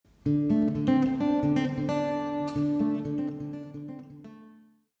Good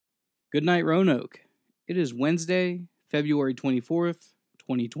night, Roanoke. It is Wednesday, February 24th,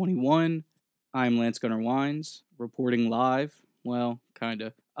 2021. I'm Lance Gunner Wines, reporting live, well,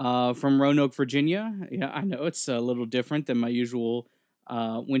 kinda, from Roanoke, Virginia. Yeah, I know it's a little different than my usual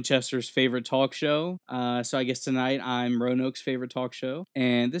Winchester's favorite talk show. So I guess tonight I'm Roanoke's favorite talk show.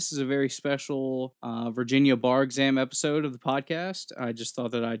 And this is a very special Virginia bar exam episode of the podcast. I just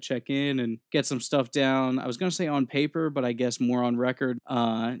thought that I'd check in and get some stuff down. I was going to say on paper, but I guess more on record,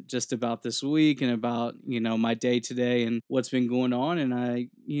 just about this week and about, my day today and what's been going on. And I,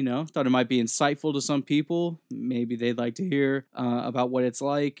 thought it might be insightful to some people. Maybe they'd like to hear about what it's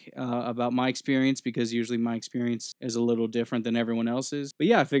like, about my experience, because usually my experience is a little different than everyone else's. But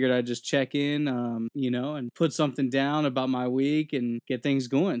yeah, I figured I'd just check in, and put something down about my week and get things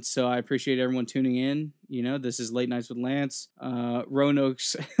going. So I appreciate everyone tuning in. This is Late Nights with Lance,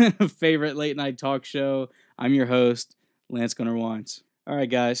 Roanoke's favorite late night talk show. I'm your host, Lance Gunner Wines. All right,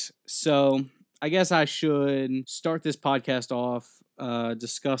 guys. So I guess I should start this podcast off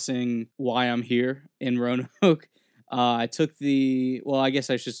discussing why I'm here in Roanoke. I guess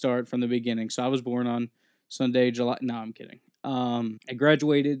I should start from the beginning. So I was born on Sunday, July. No, I'm kidding. I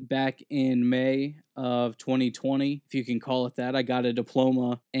graduated back in May of 2020, if you can call it that. I got a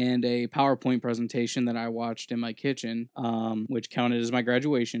diploma and a PowerPoint presentation that I watched in my kitchen, which counted as my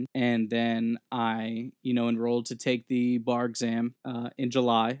graduation. And then I, enrolled to take the bar exam in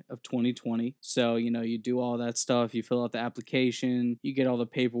July of 2020. So, you do all that stuff. You fill out the application, you get all the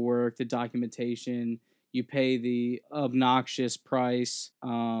paperwork, the documentation, you pay the obnoxious price,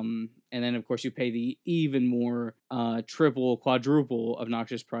 and then, of course, you pay the even more triple, quadruple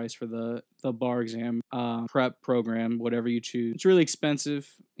obnoxious price for the bar exam prep program, whatever you choose. It's really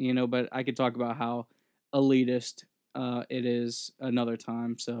expensive, but I could talk about how elitist it is another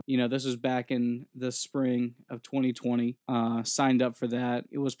time. So, this was back in the spring of 2020. Signed up for that.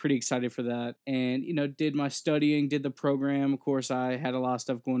 It was pretty excited for that. And, did my studying, did the program. Of course, I had a lot of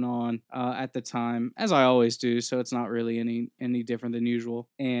stuff going on at the time, as I always do. So it's not really any different than usual.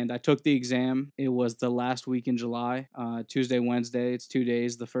 And I took the exam. It was the last week in July, Tuesday, Wednesday. It's 2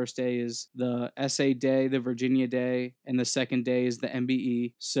 days. The first day is the essay day, the Virginia day, and the second day is the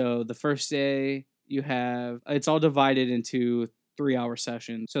MBE. So the first day, it's all divided into 3-hour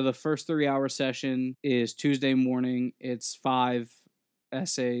sessions. So the first 3-hour session is Tuesday morning. It's 5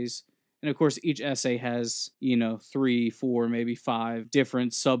 essays. And of course, each essay has, 3, 4, maybe 5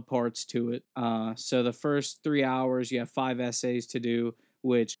 different subparts to it. So the first 3 hours, you have 5 essays to do,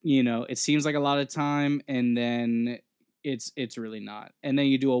 which, it seems like a lot of time. And then it's really not. And then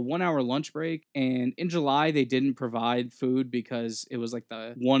you do a 1-hour lunch break. And in July, they didn't provide food because it was like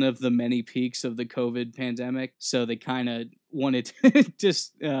one of the many peaks of the COVID pandemic. So they kind of wanted to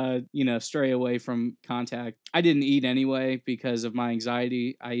just, stray away from contact. I didn't eat anyway because of my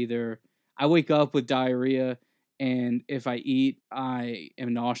anxiety. I wake up with diarrhea, and if I eat, I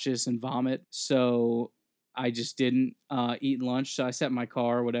am nauseous and vomit. So I just didn't eat lunch, so I sat in my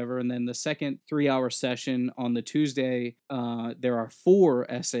car or whatever. And then the second 3-hour session on the Tuesday, there are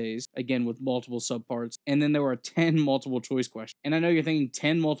 4 essays, again with multiple subparts, and then there were 10 multiple choice questions. And I know you're thinking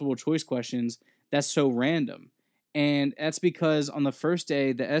 10 multiple choice questions, that's so random. And that's because on the first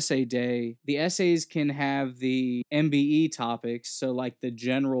day, the essay day, the essays can have the MBE topics, so like the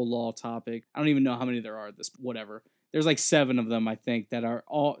general law topic. I don't even know how many there are, whatever. There's like 7 of them, I think, that are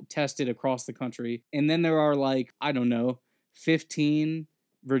all tested across the country. And then there are 15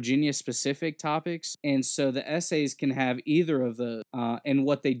 Virginia-specific topics. And so the essays can have either of the, and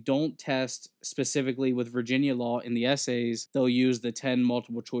what they don't test specifically with Virginia law in the essays, they'll use the 10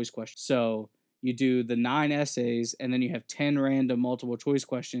 multiple choice questions. So you do the 9 essays, and then you have 10 random multiple choice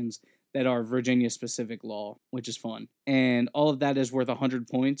questions that are Virginia-specific law, which is fun. And all of that is worth 100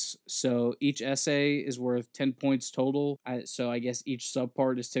 points. So each essay is worth 10 points total. So I guess each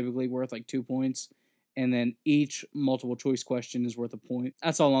subpart is typically worth 2 points. And then each multiple choice question is worth a point.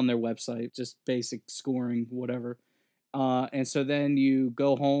 That's all on their website, just basic scoring, whatever. And so then you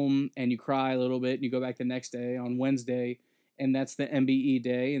go home and you cry a little bit, and you go back the next day on Wednesday, and that's the MBE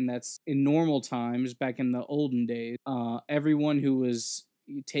day. And that's in normal times, back in the olden days, everyone who was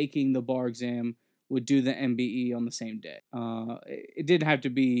taking the bar exam would do the MBE on the same day. It didn't have to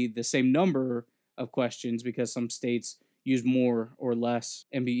be the same number of questions because some states use more or less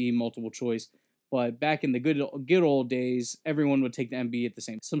MBE multiple choice. But back in the good old days, everyone would take the MBE at the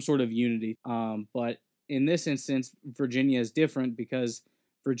same, some sort of unity. But in this instance, Virginia is different because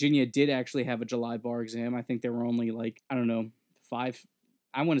Virginia did actually have a July bar exam. I think there were only 5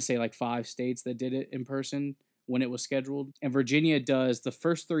 states that did it in person. when it was scheduled. And Virginia does the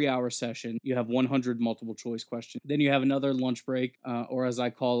first 3 hour session. You have 100 multiple choice questions. Then you have another lunch break, or as I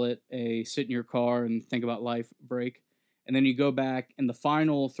call it, a sit in your car and think about life break. And then you go back, and the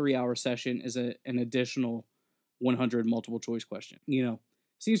final 3 hour session is an additional 100 multiple choice question.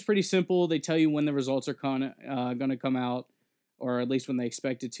 Seems pretty simple. They tell you when the results are going to come out, or at least when they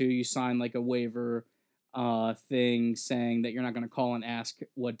expect it to. You sign like a waiver thing saying that you're not going to call and ask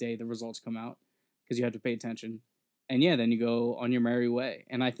what day the results come out because you have to pay attention. And yeah, then you go on your merry way.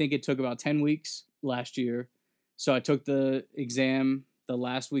 And I think it took about 10 weeks last year. So I took the exam the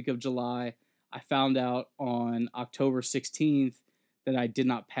last week of July. I found out on October 16th that I did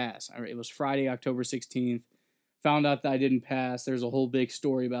not pass. It was Friday, October 16th. Found out that I didn't pass. There's a whole big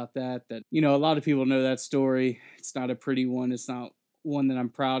story about that. A lot of people know that story. It's not a pretty one. It's not one that I'm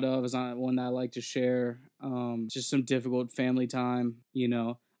proud of. It's not one that I like to share. Just some difficult family time.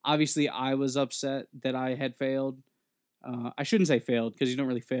 Obviously I was upset that I had failed. I shouldn't say failed because you don't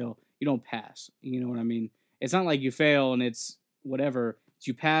really fail. You don't pass. You know what I mean? It's not like you fail and it's whatever. It's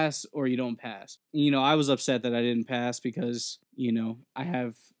you pass or you don't pass. I was upset that I didn't pass because, I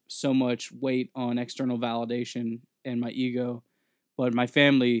have so much weight on external validation and my ego. But my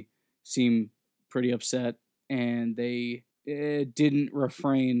family seemed pretty upset and they didn't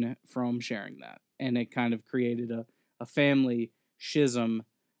refrain from sharing that. And it kind of created a family schism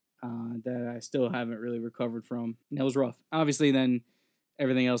that I still haven't really recovered from. And that was rough. Obviously, then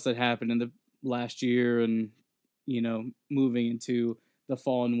everything else that happened in the last year and, moving into the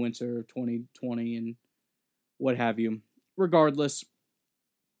fall and winter of 2020 and what have you. Regardless,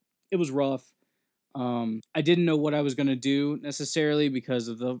 it was rough. I didn't know what I was going to do necessarily because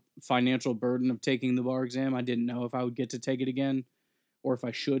of the financial burden of taking the bar exam. I didn't know if I would get to take it again or if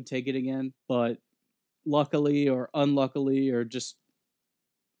I should take it again. But luckily or unluckily or just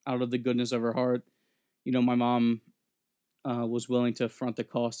out of the goodness of her heart, my mom was willing to front the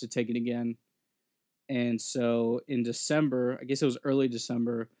cost to take it again. And so in December, I guess it was early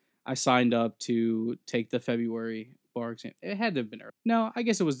December, I signed up to take the February bar exam. It had to have been early. No, I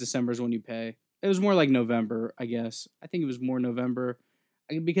guess it was December is when you pay. It was more like November, I guess. I think it was more November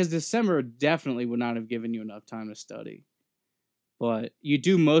because December definitely would not have given you enough time to study. But you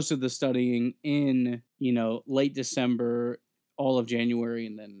do most of the studying in, late December, all of January,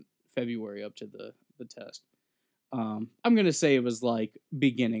 and then February up to the test. I'm going to say it was like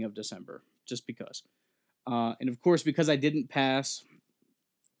beginning of December, just because. And of course, because I didn't pass,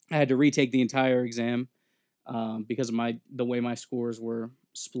 I had to retake the entire exam because of the way my scores were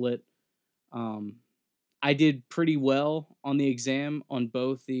split. I did pretty well on the exam on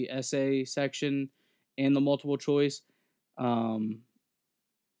both the essay section and the multiple choice.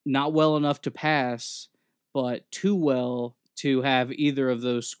 Not well enough to pass, but too well to have either of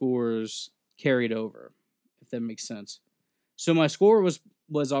those scores carried over, if that makes sense. So my score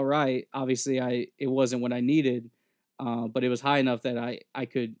was all right. Obviously, it wasn't what I needed, but it was high enough that I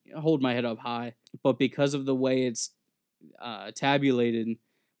could hold my head up high. But because of the way it's tabulated,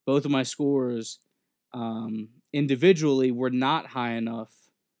 both of my scores individually were not high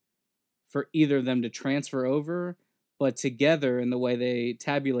enough for either of them to transfer over, but together in the way they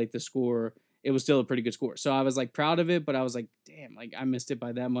tabulate the score, it was still a pretty good score. So I was like proud of it, but I was like, damn, like I missed it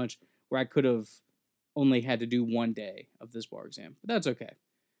by that much where I could have only had to do one day of this bar exam. But that's okay.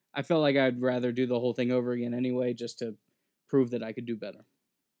 I felt like I'd rather do the whole thing over again anyway, just to prove that I could do better.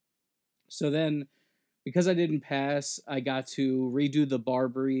 So then, because I didn't pass, I got to redo the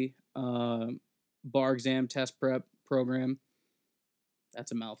Barbary bar exam test prep program.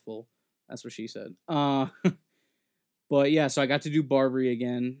 That's a mouthful. That's what she said. But yeah, so I got to do Barbary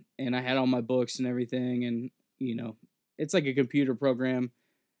again, and I had all my books and everything, and it's like a computer program.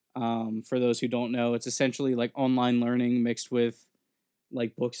 For those who don't know, it's essentially like online learning mixed with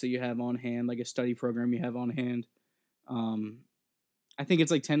like books that you have on hand, like a study program you have on hand. I think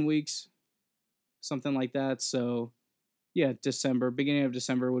it's like 10 weeks, something like that. So yeah, beginning of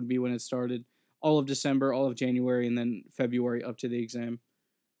December would be when it started. All of December, all of January, and then February up to the exam.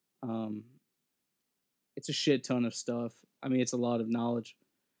 It's a shit ton of stuff. I mean, it's a lot of knowledge.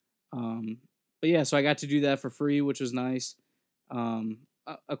 But yeah, so I got to do that for free, which was nice.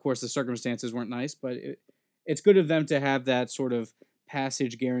 Of course, the circumstances weren't nice, but it's good of them to have that sort of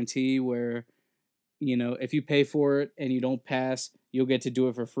passage guarantee where, if you pay for it and you don't pass, you'll get to do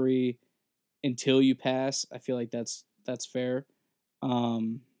it for free until you pass. I feel like that's fair.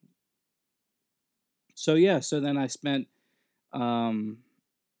 So yeah, so then I spent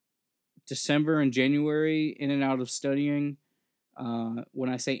December and January in and out of studying. When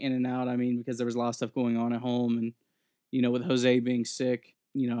I say in and out, I mean because there was a lot of stuff going on at home, and with Jose being sick,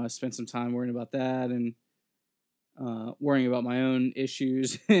 I spent some time worrying about that, and worrying about my own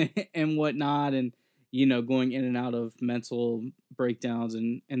issues and whatnot, and going in and out of mental breakdowns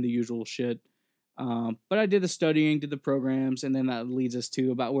and the usual shit. But I did the studying, did the programs, and then that leads us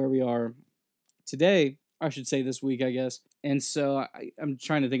to about where we are today. I should say this week, I guess. And so I'm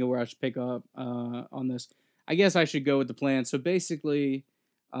trying to think of where I should pick up on this. I guess I should go with the plan. So basically,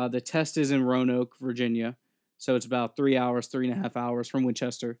 the test is in Roanoke, Virginia. So it's about 3 hours, 3.5 hours from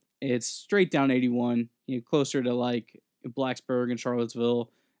Winchester. It's straight down 81, closer to like Blacksburg and Charlottesville,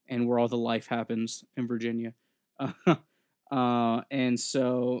 and where all the life happens in Virginia. And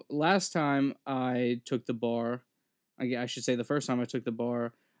so last time I took the bar, I should say the first time I took the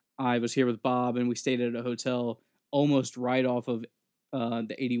bar, I was here with Bob, and we stayed at a hotel almost right off of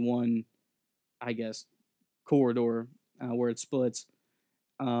the 81, I guess, corridor where it splits.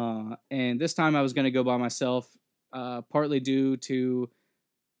 And this time I was going to go by myself, partly due to,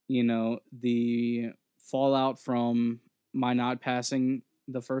 the fallout from my not passing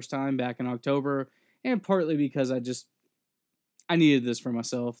the first time back in October, and partly because I needed this for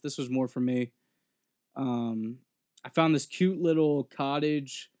myself. This was more for me. I found this cute little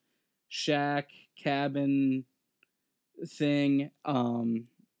cottage, shack, cabin thing on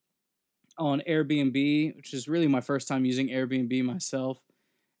Airbnb, which is really my first time using Airbnb myself.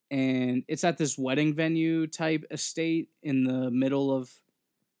 And it's at this wedding venue type estate in the middle of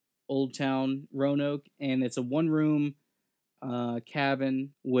Old Town Roanoke. And it's a one-room cabin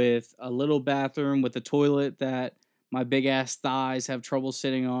with a little bathroom with a toilet that my big ass thighs have trouble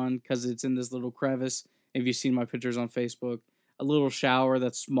sitting on because it's in this little crevice. If you've seen my pictures on Facebook, a little shower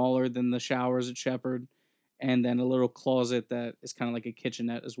that's smaller than the showers at Shepherd, and then a little closet that is kind of like a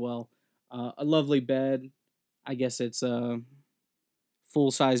kitchenette as well. A lovely bed. I guess it's a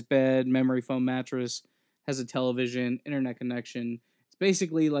full-size bed, memory foam mattress, has a television, internet connection. It's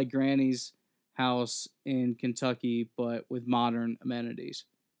basically like Granny's house in Kentucky, but with modern amenities,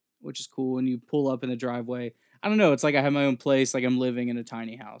 which is cool. And you pull up in the driveway. I don't know. It's like I have my own place, like I'm living in a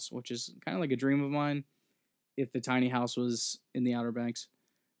tiny house, which is kind of like a dream of mine if the tiny house was in the Outer Banks.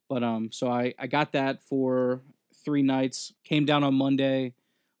 But so I got that for 3 nights. Came down on Monday.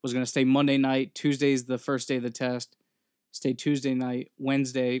 Was going to stay Monday night. Tuesday's the first day of the test. Stay Tuesday night.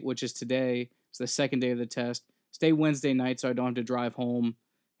 Wednesday, which is today, is the second day of the test. Stay Wednesday night so I don't have to drive home,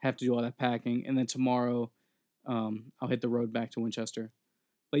 have to do all that packing. And then tomorrow I'll hit the road back to Winchester.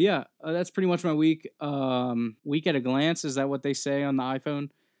 But yeah, that's pretty much my week. Week at a glance, is that what they say on the iPhone?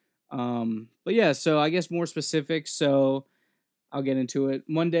 But yeah, so I guess more specific. So I'll get into it.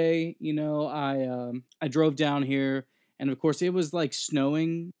 Monday, I drove down here, and of course it was like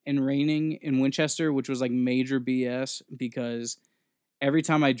snowing and raining in Winchester, which was like major BS because every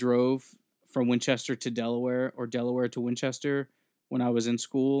time I drove from Winchester to Delaware or Delaware to Winchester when I was in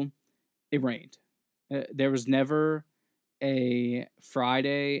school, it rained. There was never a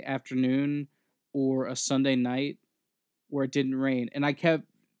Friday afternoon or a Sunday night where it didn't rain. And I kept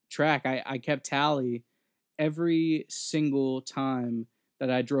track, I kept tally every single time that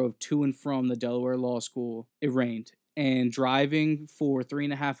I drove to and from the Delaware Law School, it rained. And driving for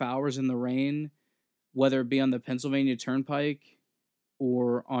 3.5 hours in the rain, whether it be on the Pennsylvania Turnpike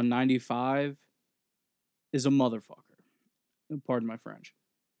or on 95, is a motherfucker. Pardon my French.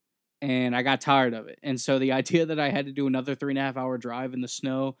 And I got tired of it. And so the idea that I had to do another 3.5 hour drive in the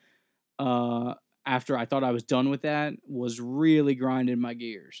snow after I thought I was done with that was really grinding my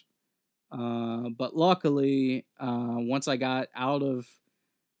gears. But luckily, once I got out of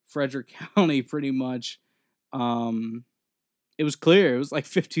Frederick County, pretty much, it was clear. It was like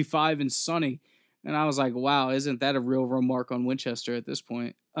 55 and sunny. And I was like, wow, isn't that a real remark on Winchester at this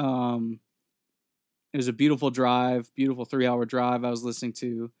point? It was a beautiful drive, beautiful 3-hour drive. I was listening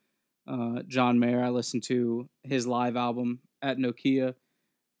to John Mayer. I listened to his live album at Nokia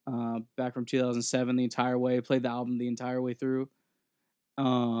back from 2007 the entire way. Played the album the entire way through.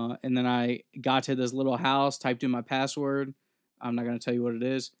 And then I got to this little house, typed in my password. I'm not going to tell you what it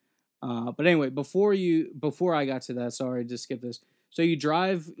is. But anyway, before I got to that, sorry, just skip this. So you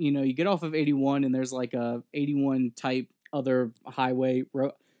drive, you get off of 81 and there's like a 81 type other highway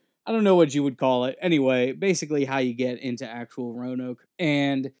road. I don't know what you would call it. Anyway, basically how you get into actual Roanoke.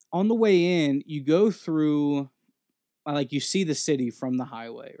 And on the way in, you go through, like you see the city from the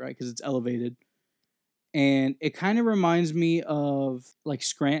highway, right? Because it's elevated. And it kind of reminds me of like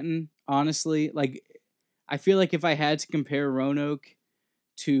Scranton, honestly. Like, I feel like if I had to compare Roanoke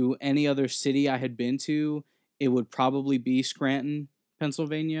to any other city I had been to, it would probably be Scranton,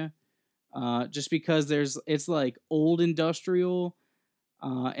 Pennsylvania. Just because it's like old industrial,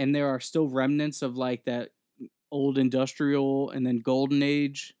 and there are still remnants of like that old industrial and then golden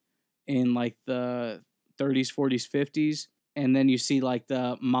age in like the 30s, 40s, 50s, and then you see like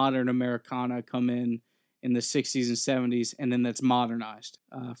the modern Americana come in the 60s and 70s, and then that's modernized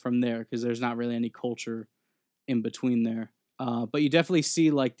from there because there's not really any culture in between there. But you definitely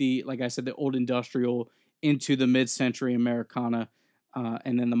see like I said, the old industrial into the mid-century Americana,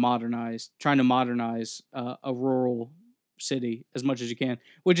 and then the modernized, trying to modernize a rural city as much as you can,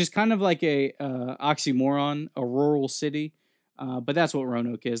 which is kind of like a oxymoron, a rural city. But that's what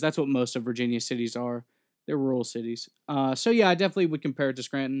Roanoke is. That's what most of Virginia cities are. They're rural cities. So yeah, I definitely would compare it to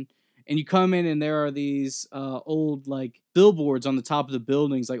Scranton. And you come in and there are these old like billboards on the top of the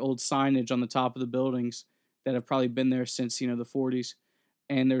buildings, like old signage on the top of the buildings that have probably been there since the 40s.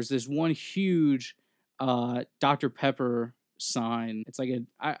 And there's this one huge Dr. Pepper sign. It's like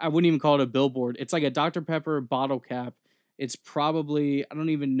I wouldn't even call it a billboard. It's like a Dr. Pepper bottle cap. It's probably, I don't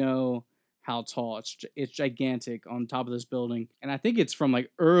even know how tall. It's gigantic on top of this building, and I think it's from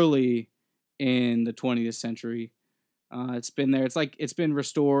like early in the 20th century. It's been there. It's like it's been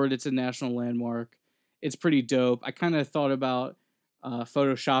restored. It's a national landmark. It's pretty dope. I kind of thought about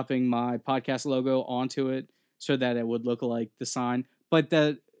photoshopping my podcast logo onto it so that it would look like the sign. But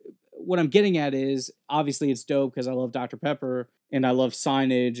what I'm getting at is obviously it's dope because I love Dr. Pepper and I love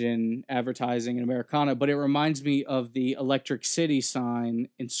signage and advertising and Americana, but it reminds me of the Electric City sign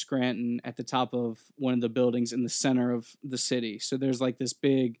in Scranton at the top of one of the buildings in the center of the city. So there's like this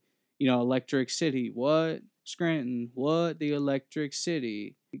big, Electric City. What? Scranton. What? The Electric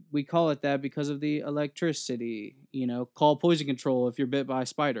City. We call it that because of the electricity. Call poison control if you're bit by a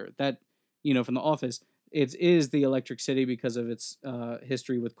spider. That, from The Office. It is the Electric City because of its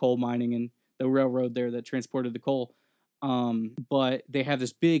history with coal mining and the railroad there that transported the coal. But they have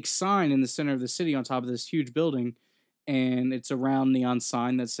this big sign in the center of the city on top of this huge building, and it's a round neon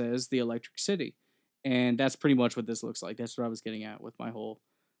sign that says the Electric City. And that's pretty much what this looks like. That's what I was getting at with my whole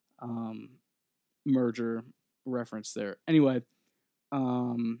merger reference there. Anyway,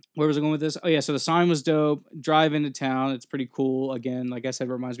 where was I going with this? Oh yeah, so the sign was dope. Drive into town, it's pretty cool. Again, like I said,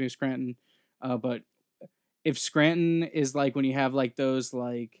 reminds me of Scranton. But if Scranton is like when you have like those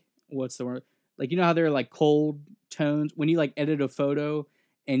like what's the word? Like how they're like cold tones when you like edit a photo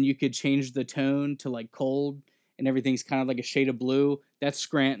and you could change the tone to like cold and everything's kind of like a shade of blue. That's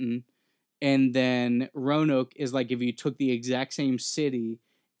Scranton. And then Roanoke is like if you took the exact same city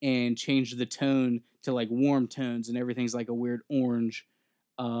and changed the tone to like warm tones and everything's like a weird orange,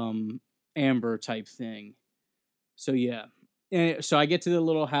 amber type thing. So yeah. And so I get to the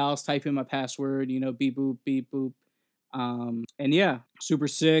little house, type in my password, beep boop, beep boop. And yeah, super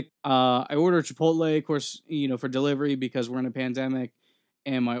sick. I ordered Chipotle, of course, for delivery because we're in a pandemic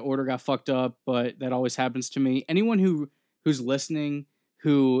and my order got fucked up, but that always happens to me. Anyone who's listening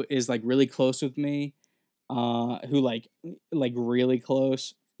who is like really close with me, who like really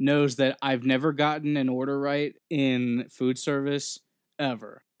close knows that I've never gotten an order right in food service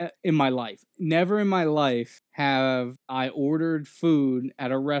ever in my life. Never in my life have I ordered food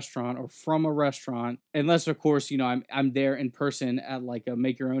at a restaurant or from a restaurant, unless of course, I'm there in person at like a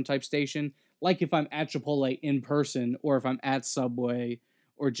make your own type station. Like if I'm at Chipotle in person or if I'm at Subway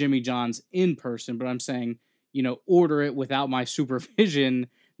or Jimmy John's in person, but I'm saying, order it without my supervision.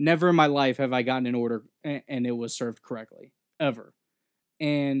 Never in my life have I gotten an order and it was served correctly, ever.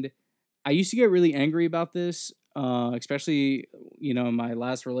 And I used to get really angry about this, especially, in my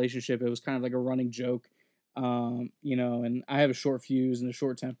last relationship. It was kind of like a running joke, and I have a short fuse and a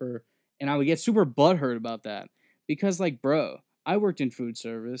short temper, and I would get super butthurt about that because, like, bro, I worked in food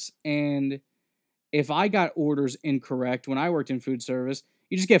service, and if I got orders incorrect when I worked in food service,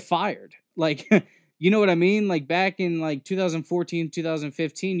 you just get fired. Like, you know what I mean? Like back in like 2014,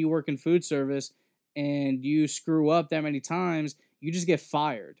 2015, you work in food service and you screw up that many times, you just get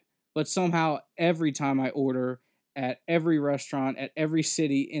fired. But somehow every time I order at every restaurant, at every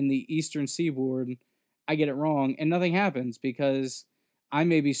city in the Eastern Seaboard, I get it wrong and nothing happens because I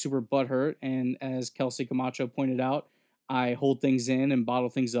may be super butthurt. And as Kelsey Camacho pointed out, I hold things in and bottle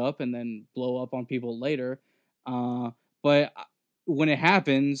things up and then blow up on people later. But when it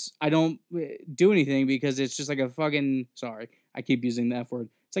happens, I don't do anything because it's just like a fucking, sorry, I keep using the F word.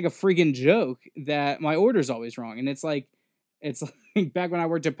 It's like a freaking joke that my order's always wrong. And it's like back when I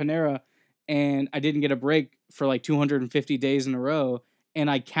worked at Panera and I didn't get a break for like 250 days in a row and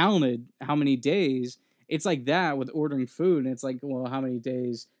I counted how many days. It's like that with ordering food. And it's like, well, how many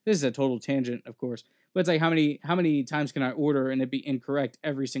days? This is a total tangent, of course. But it's like how many times can I order and it be incorrect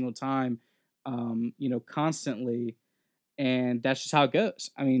every single time, constantly. And that's just how it goes.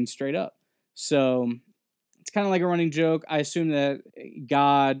 I mean, straight up. So it's kind of like a running joke. I assume that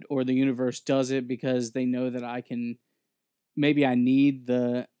God or the universe does it because they know that maybe I need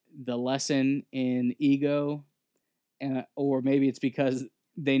the the lesson in ego, or maybe it's because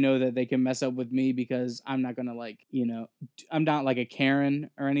they know that they can mess up with me because I'm not gonna like, I'm not like a Karen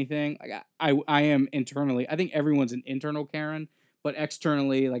or anything. Like I am internally. I think everyone's an internal Karen, but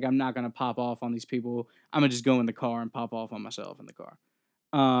externally, like I'm not gonna pop off on these people. I'm gonna just go in the car and pop off on myself in the car.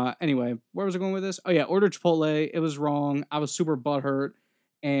 Anyway, where was I going with this? Oh yeah, ordered Chipotle. It was wrong. I was super butthurt,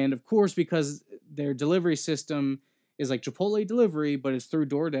 and of course because their delivery system is like Chipotle delivery, but it's through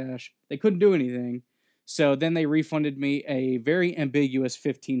DoorDash. They couldn't do anything. So then they refunded me a very ambiguous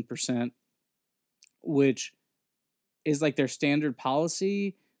 15%, which is like their standard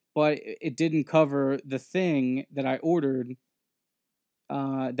policy, but it didn't cover the thing that I ordered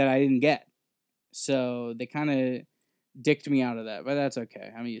that I didn't get. So they kind of dicked me out of that, but that's okay.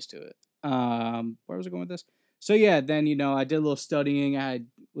 I'm used to it. Where was I going with this? So yeah, then I did a little studying. I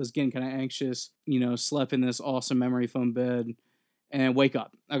was getting kind of anxious. Slept in this awesome memory foam bed and wake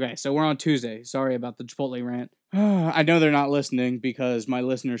up. Okay, so we're on Tuesday. Sorry about the Chipotle rant. I know they're not listening because my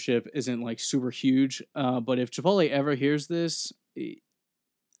listenership isn't like super huge. But if Chipotle ever hears this,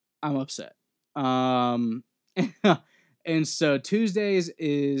 I'm upset. And so Tuesdays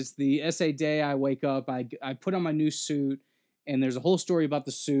is the essay day. I wake up. I put on my new suit, and there's a whole story about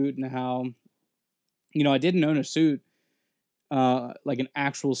the suit and how, I didn't own a suit, like an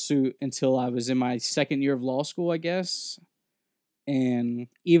actual suit, until I was in my second year of law school, I guess. And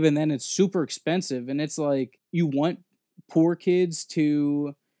even then it's super expensive, and it's like you want poor kids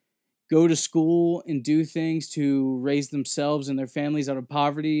to go to school and do things to raise themselves and their families out of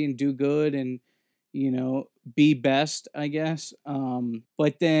poverty and do good and be best, I guess.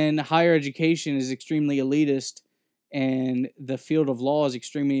 But then higher education is extremely elitist, and the field of law is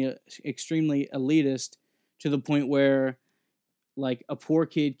extremely elitist, to the point where like a poor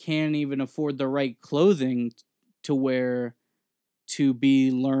kid can't even afford the right clothing to wear to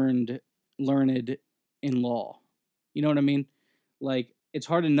be learned in law. You know what I mean? Like, it's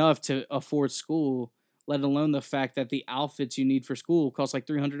hard enough to afford school, let alone the fact that the outfits you need for school cost like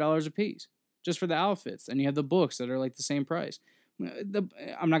 $300 a piece just for the outfits, and you have the books that are like the same price.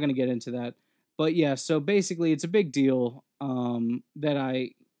 I'm not going to get into that, but yeah. So basically, it's a big deal that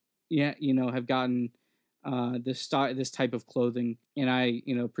I, have gotten this type of clothing, and I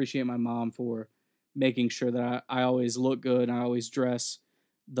appreciate my mom for making sure that I always look good and I always dress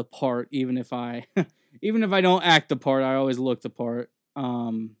the part, even if I even if I don't act the part, I always look the part.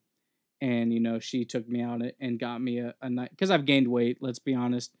 And she took me out and got me a nice, because I've gained weight. Let's be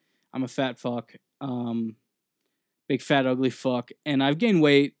honest, I'm a fat fuck, big fat ugly fuck, and I've gained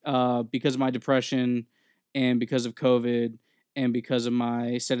weight because of my depression, and because of COVID, and because of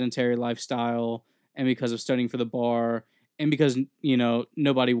my sedentary lifestyle, and because of studying for the bar, and because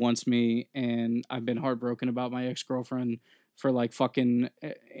nobody wants me, and I've been heartbroken about my ex-girlfriend for like fucking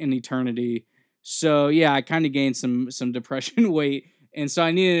an eternity. So yeah, I kind of gained some depression weight, and so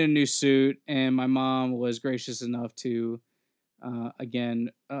I needed a new suit, and my mom was gracious enough to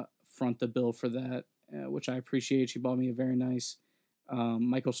again front the bill for that, which I appreciate. She bought me a very nice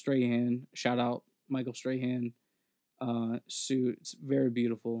Michael Strahan, shout out Michael Strahan suit. It's very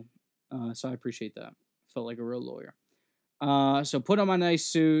beautiful, so I appreciate that. Felt like a real lawyer. So put on my nice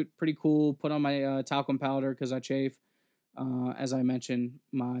suit, pretty cool. Put on my talcum powder because I chafe. As I mentioned,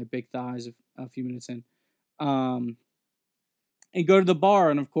 my big thighs a few minutes in. And go to the bar,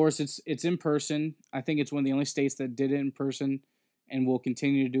 and of course it's in person. I think it's one of the only states that did it in person, and will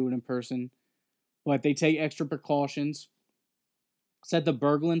continue to do it in person. But they take extra precautions. It's at the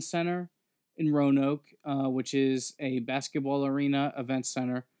Berglund Center in Roanoke, which is a basketball arena event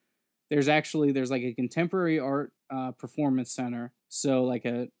center. There's like a contemporary art performance center, so like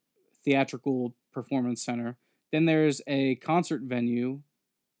a theatrical performance center. Then there's a concert venue,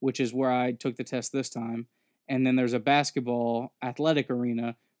 which is where I took the test this time. And then there's a basketball athletic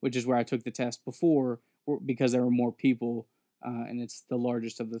arena, which is where I took the test before, because there were more people, and it's the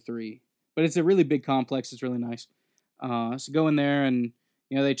largest of the three. But it's a really big complex. It's really nice. So go in there, and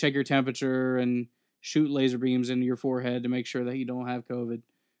they check your temperature and shoot laser beams into your forehead to make sure that you don't have COVID.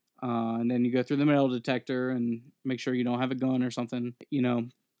 And then you go through the metal detector and make sure you don't have a gun or something.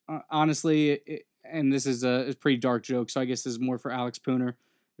 Honestly, and this is a pretty dark joke, so I guess this is more for Alex Pooner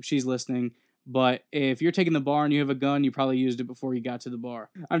if she's listening. But if you're taking the bar and you have a gun, you probably used it before you got to the bar.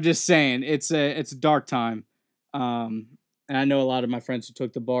 I'm just saying, it's a dark time. And I know a lot of my friends who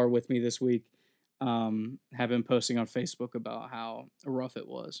took the bar with me this week have been posting on Facebook about how rough it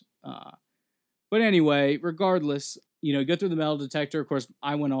was. But anyway, regardless, go through the metal detector. Of course,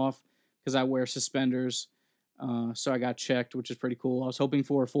 I went off because I wear suspenders. So I got checked, which is pretty cool. I was hoping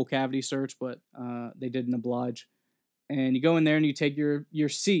for a full cavity search, but they didn't oblige. and you go in there and you take your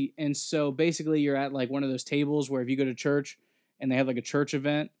seat. And so basically you're at like one of those tables where if you go to church and they have like a church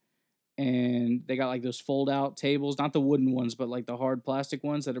event and they got like those fold out tables, not the wooden ones, but like the hard plastic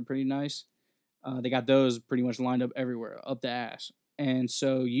ones that are pretty nice. They got those pretty much lined up everywhere, up the ass. And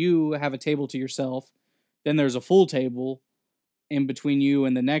so you have a table to yourself. Then there's a full table in between you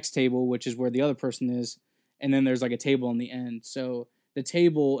and the next table, which is where the other person is. And then there's like a table on the end. So the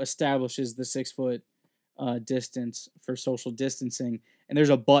table establishes the 6 foot distance for social distancing. And there's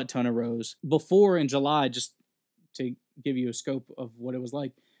a butt ton of rows. Before in July, just to give you a scope of what it was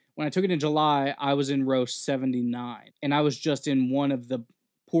like, when I took it in July, I was in row 79. And I was just in one of the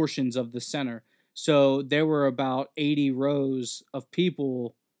portions of the center. So there were about 80 rows of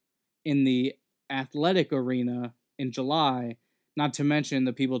people in the athletic arena in July, not to mention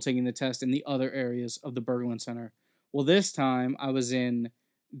the people taking the test in the other areas of the Berglund Center. Well, this time I was in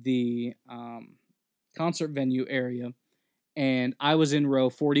the concert venue area, and I was in row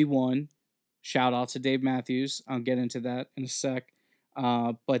 41. Shout out to Dave Matthews. I'll get into that in a sec.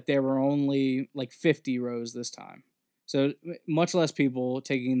 But there were only like 50 rows this time. So much less people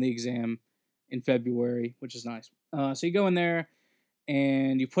taking the exam in February, which is nice. So you go in there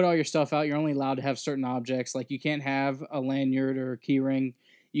and you put all your stuff out. You're only allowed to have certain objects. Like you can't have a lanyard or a key ring.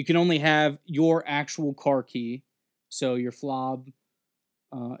 You can only have your actual car key. So your fob.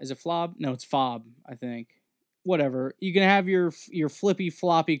 Is it fob? No, it's fob, I think. Whatever. You can have your flippy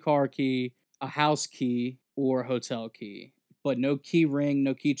floppy car key, a house key, or a hotel key. But no key ring,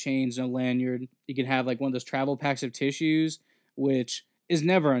 no key chains, no lanyard. You can have like one of those travel packs of tissues, which is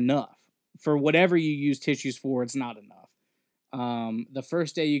never enough. For whatever you use tissues for, it's not enough. The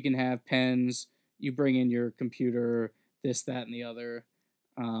first day you can have pens. You bring in your computer, this, that, and the other.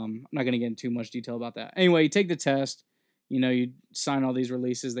 I'm not going to get into too much detail about that. Anyway, you take the test. You sign all these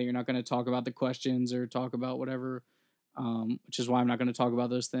releases that you're not going to talk about the questions or talk about whatever, which is why I'm not going to talk about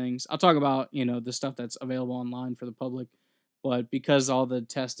those things. I'll talk about, the stuff that's available online for the public. But because all the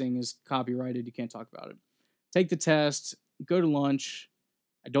testing is copyrighted, you can't talk about it. Take the test, go to lunch.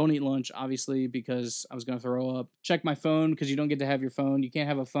 I don't eat lunch, obviously, because I was going to throw up. Check my phone, because you don't get to have your phone. You can't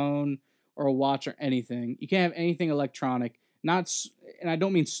have a phone or a watch or anything. You can't have anything electronic. And I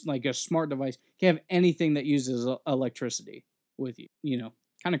don't mean like a smart device. You can't have anything that uses electricity with you.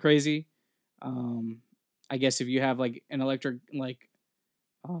 Kind of crazy. I guess if you have like an electric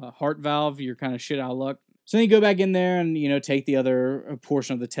heart valve, you're kind of shit out of luck. So then you go back in there and, take the other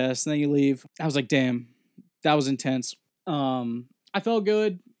portion of the test, and then you leave. I was like, damn, that was intense. I felt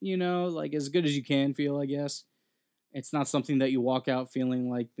good, like as good as you can feel, I guess. It's not something that you walk out feeling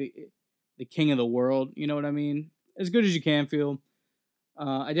like the king of the world, you know what I mean? As good as you can feel.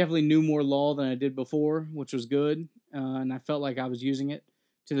 I definitely knew more law than I did before, which was good, and I felt like I was using it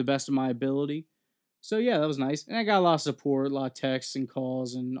to the best of my ability. So yeah, that was nice. And I got a lot of support, a lot of texts and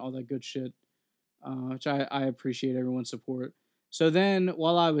calls and all that good shit, which I appreciate everyone's support. So then,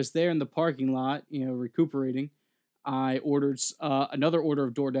 while I was there in the parking lot, recuperating, I ordered another order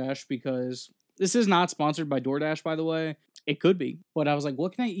of DoorDash, because this is not sponsored by DoorDash, by the way. It could be, but I was like,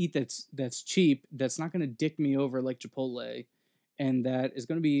 what can I eat that's cheap, that's not going to dick me over like Chipotle, and that is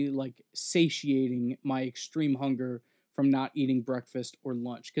going to be like satiating my extreme hunger from not eating breakfast or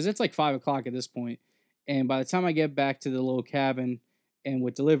lunch, because it's like 5 o'clock at this point, and by the time I get back to the little cabin and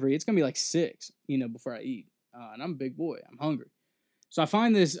with delivery, it's going to be like 6, before I eat, and I'm a big boy. I'm hungry. So I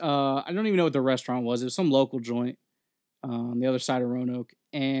find this, I don't even know what the restaurant was. It was some local joint on the other side of Roanoke,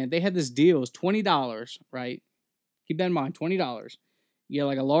 and they had this deal. It was $20, right? Keep that in mind, $20. You get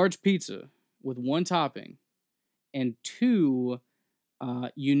like a large pizza with one topping and 2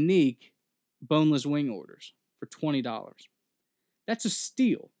 unique boneless wing orders for $20. That's a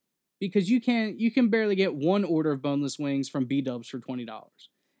steal, because you can barely get one order of boneless wings from B-Dubs for $20.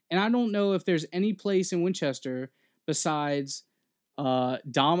 And I don't know if there's any place in Winchester besides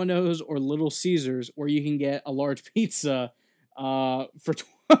Domino's or Little Caesars where you can get a large pizza for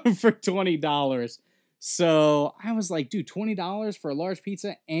 $20. So I was like, dude, $20 for a large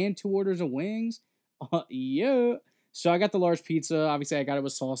pizza and 2 orders of wings? Yeah. So I got the large pizza. Obviously, I got it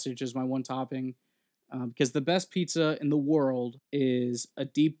with sausage as my one topping, because the best pizza in the world is a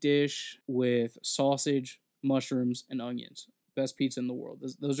deep dish with sausage, mushrooms, and onions. Best pizza in the world.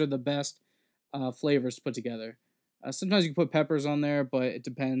 Those are the best flavors to put together. Sometimes you can put peppers on there, but it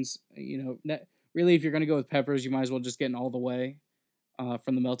depends. Really, if you're going to go with peppers, you might as well just get in all the way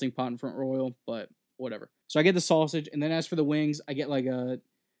from the melting pot in Front Royal, but whatever. So I get the sausage, and then as for the wings, I get like a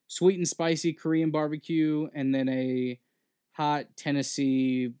sweet and spicy Korean barbecue, and then a hot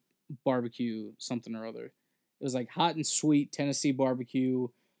Tennessee barbecue something or other. It was like hot and sweet Tennessee barbecue,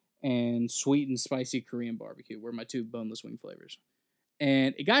 and sweet and spicy Korean barbecue were my two boneless wing flavors.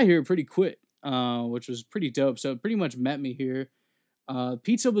 And it got here pretty quick, which was pretty dope. So it pretty much met me here.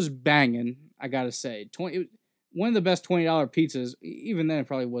 Pizza was banging, I gotta say. One of the best $20 pizzas. Even then, it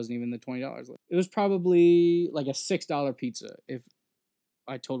probably wasn't even the $20. It was probably like a $6 pizza if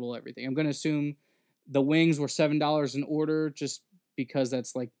I total everything. I'm gonna assume the wings were $7 an order, just because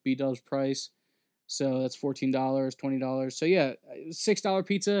that's like B Dub's price. So that's $14, $20. So yeah, $6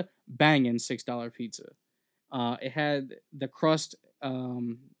 pizza, banging $6 pizza. It had the crust. I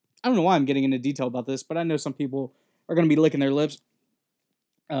don't know why I'm getting into detail about this, but I know some people are gonna be licking their lips.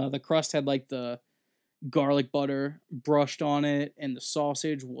 The crust had like the garlic butter brushed on it, and the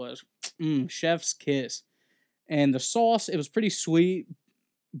sausage was chef's kiss. And the sauce, it was pretty sweet,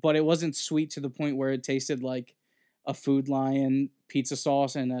 but it wasn't sweet to the point where it tasted like a Food Lion pizza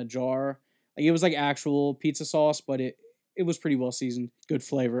sauce in a jar. Like it was like actual pizza sauce, but it was pretty well seasoned, good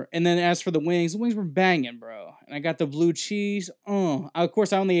flavor. And then as for the wings were banging, bro. And I got the blue cheese. Of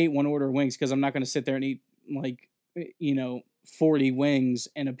course, I only ate one order of wings because I'm not going to sit there and eat like 40 wings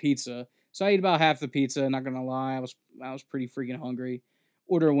and a pizza. So I ate about half the pizza. Not gonna lie, I was pretty freaking hungry.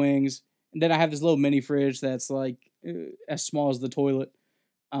 Order wings, and then I have this little mini fridge that's like as small as the toilet.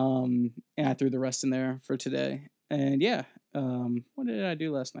 And I threw the rest in there for today. And yeah, what did I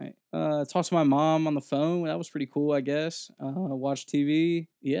do last night? Talked to my mom on the phone. That was pretty cool, I guess. Watch TV.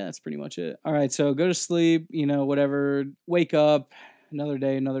 Yeah, that's pretty much it. All right, so go to sleep. Whatever. Wake up. Another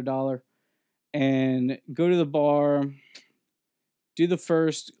day, another dollar, and go to the bar. Do the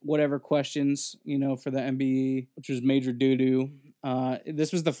first whatever questions, for the MBE, which was major doo-doo.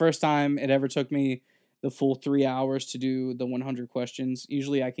 This was the first time it ever took me the full 3 hours to do the 100 questions.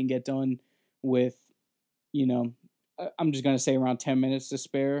 Usually I can get done with, I'm just going to say around 10 minutes to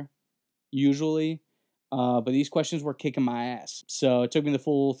spare, usually. But these questions were kicking my ass. So it took me the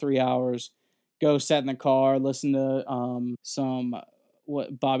full 3 hours. Go sat in the car, listen to some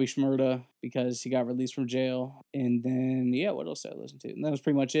Bobby Shmurda, because he got released from jail. And then, yeah, what else did I listen to? And that was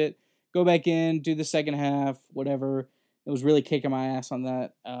pretty much it. Go back in, do the second half, whatever. It was really kicking my ass on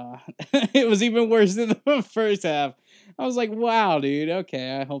that. It was even worse than the first half. I was like, wow, dude,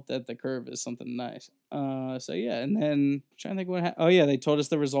 okay, I hope that the curve is something nice. So, yeah, and then I'm trying to think what happened. Oh, yeah, they told us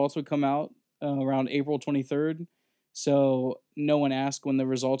the results would come out around April 23rd. So no one asked when the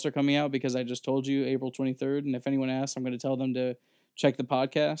results are coming out because I just told you April 23rd. And if anyone asks, I'm going to tell them to check the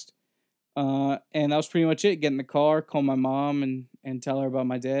podcast. And that was pretty much it. Get in the car, call my mom, and tell her about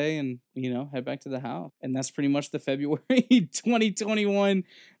my day, and head back to the house. And that's pretty much the February 2021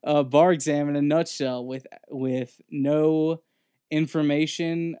 bar exam in a nutshell, with no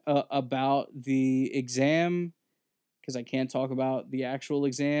information about the exam, because I can't talk about the actual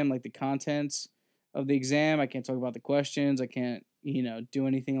exam, like the contents of the exam. I can't talk about the questions. I can't do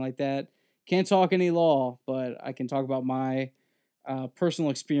anything like that. Can't talk any law, but I can talk about my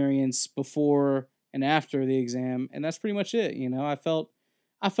personal experience before and after the exam, and that's pretty much it. I felt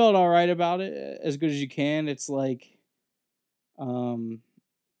all right about it, as good as you can. It's like,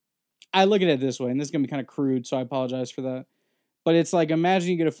 I look at it this way, and this is gonna be kind of crude, so I apologize for that. But it's like, imagine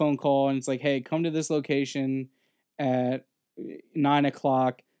you get a phone call, and it's like, hey, come to this location at 9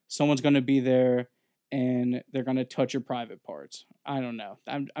 o'clock. Someone's gonna be there, and they're gonna touch your private parts. I don't know.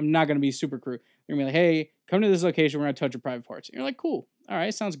 I'm not gonna be super crude. They're gonna be like, hey, come to this location. We're gonna touch your private parts. And you're like, cool. All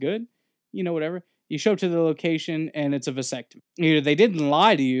right, sounds good. Whatever. You show up to the location, and it's a vasectomy. They didn't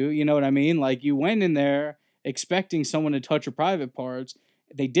lie to you. You know what I mean? Like, you went in there expecting someone to touch your private parts.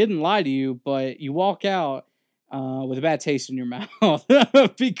 They didn't lie to you, but you walk out with a bad taste in your mouth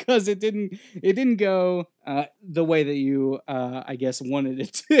because it didn't go the way that you I guess wanted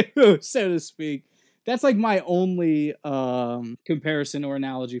it to, so to speak. That's like my only comparison or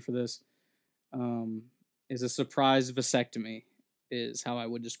analogy for this. Is a surprise vasectomy is how I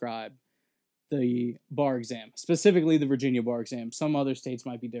would describe the bar exam, specifically the Virginia bar exam. Some other states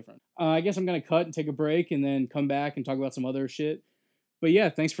might be different. I guess I'm going to cut and take a break and then come back and talk about some other shit. But yeah,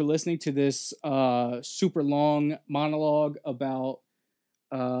 thanks for listening to this super long monologue about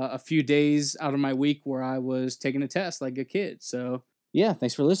a few days out of my week where I was taking a test like a kid. So yeah,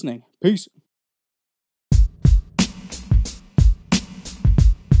 thanks for listening. Peace.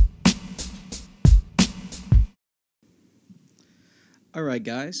 All right,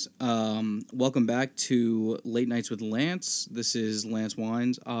 guys. Welcome back to Late Nights with Lance. This is Lance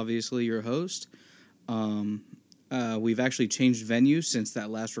Wines, obviously your host. We've actually changed venues since that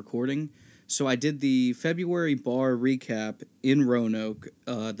last recording. So I did the February bar recap in Roanoke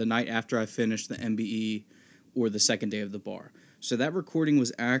the night after I finished the MBE, or the second day of the bar. So that recording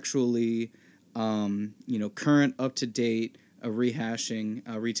was actually, current, up to date, a rehashing,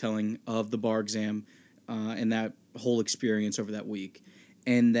 a retelling of the bar exam and that whole experience over that week.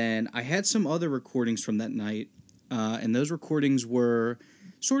 And then I had some other recordings from that night, and those recordings were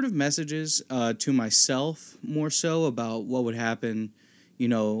sort of messages to myself more so about what would happen. A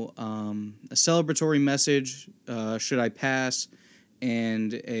celebratory message, should I pass,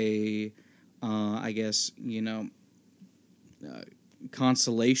 and I guess,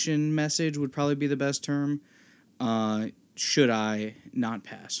 consolation message would probably be the best term. Should I not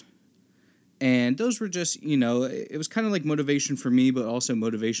pass? And those were just, it was kind of like motivation for me, but also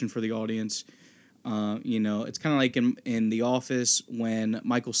motivation for the audience. It's kind of like in The Office when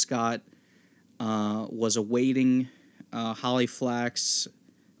Michael Scott was awaiting Holly Flax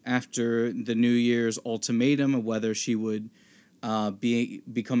after the New Year's ultimatum of whether she would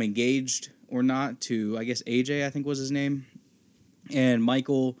become engaged or not to, I guess, AJ, I think was his name. And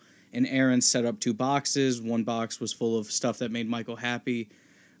Michael and Aaron set up 2 boxes. One box was full of stuff that made Michael happy,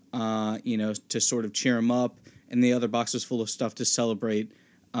 to sort of cheer him up. And the other box was full of stuff to celebrate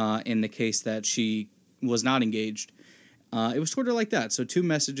in the case that she was not engaged. It was sort of like that. So 2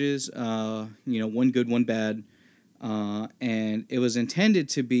 messages, one good, one bad. And it was intended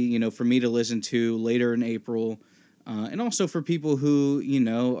to be, for me to listen to later in April. And also for people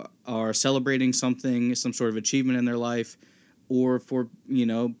who, are celebrating something, some sort of achievement in their life, or for,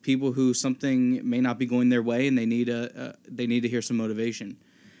 people who something may not be going their way and they need to hear some motivation.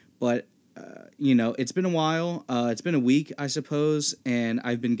 But, it's been a while. It's been a week, I suppose, and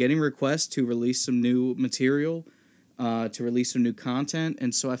I've been getting requests to release some new material, to release some new content.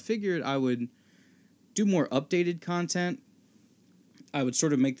 And so I figured I would do more updated content. I would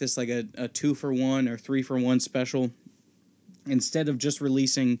sort of make this like a 2-for-1 or 3-for-1 special instead of just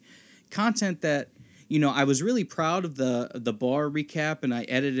releasing content that, I was really proud of the bar recap and I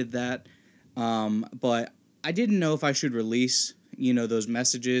edited that. But I didn't know if I should release, those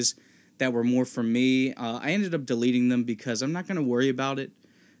messages that were more from me. I ended up deleting them because I'm not going to worry about it.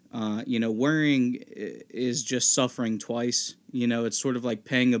 Worrying is just suffering twice. It's sort of like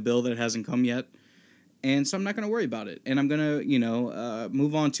paying a bill that hasn't come yet. And so I'm not going to worry about it. And I'm going to,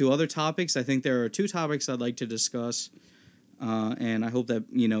 move on to other topics. I think there are 2 topics I'd like to discuss. And I hope that,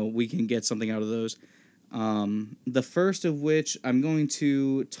 we can get something out of those. The first of which I'm going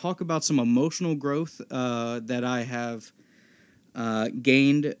to talk about some emotional growth that I have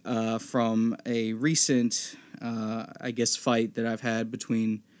gained from a recent, fight that I've had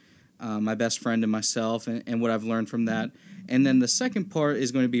between my best friend and myself and what I've learned from that. And then the second part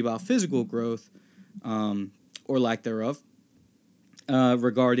is going to be about physical growth, or lack thereof,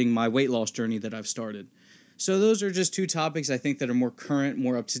 regarding my weight loss journey that I've started. So those are just 2 topics I think that are more current,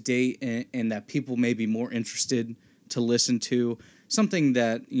 more up to date, and that people may be more interested to listen to. Something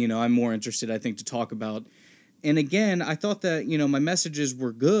that, I'm more interested, I think, to talk about. And again, I thought that, my messages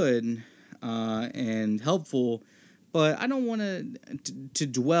were good and helpful, but I don't want to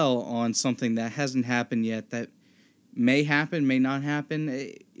dwell on something that hasn't happened yet, that may happen, may not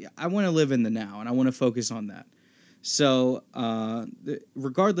happen. I want to live in the now, and I want to focus on that. So,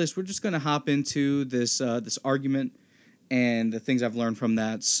 regardless, we're just going to hop into this argument and the things I've learned from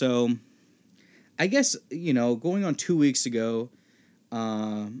that. So, I guess, going on 2 weeks ago,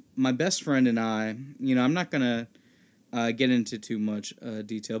 my best friend and I, I'm not going to get into too much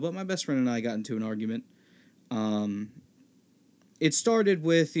detail, but my best friend and I got into an argument. It started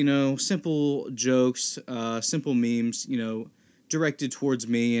with, simple jokes, simple memes, directed towards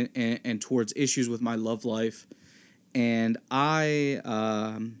me and towards issues with my love life. And I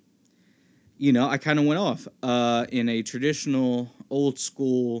kind of went off in a traditional, old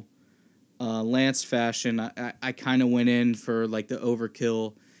school Lance fashion. I kind of went in for like the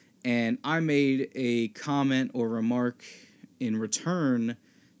overkill, and I made a comment or remark in return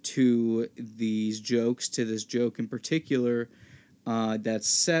to these jokes, to this joke in particular, that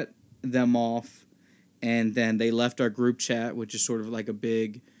set them off, and then they left our group chat, which is sort of like a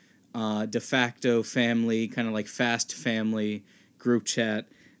big de facto family, kind of like fast family group chat,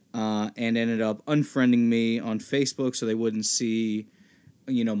 and ended up unfriending me on Facebook so they wouldn't see,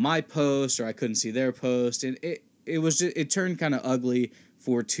 my post, or I couldn't see their post, and it turned kind of ugly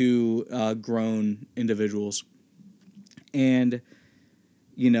for 2 grown individuals, and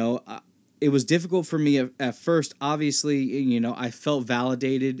it was difficult for me at first. Obviously, I felt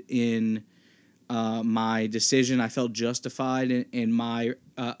validated in my decision. I felt justified in my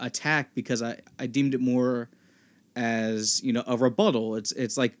attack because I deemed it more as, a rebuttal.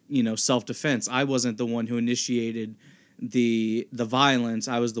 It's like, self-defense. I wasn't the one who initiated the violence.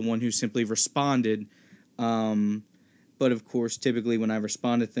 I was the one who simply responded. But of course, typically when I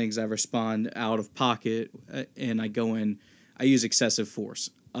respond to things, I respond out of pocket, and I go in I use excessive force,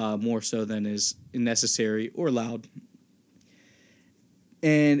 more so than is necessary or allowed.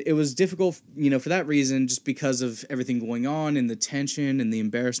 And it was difficult, for that reason, just because of everything going on and the tension and the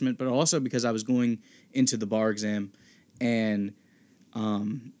embarrassment, but also because I was going into the bar exam. And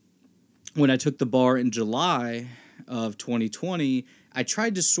when I took the bar in July of 2020, I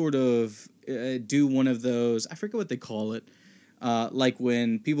tried to sort of do one of those, I forget what they call it, like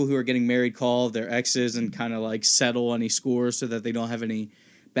when people who are getting married call their exes and kind of like settle any scores so that they don't have any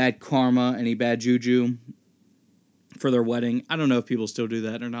bad karma, any bad juju for their wedding. I don't know if people still do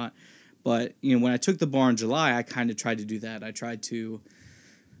that or not, but when I took the bar in July, I kind of tried to do that. I tried to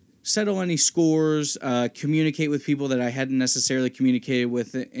settle any scores, communicate with people that I hadn't necessarily communicated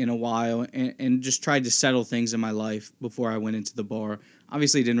with in a while, and just tried to settle things in my life before I went into the bar.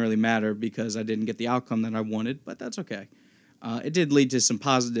 Obviously, it didn't really matter because I didn't get the outcome that I wanted, but that's okay. It did lead to some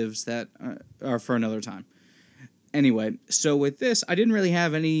positives that are for another time. Anyway, so with this, I didn't really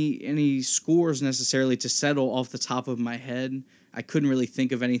have any scores necessarily to settle off the top of my head. I couldn't really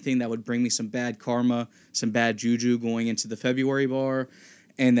think of anything that would bring me some bad karma, some bad juju going into the February bar.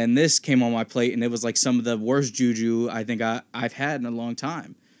 And then this came on my plate, and it was like some of the worst juju I think I've had in a long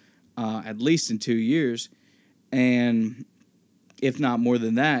time, at least in 2 years, and if not more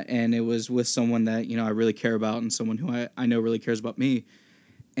than that. And it was with someone that, I really care about and someone who I know really cares about me.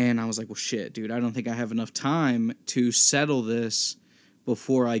 And I was like, well, shit, dude, I don't think I have enough time to settle this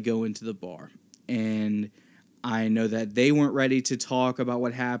before I go into the bar. And I know that they weren't ready to talk about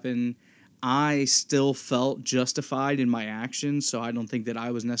what happened. I still felt justified in my actions, so I don't think that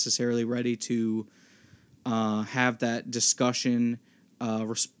I was necessarily ready to have that discussion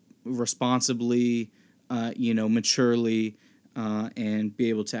responsibly, maturely, and be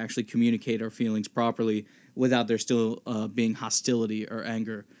able to actually communicate our feelings properly without there still being hostility or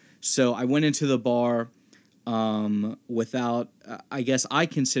anger. So I went into the bar without, I guess I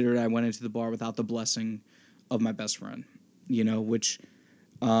considered I went into the bar without the blessing of my best friend, which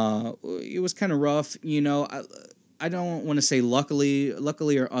it was kind of rough. I don't want to say luckily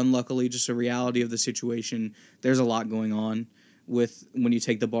or unluckily, just a reality of the situation. There's a lot going on with when you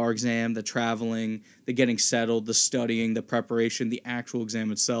take the bar exam, the traveling, the getting settled, the studying, the preparation, the actual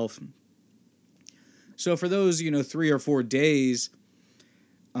exam itself. So for those, 3 or 4 days,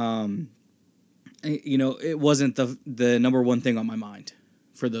 it wasn't the number one thing on my mind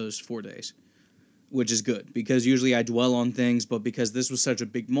for those 4 days, which is good because usually I dwell on things, but because this was such a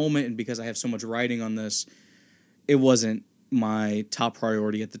big moment and because I have so much writing on this, it wasn't my top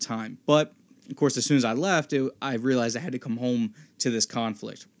priority at the time. But of course, as soon as I left, I realized I had to come home to this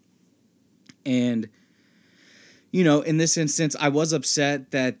conflict. And in this instance, I was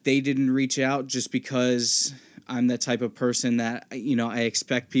upset that they didn't reach out just because I'm the type of person that, I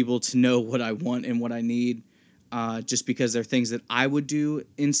expect people to know what I want and what I need, just because they're things that I would do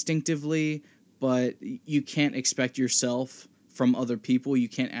instinctively, but you can't expect yourself from other people. You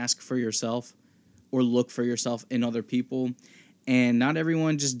can't ask for yourself or look for yourself in other people. And not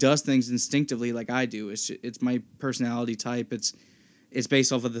everyone just does things instinctively like I do. It's my personality type. It's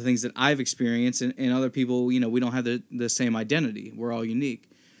based off of the things that I've experienced, and other people, we don't have the same identity. We're all unique.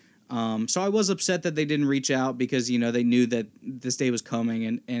 So I was upset that they didn't reach out because, they knew that this day was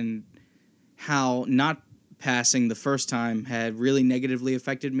coming and how not passing the first time had really negatively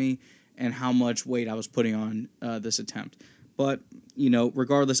affected me and how much weight I was putting on this attempt. But,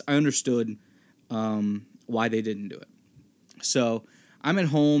 regardless, I understood why they didn't do it. So I'm at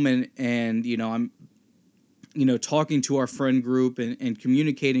home and I'm talking to our friend group and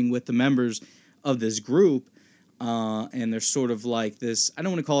communicating with the members of this group, and there's sort of like this, I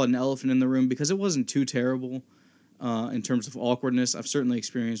don't want to call it an elephant in the room because it wasn't too terrible in terms of awkwardness. I've certainly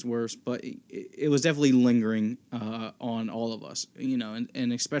experienced worse, but it was definitely lingering on all of us,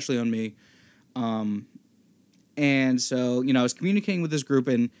 and especially on me. And so, I was communicating with this group,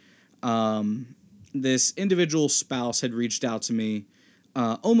 and this individual spouse had reached out to me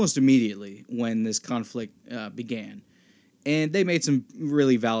almost immediately when this conflict began. And they made some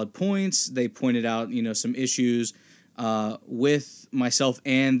really valid points. They pointed out, some issues with myself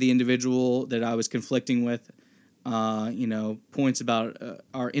and the individual that I was conflicting with. Points about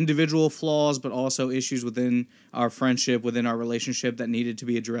our individual flaws, but also issues within our friendship, within our relationship that needed to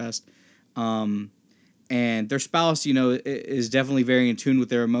be addressed. And their spouse, is definitely very in tune with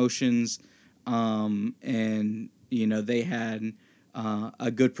their emotions. And, they had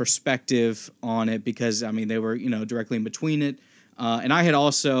a good perspective on it because, they were, directly in between it. And I had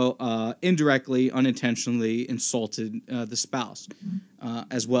also indirectly, unintentionally insulted the spouse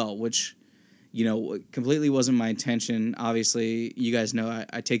as well, which, completely wasn't my intention. Obviously, you guys know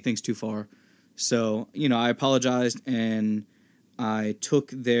I take things too far. So, I apologized, and I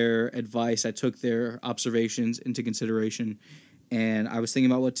took their advice, I took their observations into consideration, and I was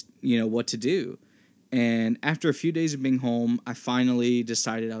thinking about what to do. And after a few days of being home, I finally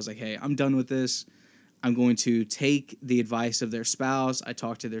decided, I was like, hey, I'm done with this. I'm going to take the advice of their spouse. I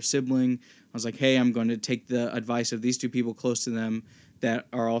talked to their sibling. I was like, hey, I'm going to take the advice of these two people close to them that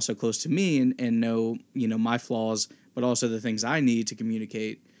are also close to me, and know, my flaws, but also the things I need to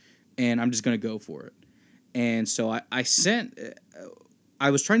communicate. And I'm just going to go for it. And so I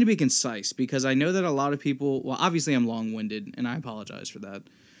was trying to be concise, because I know that a lot of people, well, obviously I'm long-winded, and I apologize for that.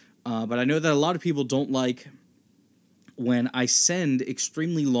 But I know that a lot of people don't like when I send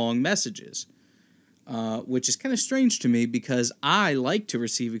extremely long messages, which is kind of strange to me, because I like to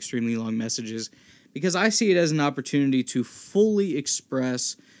receive extremely long messages, because I see it as an opportunity to fully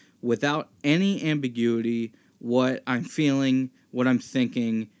express, without any ambiguity, what I'm feeling, what I'm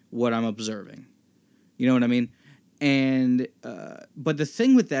thinking, what I'm observing. You know what I mean? And but the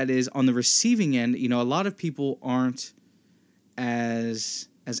thing with that is, on the receiving end, a lot of people aren't as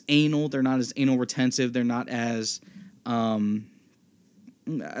anal. They're not as anal retentive. They're not as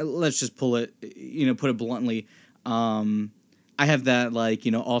let's just put it bluntly. I have that,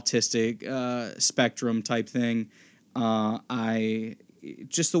 autistic spectrum type thing. I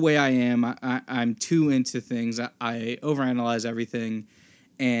just the way I am. I'm too into things. I overanalyze everything,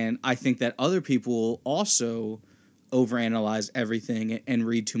 and I think that other people also overanalyze everything and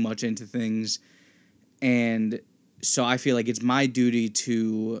read too much into things. And so I feel like it's my duty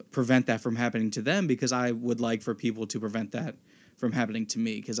to prevent that from happening to them, because I would like for people to prevent that from happening to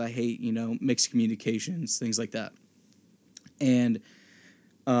me, because I hate, mixed communications, things like that. And,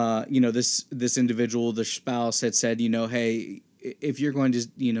 this individual, the spouse, had said, hey, if you're going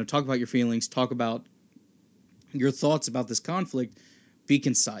to, talk about your feelings, talk about your thoughts about this conflict, be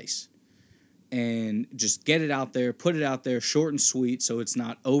concise. And just get it out there, put it out there, short and sweet, so it's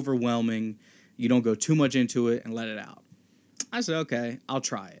not overwhelming. You don't go too much into it, and let it out. I said, okay, I'll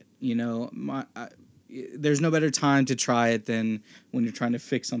try it. There's no better time to try it than when you're trying to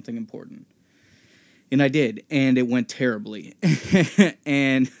fix something important. And I did, and it went terribly.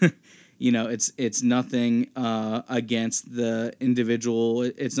 And it's nothing against the individual.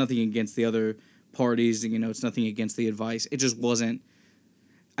 It's nothing against the other parties. It's nothing against the advice. It just wasn't.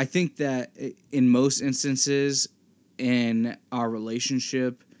 I think that in most instances in our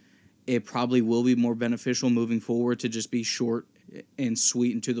relationship, it probably will be more beneficial moving forward to just be short and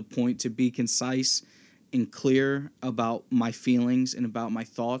sweet and to the point, to be concise and clear about my feelings and about my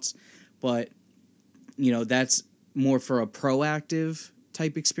thoughts. But, that's more for a proactive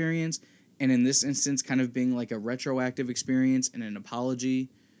type experience. And in this instance, kind of being like a retroactive experience and an apology,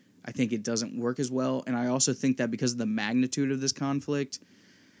 I think it doesn't work as well. And I also think that because of the magnitude of this conflict,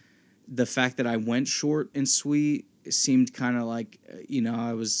 the fact that I went short and sweet seemed kind of like,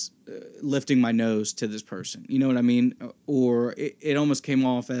 I was lifting my nose to this person. You know what I mean? Or it almost came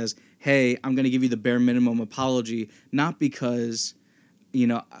off as, hey, I'm going to give you the bare minimum apology, not because,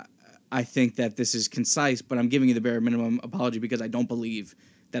 I think that this is concise, but I'm giving you the bare minimum apology because I don't believe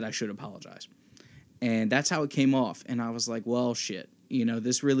that I should apologize. And that's how it came off. And I was like, well, shit,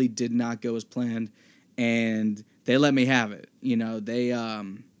 this really did not go as planned. And they let me have it.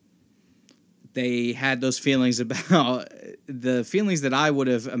 They had those feelings about the feelings that I would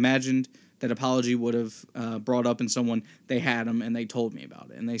have imagined that apology would have brought up in someone. They had them, and they told me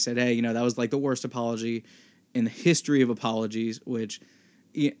about it. And they said, hey, that was like the worst apology in the history of apologies, which,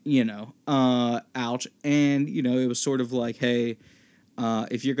 ouch. And, it was sort of like, hey,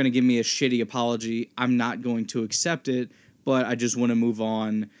 if you're going to give me a shitty apology, I'm not going to accept it, but I just want to move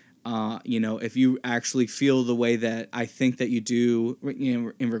on. If you actually feel the way that I think that you do,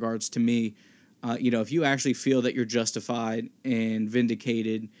 in regards to me, if you actually feel that you're justified and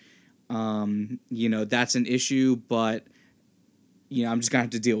vindicated, that's an issue, but, I'm just going to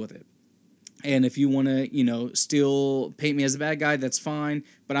have to deal with it. And if you want to, still paint me as a bad guy, that's fine,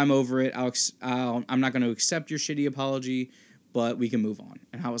 but I'm over it. I'm not going to accept your shitty apology, but we can move on.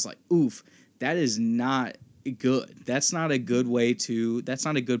 And I was like, oof, that is not good. That's not a good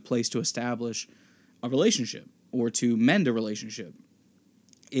place to establish a relationship or to mend a relationship.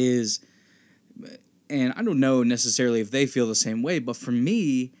 And I don't know necessarily if they feel the same way, but for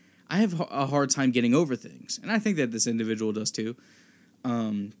me, I have a hard time getting over things. And I think that this individual does too.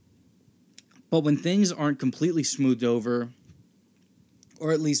 But when things aren't completely smoothed over,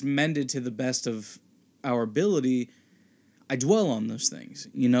 or at least mended to the best of our ability, I dwell on those things.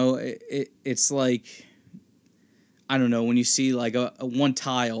 It's like, I don't know, when you see like a one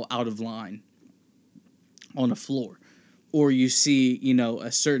tile out of line on a floor, or you see,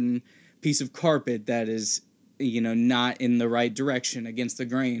 a certain piece of carpet that is, not in the right direction against the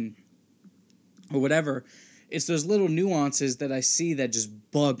grain or whatever. It's those little nuances that I see that just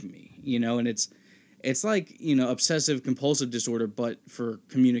bug me, and it's like, obsessive compulsive disorder, but for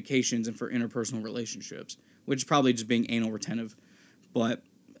communications and for interpersonal relationships, which is probably just being anal retentive. But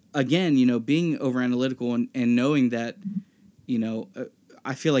again, being over analytical and knowing that,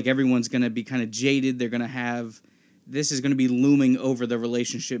 I feel like everyone's going to be kind of jaded. They're going to have, this is going to be looming over the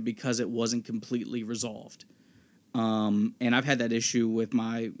relationship because it wasn't completely resolved. And I've had that issue with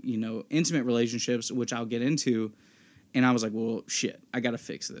my, intimate relationships, which I'll get into. And I was like, well, shit, I got to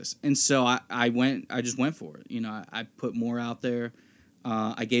fix this. And so I just went for it. I put more out there.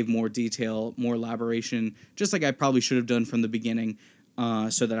 I gave more detail, more elaboration, just like I probably should have done from the beginning,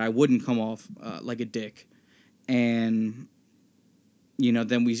 so that I wouldn't come off like a dick. And,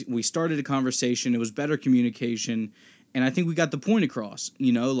 then we started a conversation. It was better communication. And I think we got the point across,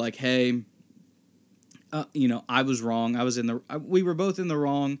 like, hey, I was wrong. We were both in the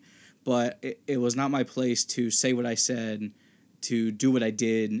wrong, but it was not my place to say what I said, to do what I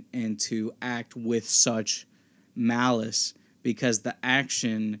did, and to act with such malice, because the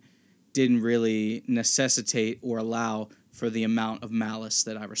action didn't really necessitate or allow for the amount of malice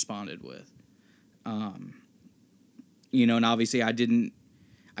that I responded with. And obviously I didn't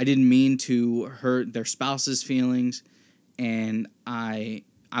mean to hurt their spouse's feelings, and I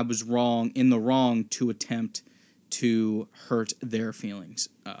was in the wrong to attempt to hurt their feelings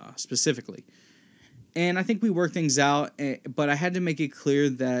specifically. And I think we worked things out, but I had to make it clear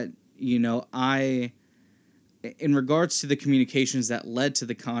that, in regards to the communications that led to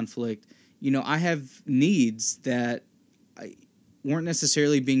the conflict, I have needs that weren't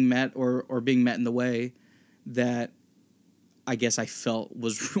necessarily being met or being met in the way that I guess I felt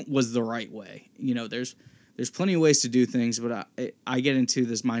was the right way. There's plenty of ways to do things, but I get into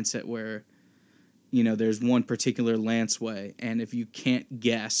this mindset where, there's one particular Lance way, and if you can't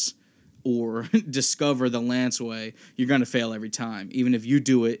guess or discover the Lance way, you're going to fail every time, even if you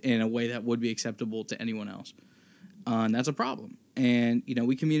do it in a way that would be acceptable to anyone else. And that's a problem. And,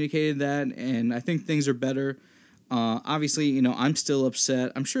 we communicated that, and I think things are better. Obviously, I'm still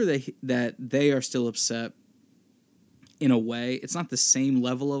upset. I'm sure that they are still upset in a way. It's not the same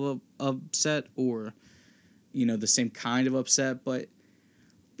level of upset or, the same kind of upset, but,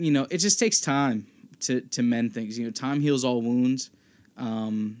 it just takes time to mend things. Time heals all wounds.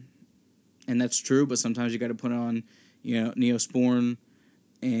 And that's true, but sometimes you got to put on, Neosporin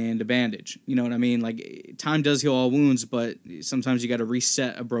and a bandage. You know what I mean? Like, time does heal all wounds, but sometimes you got to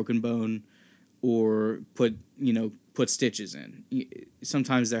reset a broken bone or put stitches in.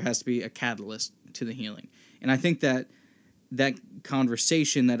 Sometimes there has to be a catalyst to the healing. And I think that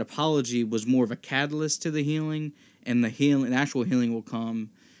conversation, that apology, was more of a catalyst to the healing, and the actual healing will come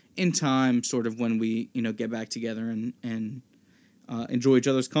in time, sort of when we, get back together and enjoy each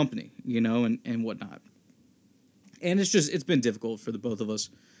other's company, and whatnot. And it's been difficult for the both of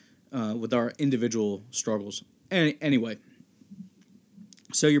us with our individual struggles. Anyway,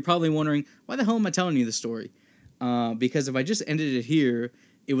 so you're probably wondering, why the hell am I telling you this story? Because if I just ended it here,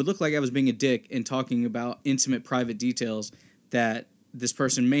 it would look like I was being a dick and talking about intimate, private details that this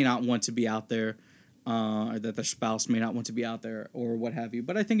person may not want to be out there, or that their spouse may not want to be out there, or what have you.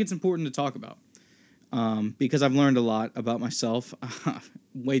 But I think it's important to talk about, because I've learned a lot about myself,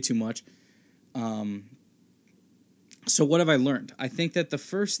 way too much. So what have I learned? I think that the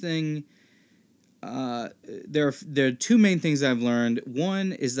first thing, there are two main things I've learned.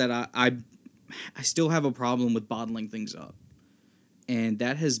 One is that I still have a problem with bottling things up. And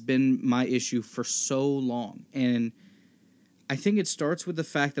that has been my issue for so long. And I think it starts with the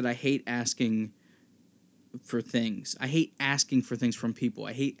fact that I hate asking for things. I hate asking for things from people.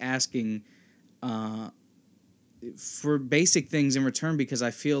 I hate asking for basic things in return, because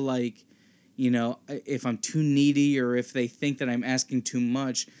I feel like, if I'm too needy, or if they think that I'm asking too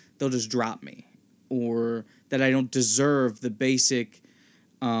much, they'll just drop me. Or that I don't deserve the basic,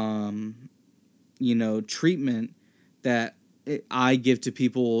 treatment that I give to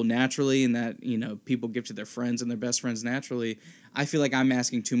people naturally, and that, people give to their friends and their best friends naturally. I feel like I'm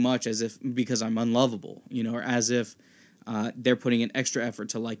asking too much, because I'm unlovable, or as if they're putting an extra effort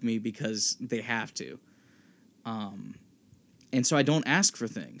to like me because they have to. And so I don't ask for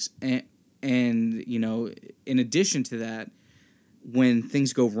things. And in addition to that, when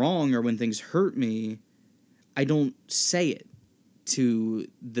things go wrong or when things hurt me, I don't say it to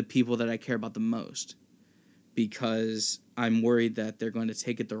the people that I care about the most, because I'm worried that they're going to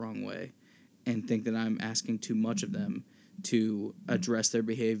take it the wrong way and think that I'm asking too much of them to address their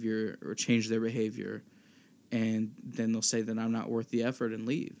behavior or change their behavior, and then they'll say that I'm not worth the effort and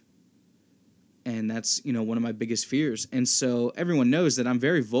leave. And that's, one of my biggest fears. And so everyone knows that I'm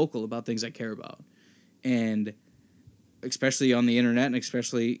very vocal about things I care about. And especially on the internet, and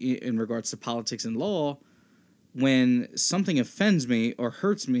especially in regards to politics and law, when something offends me or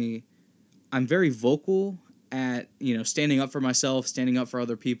hurts me, I'm very vocal at, standing up for myself, standing up for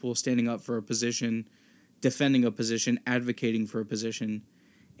other people, standing up for a position, defending a position, advocating for a position.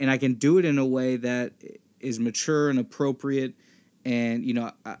 And I can do it in a way that is mature and appropriate.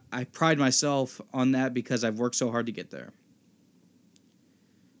 And, I pride myself on that because I've worked so hard to get there.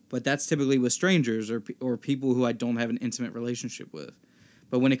 But that's typically with strangers or people who I don't have an intimate relationship with.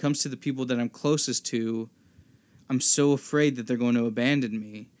 But when it comes to the people that I'm closest to, I'm so afraid that they're going to abandon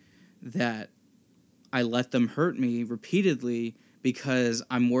me that I let them hurt me repeatedly because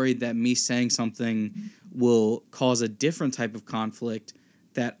I'm worried that me saying something will cause a different type of conflict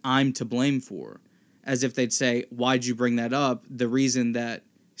that I'm to blame for. As if they'd say, why'd you bring that up? The reason that,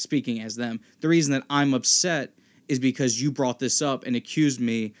 speaking as them, the reason that I'm upset is because you brought this up and accused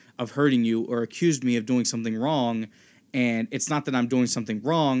me of hurting you or accused me of doing something wrong. And it's not that I'm doing something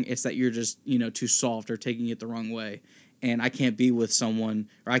wrong. It's that you're just, too soft or taking it the wrong way. And I can't be with someone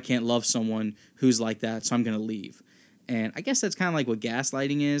or I can't love someone who's like that, so I'm going to leave. And I guess that's kind of like what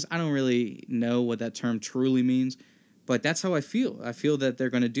gaslighting is. I don't really know what that term truly means, but that's how I feel. I feel that they're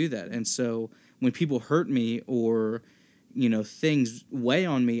going to do that. And so when people hurt me or, things weigh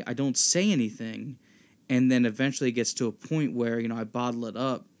on me, I don't say anything. And then eventually it gets to a point where, I bottle it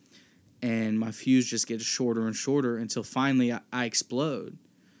up and my fuse just gets shorter and shorter until finally I explode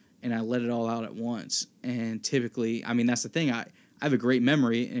and I let it all out at once. And typically, that's the thing. I have a great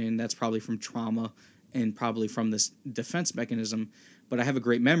memory, and that's probably from trauma and probably from this defense mechanism. But I have a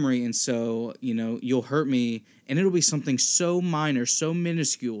great memory, and so, you'll hurt me, and it'll be something so minor, so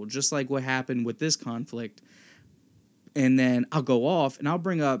minuscule, just like what happened with this conflict. And then I'll go off, and I'll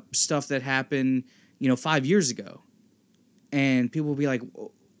bring up stuff that happened 5 years ago. And people will be like,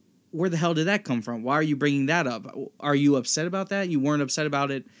 where the hell did that come from? Why are you bringing that up? Are you upset about that? You weren't upset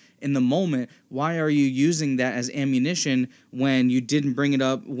about it in the moment. Why are you using that as ammunition when you didn't bring it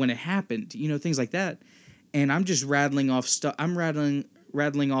up when it happened? Things like that. And I'm just rattling off stuff. I'm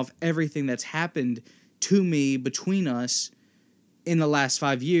rattling off everything that's happened to me between us in the last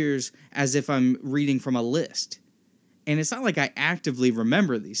 5 years as if I'm reading from a list. And it's not like I actively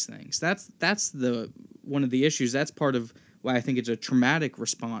remember these things. That's the one of the issues. That's part of why I think it's a traumatic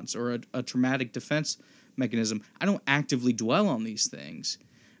response or a traumatic defense mechanism. I don't actively dwell on these things.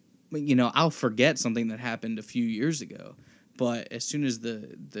 But, I'll forget something that happened a few years ago. But as soon as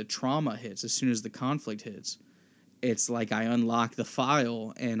the trauma hits, as soon as the conflict hits, it's like I unlock the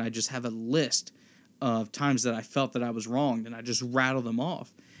file and I just have a list of times that I felt that I was wronged and I just rattle them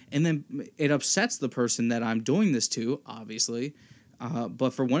off. And then it upsets the person that I'm doing this to, obviously.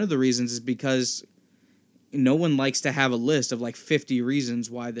 But for one of the reasons is because no one likes to have a list of like 50 reasons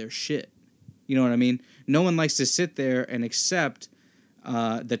why they're shit. You know what I mean? No one likes to sit there and accept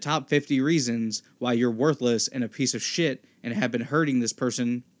the top 50 reasons why you're worthless and a piece of shit and have been hurting this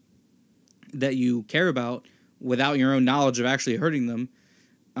person that you care about without your own knowledge of actually hurting them.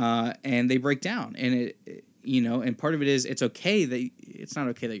 And they break down. And and part of it is it's not okay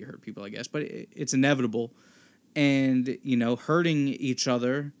that you hurt people, I guess, but it's inevitable. And, hurting each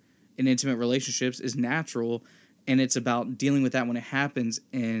other in intimate relationships is natural. And it's about dealing with that when it happens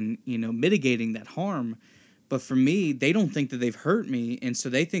and, mitigating that harm. But for me, they don't think that they've hurt me. And so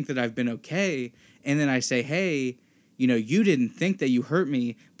they think that I've been okay. And then I say, hey, you didn't think that you hurt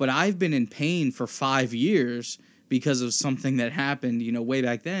me, but I've been in pain for 5 years because of something that happened, way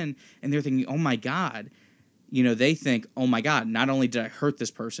back then. And they're thinking, oh my God. They think, oh my God, not only did I hurt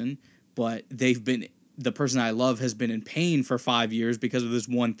this person, but the person I love has been in pain for 5 years because of this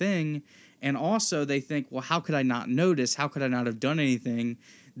one thing. And also they think, well, how could I not notice? How could I not have done anything?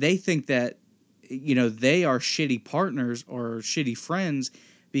 They think that, they are shitty partners or shitty friends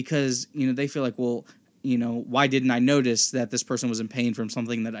because, they feel like, well, why didn't I notice that this person was in pain from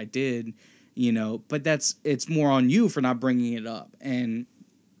something that I did? But it's more on you for not bringing it up.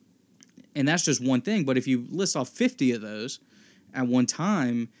 And that's just one thing. But if you list off 50 of those at one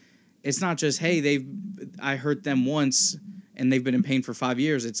time, it's not just, hey, I hurt them once and they've been in pain for 5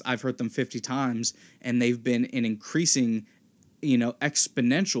 years. It's I've hurt them 50 times and they've been in increasing,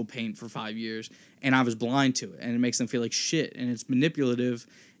 exponential pain for 5 years. And I was blind to it. And it makes them feel like shit. And it's manipulative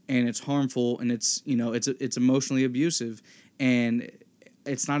and it's harmful and it's emotionally abusive. And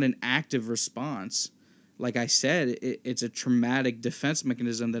it's not an active response. Like I said, it's a traumatic defense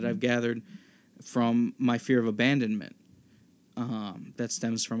mechanism that I've gathered from my fear of abandonment that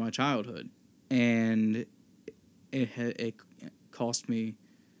stems from my childhood. And it cost me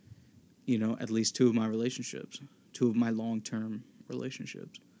at least two of my relationships, two of my long-term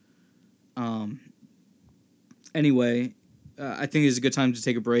relationships. Anyway, I think it's a good time to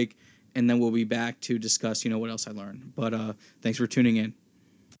take a break, and then we'll be back to discuss, what else I learned. But thanks for tuning in.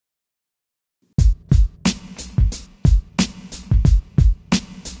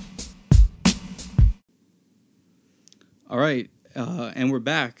 All right, and we're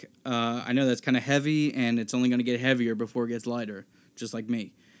back. I know that's kind of heavy, and it's only going to get heavier before it gets lighter, just like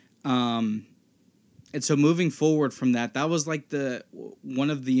me. And so moving forward from that was like one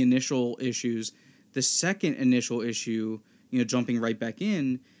of the initial issues. The second initial issue, jumping right back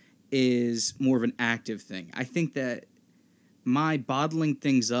in, is more of an active thing. I think that my bottling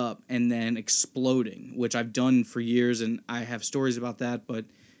things up and then exploding, which I've done for years, and I have stories about that, but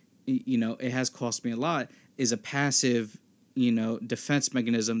it has cost me a lot, is a passive, defense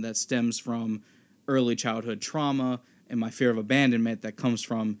mechanism that stems from early childhood trauma and my fear of abandonment that comes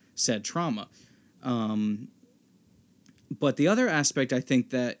from said trauma. But the other aspect I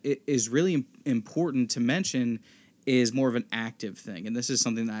think that it is really important to mention is more of an active thing. And this is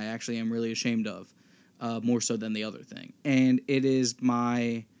something that I actually am really ashamed of, more so than the other thing. And it is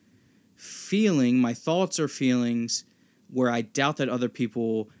my thoughts or feelings where I doubt that other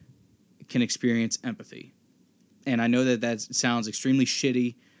people can experience empathy. And I know that sounds extremely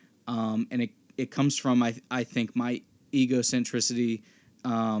shitty, and it comes from, I think, my egocentricity,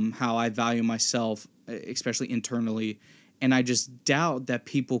 how I value myself, especially internally, and I just doubt that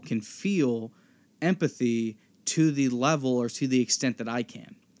people can feel empathy to the level or to the extent that I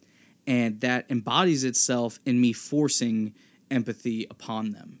can. And that embodies itself in me forcing empathy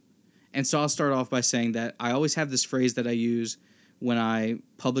upon them. And so I'll start off by saying that I always have this phrase that I use when I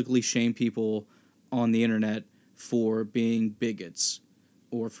publicly shame people on the internet for being bigots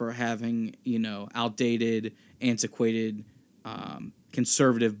or for having, outdated, antiquated,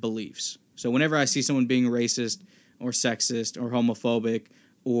 conservative beliefs. So whenever I see someone being racist or sexist or homophobic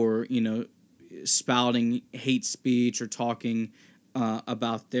or, spouting hate speech or talking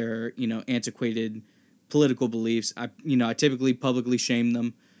about their, antiquated political beliefs, I typically publicly shame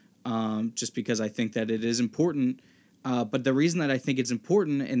them just because I think that it is important. But the reason that I think it's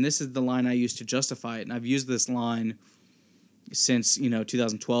important, and this is the line I use to justify it, and I've used this line since,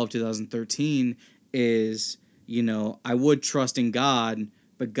 2012, 2013, is, I would trust in God,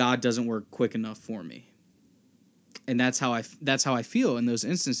 but God doesn't work quick enough for me. And that's how I feel in those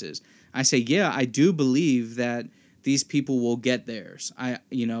instances. I say, yeah, I do believe that these people will get theirs.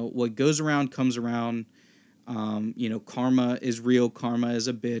 What goes around comes around. Karma is real. Karma is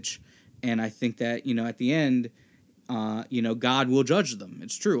a bitch. And I think that, at the end, God will judge them.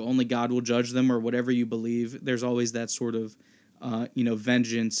 It's true. Only God will judge them, or whatever you believe. There's always that sort of,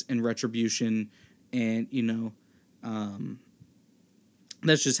 vengeance and retribution. And,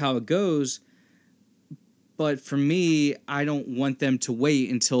 that's just how it goes. But for me, I don't want them to wait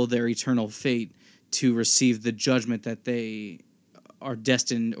until their eternal fate to receive the judgment that they are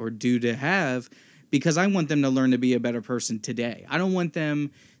destined or due to have, because I want them to learn to be a better person today. I don't want them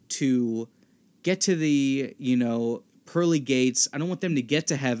to get to the, pearly gates. I don't want them to get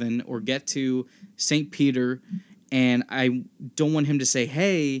to heaven or get to St. Peter, and I don't want him to say,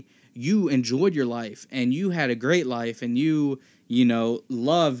 hey, you enjoyed your life and you had a great life and you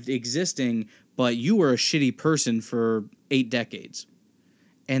loved existing, but you were a shitty person for 8 decades.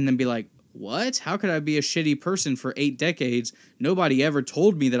 And then be like, what? How could I be a shitty person for 8 decades? Nobody ever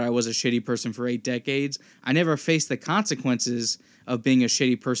told me that I was a shitty person for 8 decades. I never faced the consequences of being a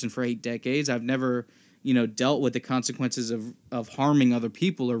shitty person for 8 decades. I've never, dealt with the consequences of harming other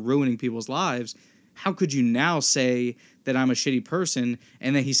people or ruining people's lives. How could you now say that I'm a shitty person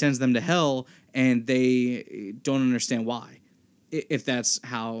and then he sends them to hell and they don't understand why? If that's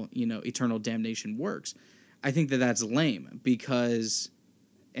how, eternal damnation works. I think that that's lame because,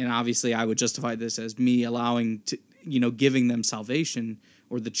 and obviously I would justify this as me allowing to, giving them salvation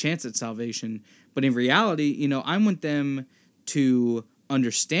or the chance at salvation. But in reality, I want them to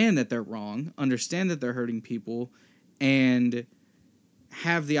understand that they're wrong, understand that they're hurting people, and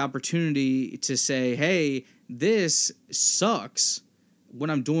have the opportunity to say, hey, this sucks. What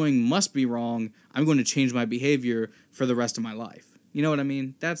I'm doing must be wrong. I'm going to change my behavior for the rest of my life. You know what I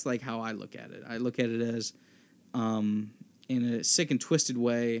mean? That's like how I look at it. I look at it as, in a sick and twisted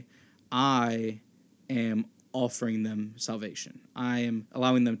way, I am offering them salvation. I am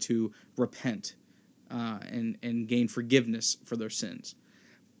allowing them to repent and gain forgiveness for their sins.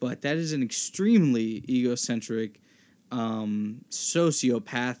 But that is an extremely egocentric,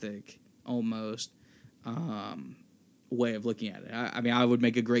 sociopathic, almost, way of looking at it. I mean, I would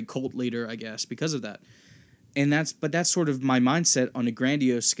make a great cult leader, I guess, because of that. But that's sort of my mindset on a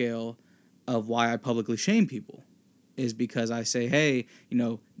grandiose scale. of why I publicly shame people, is because I say, hey,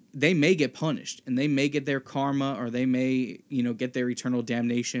 they may get punished and they may get their karma, or they may, get their eternal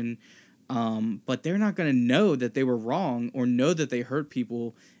damnation. But they're not going to know that they were wrong or know that they hurt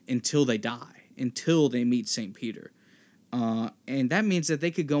people until they die, until they meet St. Peter. And that means that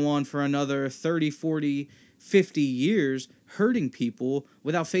they could go on for another 30, 40, 50 years hurting people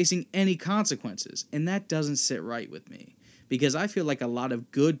without facing any consequences. And that doesn't sit right with me, because I feel like a lot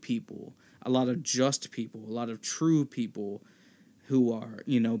of good people, a lot of just people, a lot of true people who are,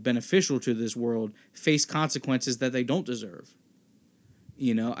 beneficial to this world face consequences that they don't deserve.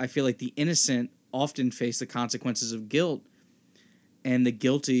 I feel like the innocent often face the consequences of guilt, and the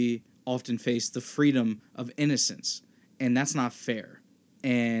guilty often face the freedom of innocence. And that's not fair.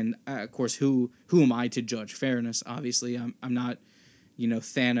 And of course, who am I to judge fairness? Obviously, I'm not,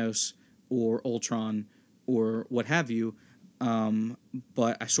 Thanos or Ultron or what have you.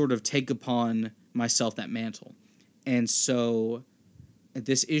 But I sort of take upon myself that mantle. And so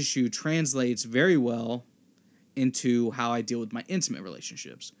this issue translates very well into how I deal with my intimate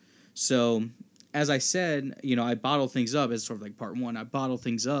relationships. So, as I said, I bottle things up. It's sort of like part one. I bottle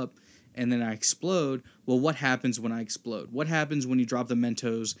things up, and then I explode. Well, what happens when I explode? What happens when you drop the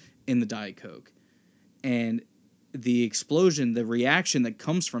Mentos in the Diet Coke? And the explosion, the reaction that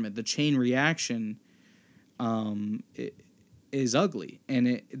comes from it, the chain reaction, is ugly.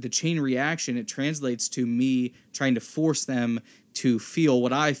 And the chain reaction, it translates to me trying to force them to feel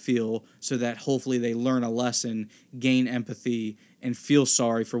what I feel, so that hopefully they learn a lesson, gain empathy, and feel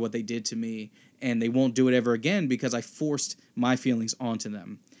sorry for what they did to me. And they won't do it ever again because I forced my feelings onto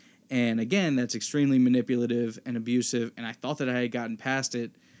them. And again, that's extremely manipulative and abusive, and I thought that I had gotten past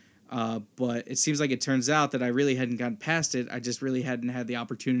it, but it seems like it turns out that I really hadn't gotten past it. I just really hadn't had the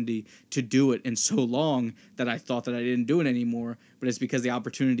opportunity to do it in so long that I thought that I didn't do it anymore, but it's because the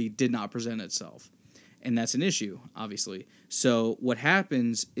opportunity did not present itself. And that's an issue, obviously. So what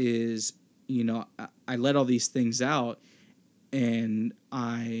happens is, I let all these things out, and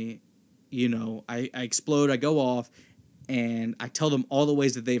I explode, I go off, and I tell them all the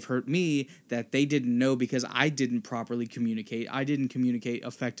ways that they've hurt me that they didn't know because I didn't properly communicate. I didn't communicate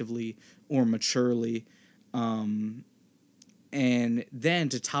effectively or maturely. And then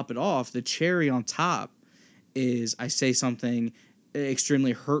to top it off, the cherry on top is I say something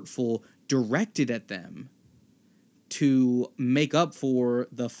extremely hurtful directed at them to make up for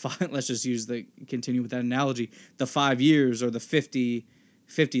the let's just continue with that analogy, the 5 years or the 50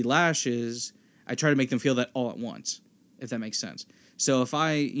 lashes. I try to make them feel that all at once, if that makes sense. So if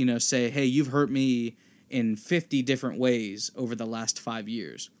I, say, hey, you've hurt me in 50 different ways over the last 5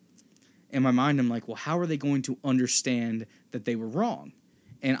 years, in my mind, I'm like, well, how are they going to understand that they were wrong?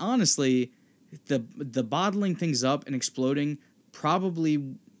 And honestly, the bottling things up and exploding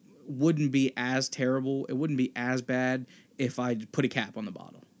probably wouldn't be as terrible. It wouldn't be as bad if I put a cap on the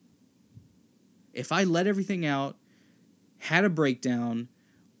bottle. If I let everything out, had a breakdown,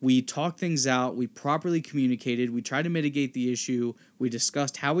 we talked things out, we properly communicated, we tried to mitigate the issue, we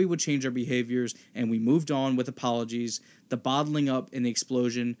discussed how we would change our behaviors, and we moved on with apologies, the bottling up and the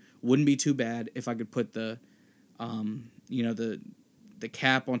explosion wouldn't be too bad if I could put the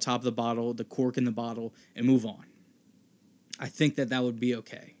cap on top of the bottle, the cork in the bottle, and move on. I think that would be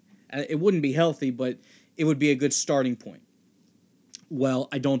okay. It wouldn't be healthy, but it would be a good starting point. Well,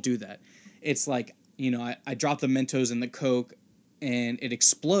 I don't do that. It's like, I drop the Mentos in the Coke, and it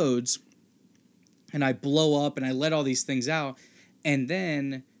explodes, and I blow up, and I let all these things out, and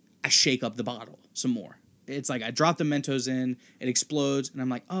then I shake up the bottle some more. It's like I drop the Mentos in, it explodes, and I'm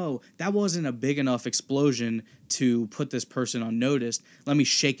like, oh, that wasn't a big enough explosion to put this person on notice. Let me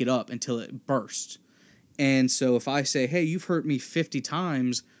shake it up until it bursts. And so if I say, hey, you've hurt me 50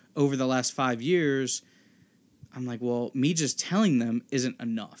 times over the last 5 years, I'm like, well, me just telling them isn't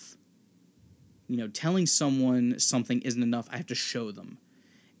enough. Telling someone something isn't enough. I have to show them.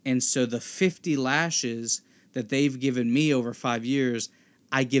 And so the 50 lashes that they've given me over 5 years,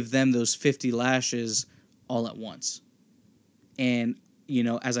 I give them those 50 lashes all at once. And,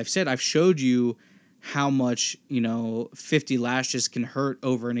 as I've said, I've showed you how much, 50 lashes can hurt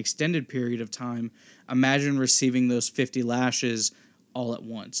over an extended period of time. Imagine receiving those 50 lashes all at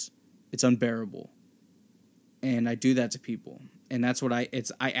once. It's unbearable. And I do that to people. And that's what I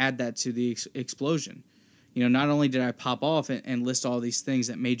add that to the explosion. Not only did I pop off and list all these things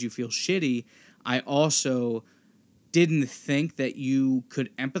that made you feel shitty, I also didn't think that you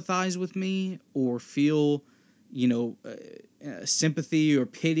could empathize with me or feel, sympathy or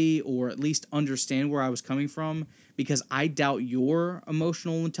pity or at least understand where I was coming from, because I doubt your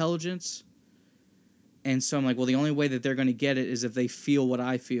emotional intelligence. And so I'm like, well, the only way that they're going to get it is if they feel what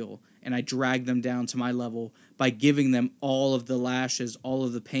I feel. and I drag them down to my level by giving them all of the lashes, all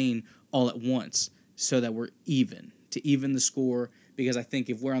of the pain, all at once, so that we're even, to even the score, because I think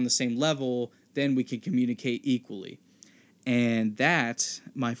if we're on the same level, then we can communicate equally. And that,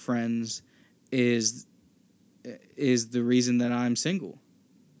 my friends, is the reason that I'm single.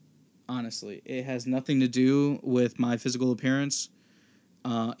 Honestly, it has nothing to do with my physical appearance.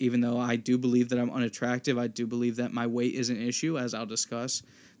 Even though I do believe that I'm unattractive, I do believe that my weight is an issue, as I'll discuss.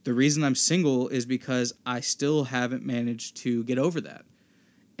 The reason I'm single is because I still haven't managed to get over that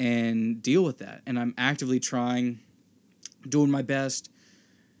and deal with that. And I'm actively trying, doing my best.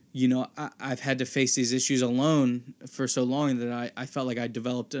 I've had to face these issues alone for so long that I felt like I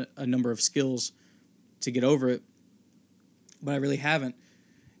developed a number of skills to get over it, but I really haven't.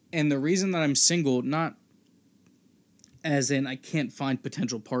 And the reason that I'm single, not as in I can't find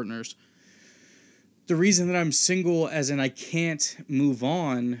potential partners, the reason that I'm single as in I can't move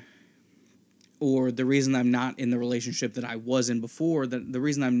on, or the reason I'm not in the relationship that I was in before, the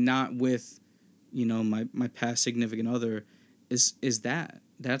reason I'm not with, my past significant other is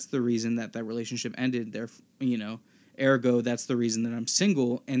that's the reason that relationship ended there, ergo that's the reason that I'm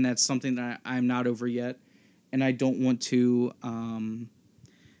single, and that's something that I'm not over yet, and I don't want to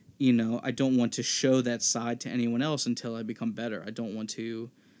I don't want to show that side to anyone else until I become better. I don't want to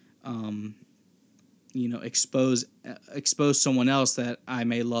expose someone else that I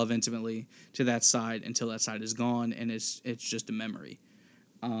may love intimately to that side until that side is gone and it's just a memory.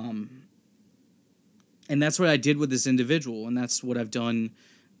 And that's what I did with this individual, and that's what I've done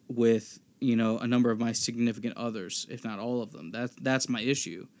with a number of my significant others, if not all of them. That's my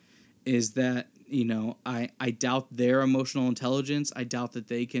issue, is that I doubt their emotional intelligence. I doubt that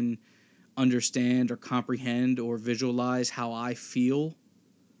they can understand or comprehend or visualize how I feel,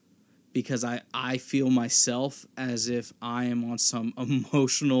 because I feel myself as if I am on some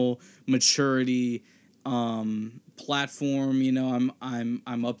emotional maturity platform.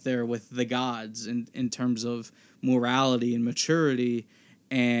 I'm up there with the gods in terms of morality and maturity,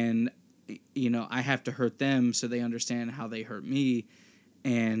 and I have to hurt them so they understand how they hurt me.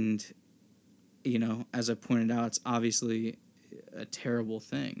 And as I pointed out, it's obviously a terrible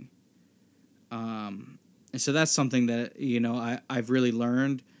thing. And so that's something that I've really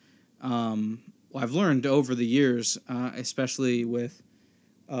learned. I've learned over the years, especially with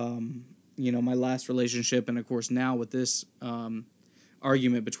my last relationship, and of course now with this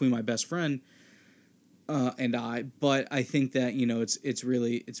argument between my best friend and I. But I think that it's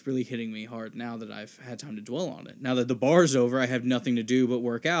really hitting me hard now that I've had time to dwell on it. Now that the bar's over, I have nothing to do but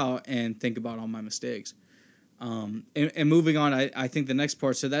work out and think about all my mistakes. And moving on, I think the next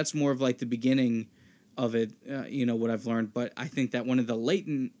part, so that's more of like the beginning of it, what I've learned. But I think that one of the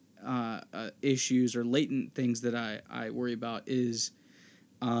latent issues or latent things that I worry about is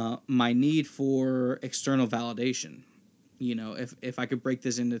my need for external validation. If I could break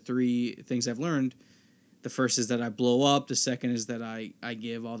this into three things I've learned, the first is that I blow up. The second is that I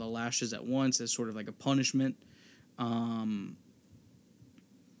give all the lashes at once as sort of like a punishment. And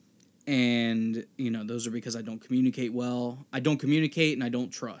those are because I don't communicate well. I don't communicate and I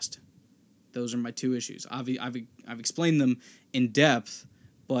don't trust. Those are my two issues. I've explained them in depth,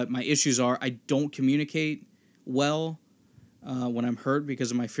 but my issues are I don't communicate well when I'm hurt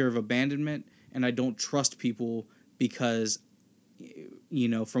because of my fear of abandonment, and I don't trust people because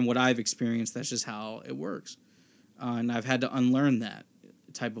from what I've experienced, that's just how it works. And I've had to unlearn that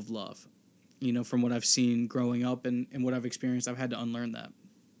type of love. From what I've seen growing up and what I've experienced, I've had to unlearn that.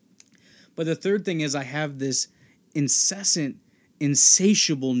 But the third thing is I have this incessant,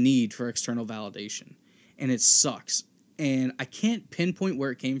 insatiable need for external validation, and it sucks. And I can't pinpoint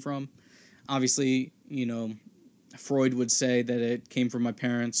where it came from. Obviously, Freud would say that it came from my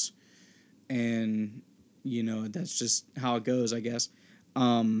parents, and that's just how it goes, I guess.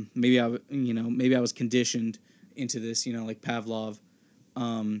 Maybe I was conditioned into this, like Pavlov.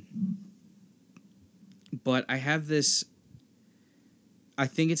 But I have this. I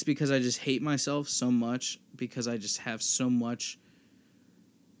think it's because I just hate myself so much, because I just have so much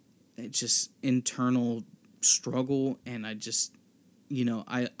just internal struggle, and I just,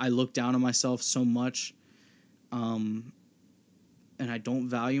 I look down on myself so much, and I don't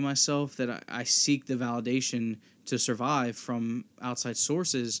value myself, that I seek the validation to survive from outside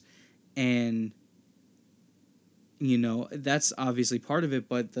sources, and, that's obviously part of it,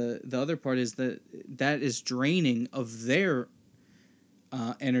 but the other part is that is draining of their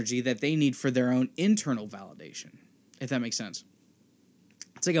energy that they need for their own internal validation, if that makes sense.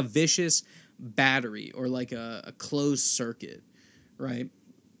 It's like a vicious battery, or like a closed circuit, right?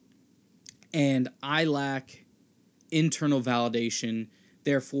 And I lack internal validation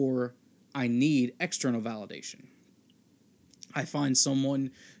Therefore, I need external validation. I find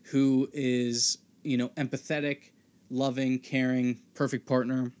someone who is, empathetic, loving, caring, perfect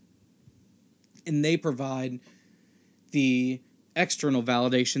partner, and they provide the external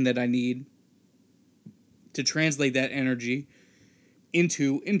validation that I need to translate that energy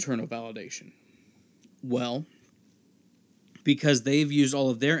into internal validation. Well, because they've used all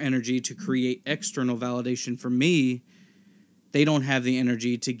of their energy to create external validation for me, they don't have the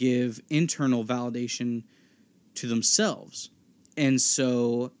energy to give internal validation to themselves. And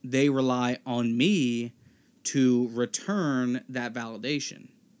so they rely on me to return that validation.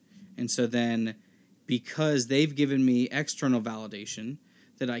 And so then, because they've given me external validation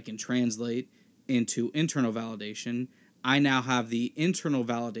that I can translate into internal validation, I now have the internal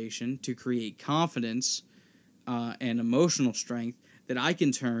validation to create confidence and emotional strength that I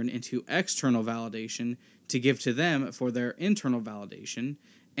can turn into external validation to give to them for their internal validation.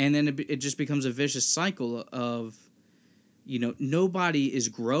 And then it just becomes a vicious cycle of, nobody is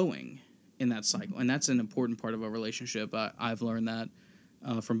growing in that cycle. And that's an important part of a relationship. I've learned that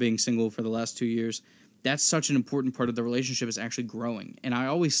from being single for the last 2 years. That's such an important part of the relationship, is actually growing. And I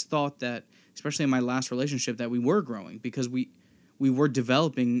always thought that, especially in my last relationship, that we were growing because we were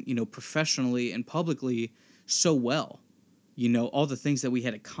developing, professionally and publicly so well. All the things that we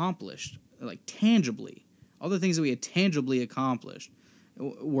had accomplished, like tangibly, all the things that we had tangibly accomplished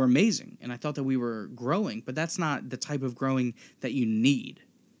were amazing. And I thought that we were growing, but that's not the type of growing that you need.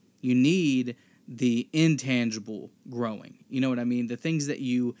 You need the intangible growing. You know what I mean? The things that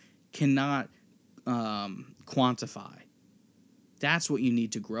you cannot quantify. That's what you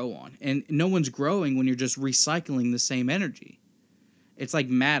need to grow on. And no one's growing when you're just recycling the same energy. It's like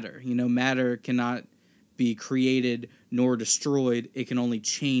matter. Matter cannot be created nor destroyed. It can only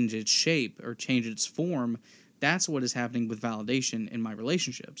change its shape or change its form. That's what is happening with validation in my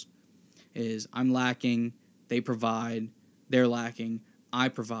relationships. Is I'm lacking, they provide, they're lacking, I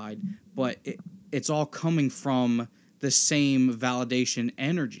provide, but it's all coming from the same validation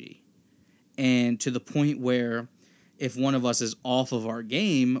energy. And to the point where if one of us is off of our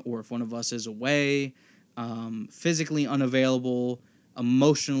game, or if one of us is away, physically unavailable,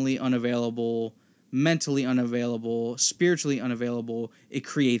 emotionally unavailable, mentally unavailable, spiritually unavailable, it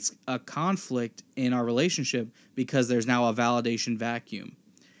creates a conflict in our relationship because there's now a validation vacuum.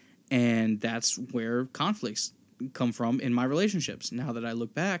 And that's where conflicts come from in my relationships. Now that I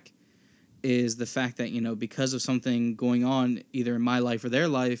look back, is the fact that, because of something going on either in my life or their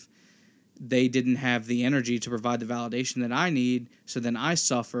life, they didn't have the energy to provide the validation that I need, so then I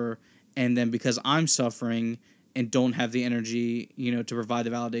suffer, and then because I'm suffering and don't have the energy, to provide the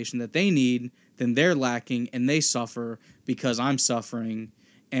validation that they need, then they're lacking and they suffer because I'm suffering,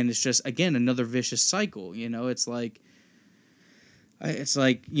 and it's just, again, another vicious cycle. It's like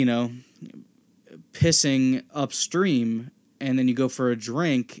pissing upstream, and then you go for a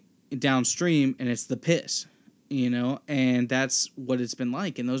drink downstream, and it's the piss. And that's what it's been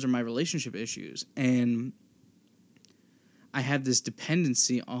like. And those are my relationship issues. And I have this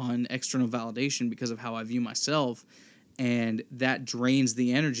dependency on external validation because of how I view myself. And that drains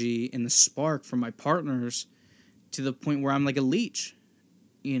the energy and the spark from my partners to the point where I'm like a leech.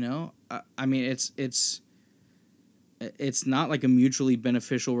 I mean, it's not like a mutually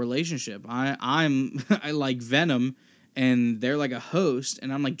beneficial relationship. I like venom, and they're like a host,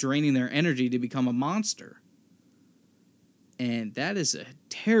 and I'm like draining their energy to become a monster. And that is a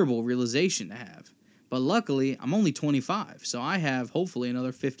terrible realization to have. But luckily, I'm only 25, so I have hopefully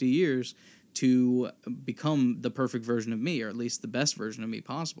another 50 years to become the perfect version of me, or at least the best version of me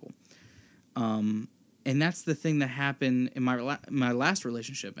possible. And that's the thing that happened in my last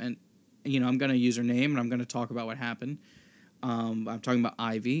relationship. And, I'm going to use her name, and I'm going to talk about what happened. I'm talking about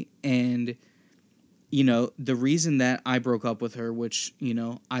Ivy. And, the reason that I broke up with her, which,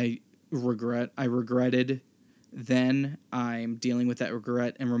 I regretted then, I'm dealing with that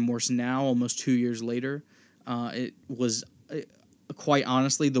regret and remorse now, almost 2 years later. It was, quite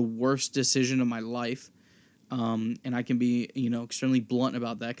honestly, the worst decision of my life. And I can be, extremely blunt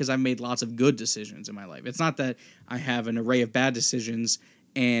about that because I've made lots of good decisions in my life. It's not that I have an array of bad decisions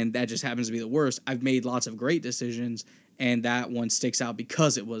and that just happens to be the worst. I've made lots of great decisions, and that one sticks out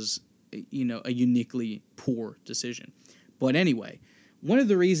because it was, a uniquely poor decision. But anyway, one of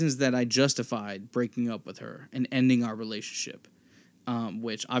the reasons that I justified breaking up with her and ending our relationship,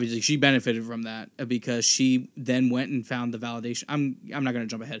 which obviously she benefited from that because she then went and found the validation. I'm not going to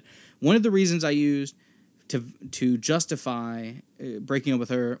jump ahead. One of the reasons I used to justify breaking up with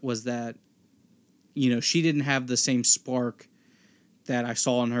her was that, she didn't have the same spark that I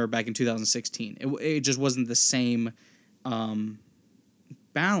saw in her back in 2016. It just wasn't the same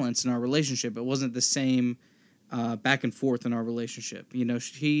balance in our relationship. It wasn't the same back and forth in our relationship. You know,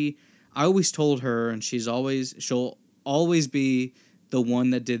 I always told her, and she'll always be the one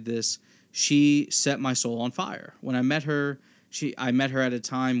that did this. She set my soul on fire. When I met her, I met her at a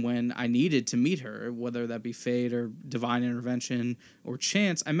time when I needed to meet her, whether that be fate or divine intervention or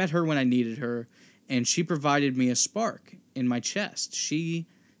chance. I met her when I needed her, and she provided me a spark in my chest. She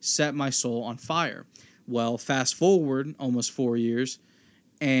set my soul on fire. Well, fast forward almost 4 years,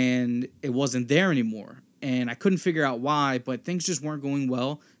 and it wasn't there anymore. And I couldn't figure out why, but things just weren't going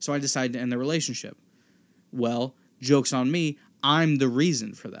well, so I decided to end the relationship. Well, joke's on me, I'm the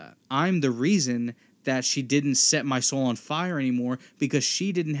reason for that. I'm the reason that she didn't set my soul on fire anymore, because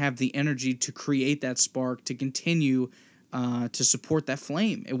she didn't have the energy to create that spark, to continue to support that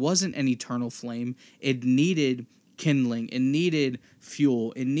flame. It wasn't an eternal flame. It needed kindling. It needed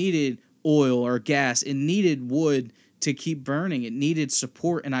fuel. It needed oil or gas. It needed wood to keep burning. It needed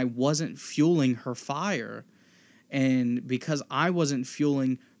support, and I wasn't fueling her fire. And because I wasn't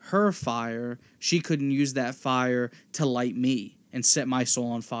fueling her fire, she couldn't use that fire to light me and set my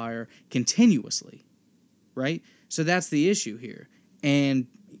soul on fire continuously, right? So that's the issue here. And,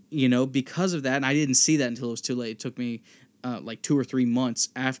 you know, because of that, and I didn't see that until it was too late. It took me like 2 or 3 months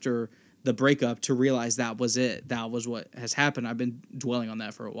after the breakup to realize that was it. That was what has happened. I've been dwelling on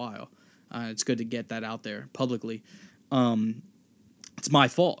that for a while. It's good to get that out there publicly. It's my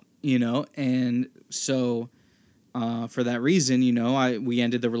fault, you know, and so for that reason, you know, we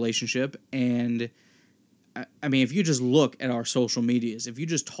ended the relationship. And I mean, if you just look at our social medias, if you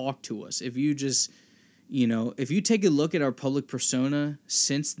just talk to us, if you just, you know, if you take a look at our public persona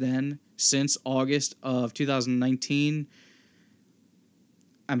since then, since August of 2019,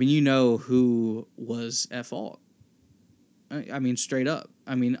 I mean, you know who was at fault. I mean, straight up.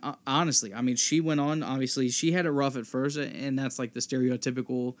 I mean, honestly, I mean, she went on, obviously, she had it rough at first, and that's like the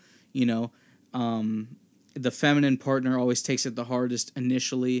stereotypical, you know, the feminine partner always takes it the hardest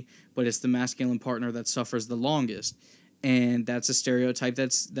initially, but it's the masculine partner that suffers the longest. And that's a stereotype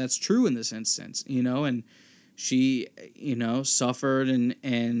that's true in this instance, you know, and she, you know, suffered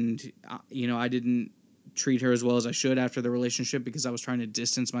and you know, I didn't treat her as well as I should after the relationship because I was trying to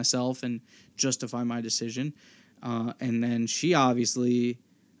distance myself and justify my decision. And then she obviously,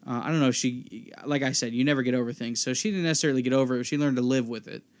 I don't know if she, like I said, you never get over things. So she didn't necessarily get over it. She learned to live with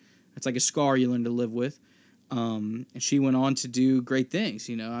it. It's like a scar you learn to live with. And she went on to do great things.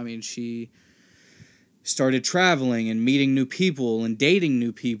 You know, I mean, she started traveling and meeting new people and dating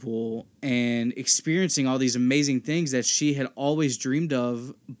new people and experiencing all these amazing things that she had always dreamed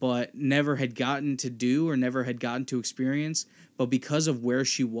of, but never had gotten to do or never had gotten to experience. But because of where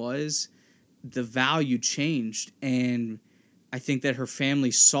she was, the value changed. And I think that her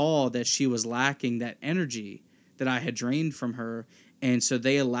family saw that she was lacking that energy that I had drained from her. And so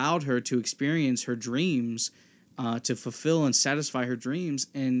they allowed her to experience her dreams, to fulfill and satisfy her dreams.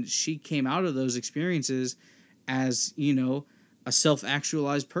 And she came out of those experiences as, you know, a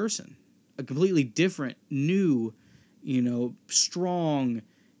self-actualized person, a completely different, new, you know, strong,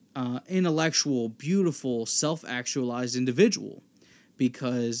 intellectual, beautiful, self-actualized individual.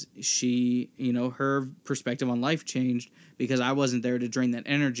 Because she, you know, her perspective on life changed because I wasn't there to drain that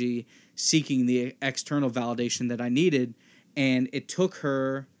energy seeking the external validation that I needed. And it took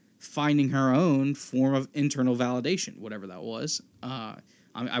her finding her own form of internal validation, whatever that was.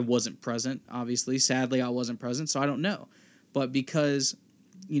 I wasn't present, obviously. Sadly, I wasn't present, so I don't know. But because,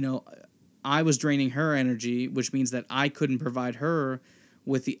 you know, I was draining her energy, which means that I couldn't provide her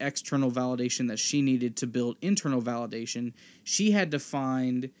with the external validation that she needed to build internal validation, she had to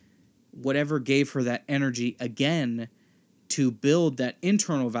find whatever gave her that energy again to build that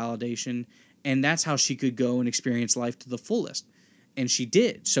internal validation, and that's how she could go and experience life to the fullest. And she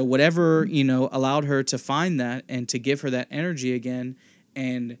did. So whatever, you know, allowed her to find that and to give her that energy again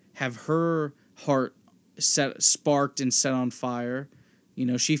and have her heart sparked and set on fire. You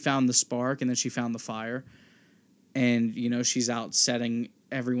know, she found the spark and then she found the fire. And, you know, she's out setting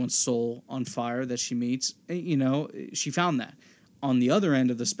everyone's soul on fire that she meets. You know, she found that. On the other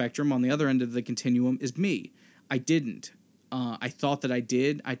end of the spectrum, on the other end of the continuum is me. I didn't. I thought that I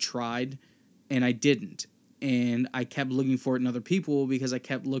did. I tried, and I didn't. And I kept looking for it in other people because I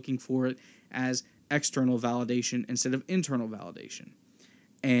kept looking for it as external validation instead of internal validation.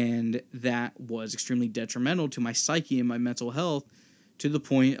 And that was extremely detrimental to my psyche and my mental health, to the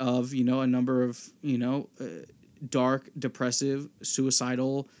point of, you know, a number of, you know, dark, depressive,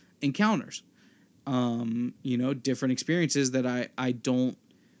 suicidal encounters. You know, different experiences that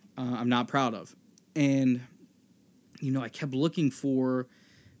I'm not proud of. And, you know, I kept looking for,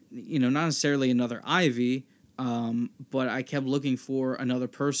 you know, not necessarily another Ivy, But I kept looking for another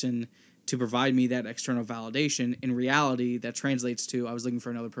person to provide me that external validation. In reality, that translates to I was looking for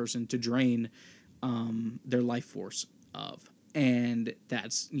another person to drain their life force of. And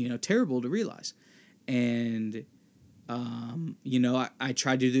that's, terrible to realize. And, I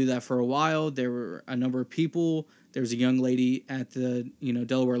tried to do that for a while. There were a number of people. There was a young lady at the,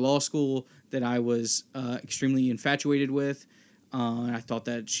 Delaware Law School that I was extremely infatuated with. And I thought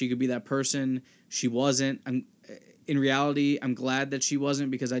that she could be that person. She wasn't. In reality, I'm glad that she wasn't,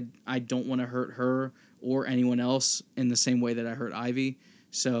 because I don't want to hurt her or anyone else in the same way that I hurt Ivy.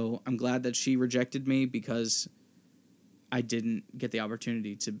 So I'm glad that she rejected me, because I didn't get the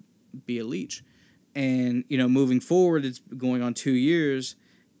opportunity to be a leech. And, moving forward, it's going on 2 years,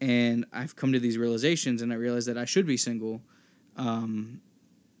 and I've come to these realizations, and I realize that I should be single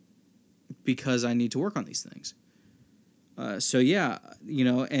because I need to work on these things. And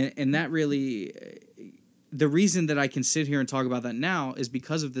that really, the reason that I can sit here and talk about that now is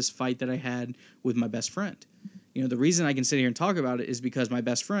because of this fight that I had with my best friend. The reason I can sit here and talk about it is because my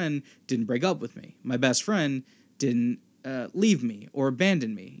best friend didn't break up with me. My best friend didn't leave me or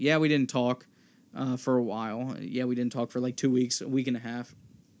abandon me. Yeah, we didn't talk for a while. Yeah, we didn't talk for like 2 weeks, a week and a half.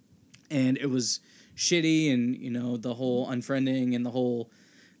 And it was shitty, and, the whole unfriending and the whole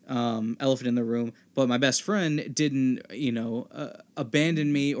elephant in the room. But my best friend didn't,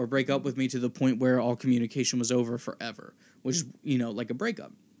 abandon me or break up with me to the point where all communication was over forever, which is, like a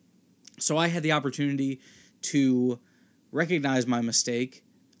breakup. So I had the opportunity to recognize my mistake,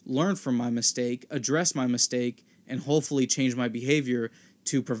 learn from my mistake, address my mistake, and hopefully change my behavior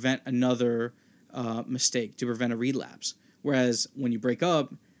to prevent another mistake, to prevent a relapse. Whereas when you break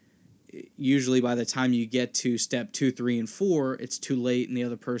up, usually by the time you get to step 2, 3, and 4, it's too late, and the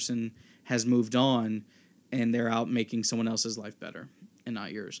other person has moved on, and they're out making someone else's life better and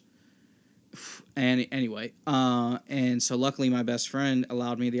not yours. And anyway, and so luckily my best friend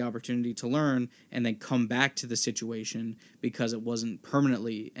allowed me the opportunity to learn and then come back to the situation, because it wasn't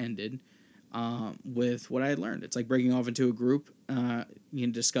permanently ended with what I had learned. It's like breaking off into a group,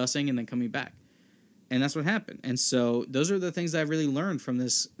 discussing and then coming back. And that's what happened. And so those are the things that I've really learned from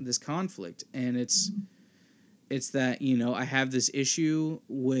this conflict. And it's that, I have this issue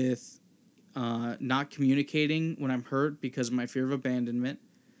with not communicating when I'm hurt because of my fear of abandonment.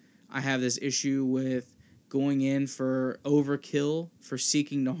 I have this issue with going in for overkill, for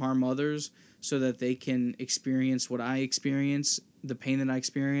seeking to harm others so that they can experience what I experience, the pain that I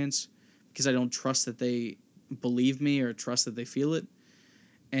experience, because I don't trust that they believe me or trust that they feel it.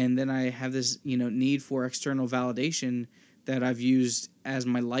 And then I have this, need for external validation that I've used as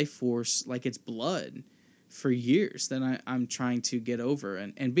my life force, like it's blood, for years that I'm trying to get over.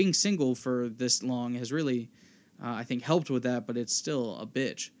 And being single for this long has really, I think, helped with that, but it's still a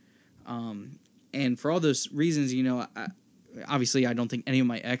bitch. And for all those reasons, obviously I don't think any of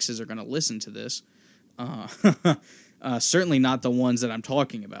my exes are going to listen to this. Certainly not the ones that I'm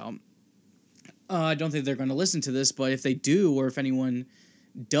talking about. I don't think they're going to listen to this, but if they do, or if anyone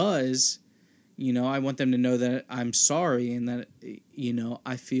does, I want them to know that I'm sorry, and that,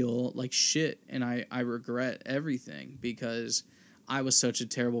 I feel like shit, and I regret everything, because I was such a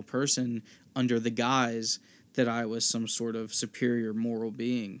terrible person under the guise that I was some sort of superior moral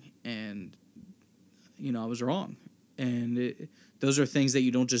being, and, I was wrong. And those are things that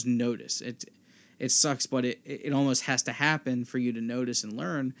you don't just notice. It sucks, but it almost has to happen for you to notice and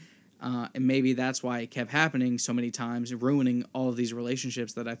learn. And maybe that's why it kept happening so many times, ruining all of these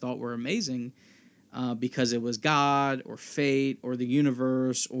relationships that I thought were amazing, because it was God or fate or the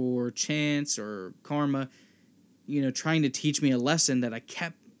universe or chance or karma, trying to teach me a lesson that I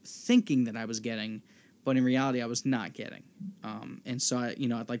kept thinking that I was getting, but in reality I was not getting. And so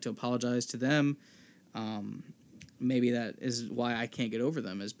I'd like to apologize to them. Maybe that is why I can't get over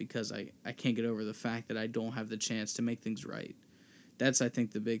them, is because I can't get over the fact that I don't have the chance to make things right. That's, I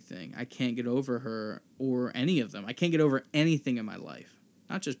think, the big thing. I can't get over her or any of them. I can't get over anything in my life,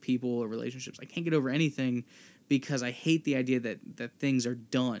 not just people or relationships. I can't get over anything because I hate the idea that things are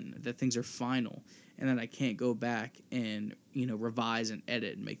done, that things are final, and that I can't go back and, revise and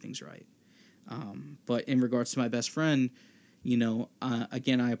edit and make things right. But in regards to my best friend,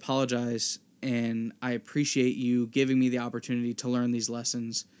 again, I apologize, and I appreciate you giving me the opportunity to learn these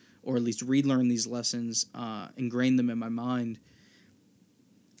lessons, or at least relearn these lessons, ingrain them in my mind.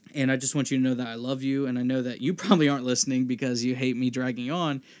 And I just want you to know that I love you, and I know that you probably aren't listening because you hate me dragging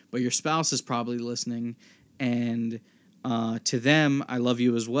on, but your spouse is probably listening, and to them, I love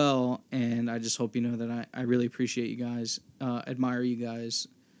you as well, and I just hope you know that I really appreciate you guys, admire you guys,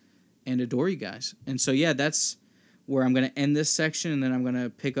 and adore you guys. And so, yeah, that's where I'm going to end this section, and then I'm going to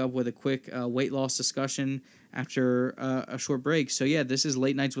pick up with a quick weight loss discussion after a short break. So yeah, this is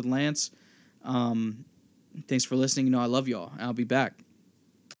Late Nights with Lance. Thanks for listening. You know I love y'all. I'll be back.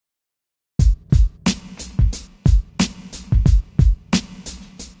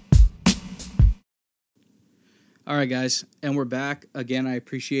 All right, guys, and we're back again. I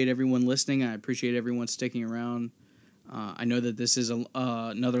appreciate everyone listening. I appreciate everyone sticking around. I know that this is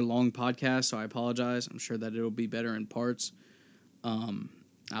another long podcast, so I apologize. I'm sure that it'll be better in parts.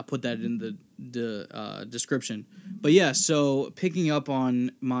 I'll put that in the description. But yeah, so picking up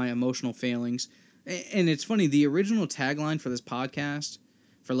on my emotional failings, and it's funny, the original tagline for this podcast,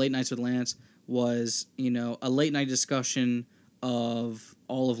 for Late Nights with Lance, was, a late night discussion of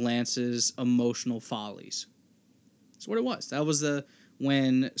all of Lance's emotional follies. That's what it was. That was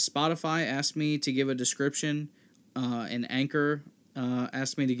when Spotify asked me to give a description, and Anchor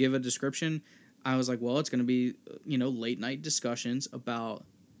asked me to give a description. I was like, well, it's going to be, late night discussions about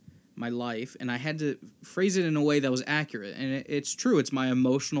my life, and I had to phrase it in a way that was accurate. And it's true. It's my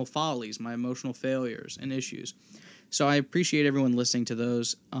emotional follies, my emotional failures and issues. So I appreciate everyone listening to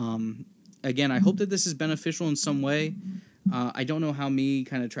those. Again, I hope that this is beneficial in some way. I don't know how me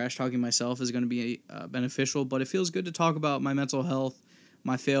kind of trash talking myself is going to be beneficial, but it feels good to talk about my mental health,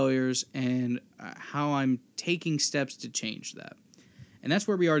 my failures, and how I'm taking steps to change that. And that's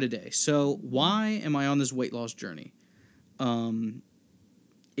where we are today. So why am I on this weight loss journey?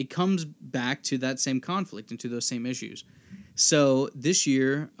 It comes back to that same conflict and to those same issues. So this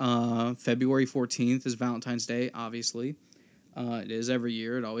year, February 14th is Valentine's Day, obviously. It is every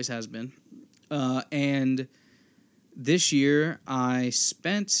year. It always has been. And this year, I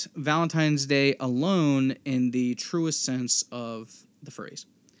spent Valentine's Day alone in the truest sense of the phrase.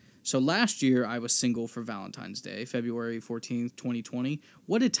 So last year, I was single for Valentine's Day, February 14th, 2020.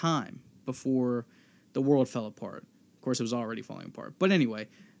 What a time before the world fell apart. Of course, it was already falling apart. But anyway,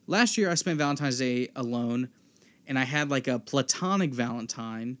 last year, I spent Valentine's Day alone, and I had like a platonic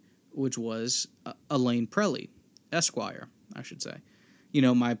Valentine, which was Elaine Prelli, Esquire, I should say.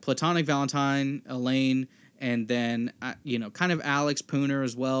 My platonic Valentine, Elaine, and then, kind of Alex Pooner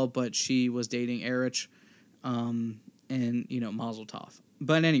as well, but she was dating Erich, and, Mazel Tov.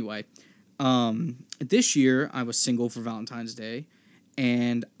 But anyway, this year I was single for Valentine's Day,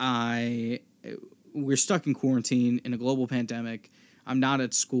 and we're stuck in quarantine in a global pandemic. I'm not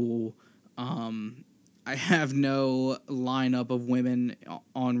at school. I have no lineup of women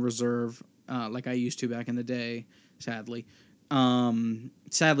on reserve like I used to back in the day, sadly.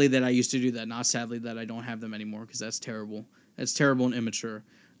 Sadly that I used to do that, not sadly that I don't have them anymore, because that's terrible. That's terrible and immature.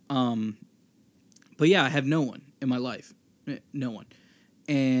 But yeah, I have no one in my life. No one.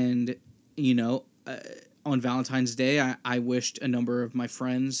 And, on Valentine's Day, I wished a number of my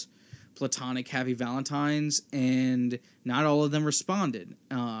friends platonic happy Valentines, and not all of them responded.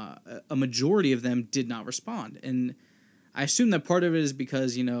 A majority of them did not respond. And I assume that part of it is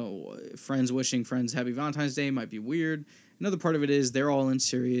because, friends wishing friends happy Valentine's Day might be weird. Another part of it is they're all in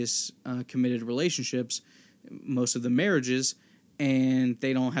serious, committed relationships, most of them marriages, and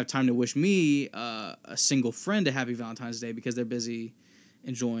they don't have time to wish me, a single friend, a happy Valentine's Day because they're busy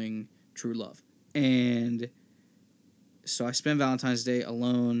enjoying true love. And so I spent Valentine's Day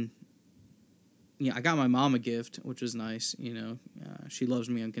alone. I got my mom a gift, which was nice. She loves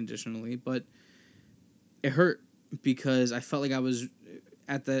me unconditionally, but it hurt because I felt like I was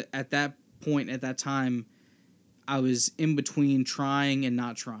at that point, at that time, I was in between trying and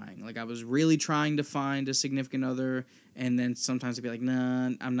not trying. Like, I was really trying to find a significant other, and then sometimes I'd be like,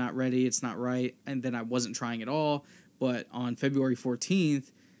 nah, I'm not ready, it's not right, and then I wasn't trying at all. But on February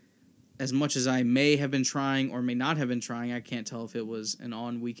 14th, as much as I may have been trying or may not have been trying, I can't tell if it was an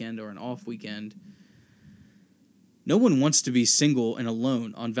on weekend or an off weekend, no one wants to be single and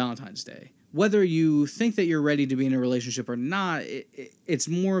alone on Valentine's Day. Whether you think that you're ready to be in a relationship or not, it's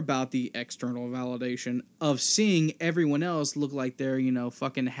more about the external validation of seeing everyone else look like they're,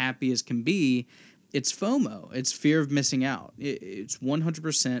 fucking happy as can be. It's FOMO. It's fear of missing out. It's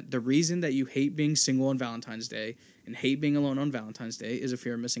 100% the reason that you hate being single on Valentine's Day and hate being alone on Valentine's Day is a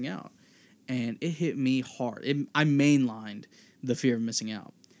fear of missing out. And it hit me hard. I mainlined the fear of missing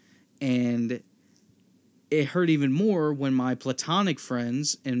out. And it hurt even more when my platonic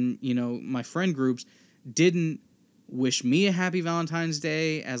friends and, my friend groups didn't wish me a happy Valentine's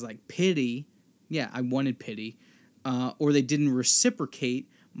Day as, like, pity. Yeah, I wanted pity. Or they didn't reciprocate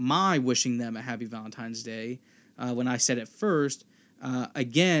my wishing them a happy Valentine's Day when I said it first.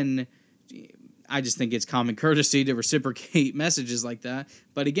 Again, I just think it's common courtesy to reciprocate messages like that.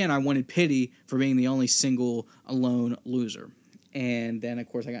 But again, I wanted pity for being the only single, alone loser. And then, of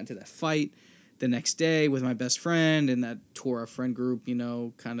course, I got into that fight the next day with my best friend, and that tore our friend group,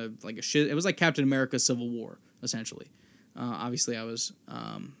 kind of like a shit. It was like Captain America Civil War, essentially. Obviously, I was...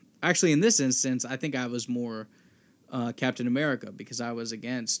 actually, in this instance, I think I was more Captain America because I was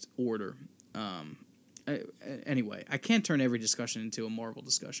against order. Anyway, I can't turn every discussion into a Marvel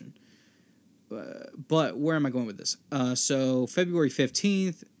discussion. But where am I going with this? So February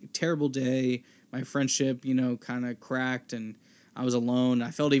 15th, terrible day. My friendship, kind of cracked, and I was alone.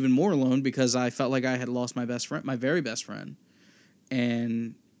 I felt even more alone because I felt like I had lost my best friend, my very best friend.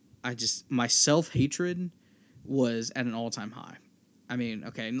 And my self-hatred was at an all-time high. I mean,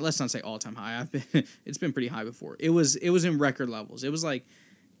 okay, let's not say all-time high. It's been pretty high before. It was in record levels. It was like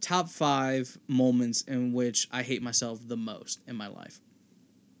top 5 moments in which I hate myself the most in my life.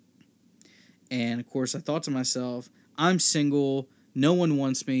 And, of course, I thought to myself, I'm single, no one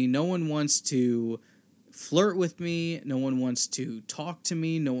wants me, no one wants to flirt with me, no one wants to talk to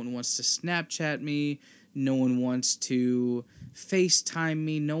me, no one wants to Snapchat me, no one wants to FaceTime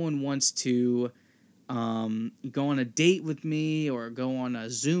me, no one wants to go on a date with me or go on a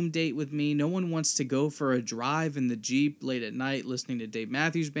Zoom date with me, no one wants to go for a drive in the Jeep late at night listening to Dave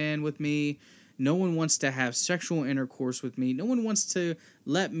Matthews Band with me, no one wants to have sexual intercourse with me, no one wants to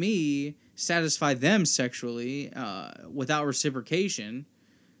let me satisfy them sexually without reciprocation,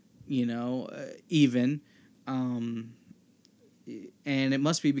 even. And it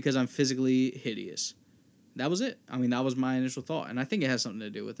must be because I'm physically hideous. That was it. I mean, that was my initial thought. And I think it has something to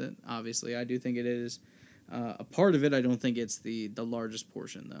do with it, obviously. I do think it is a part of it. I don't think it's the largest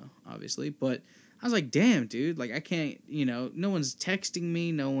portion, though, obviously. But I was like, damn, dude. Like, I can't, no one's texting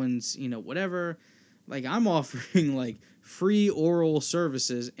me. No one's, whatever. Like, I'm offering, like, free oral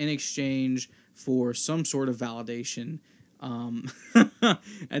services in exchange for some sort of validation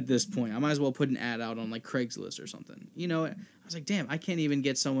at this point. I might as well put an ad out on, like, Craigslist or something. I was like, damn, I can't even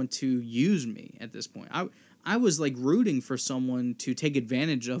get someone to use me at this point. I was, like, rooting for someone to take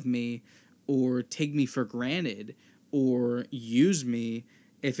advantage of me or take me for granted or use me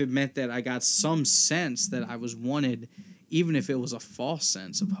if it meant that I got some sense that I was wanted, even if it was a false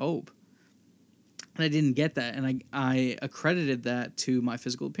sense of hope. And I didn't get that, and I accredited that to my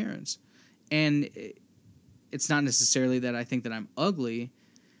physical appearance. And it's not necessarily that I think that I'm ugly.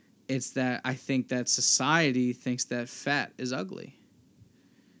 It's that I think that society thinks that fat is ugly.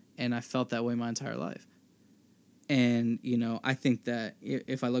 And I felt that way my entire life. And, I think that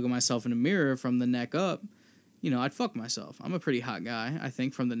if I look at myself in a mirror from the neck up, I'd fuck myself. I'm a pretty hot guy, I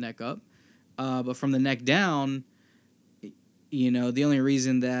think, from the neck up. But from the neck down, the only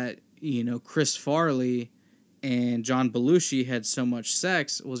reason that Chris Farley and John Belushi had so much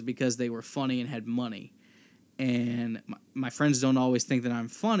sex was because they were funny and had money. And my friends don't always think that I'm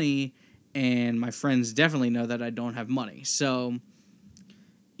funny, and my friends definitely know that I don't have money. So,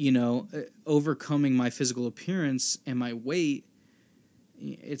 overcoming my physical appearance and my weight,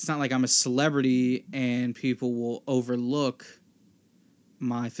 it's not like I'm a celebrity and people will overlook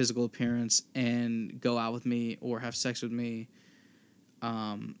my physical appearance and go out with me or have sex with me.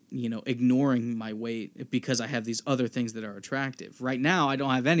 Ignoring my weight because I have these other things that are attractive. Right now, I don't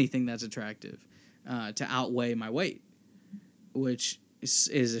have anything that's attractive to outweigh my weight, which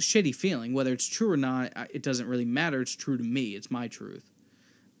is a shitty feeling. Whether it's true or not, it doesn't really matter. It's true to me. It's my truth.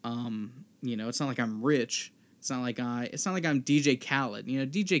 It's not like I'm rich. It's not like I'm DJ Khaled.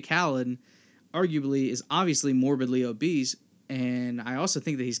 DJ Khaled arguably is obviously morbidly obese, and I also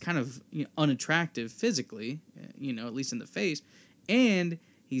think that he's kind of unattractive physically, at least in the face. And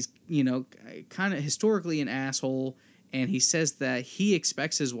he's, kind of historically an asshole, and he says that he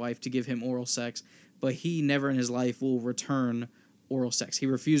expects his wife to give him oral sex, but he never in his life will return oral sex. He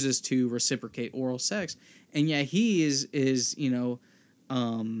refuses to reciprocate oral sex, and yet he is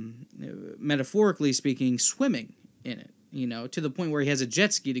metaphorically speaking, swimming in it, to the point where he has a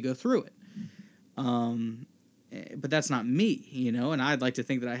jet ski to go through it. But that's not me, and I'd like to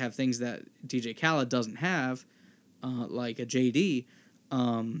think that I have things that DJ Khaled doesn't have, like a JD,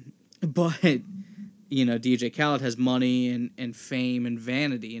 but DJ Khaled has money and fame and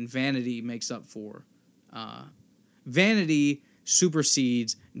vanity makes up for vanity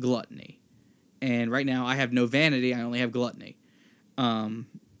supersedes gluttony, and right now I have no vanity, I only have gluttony, and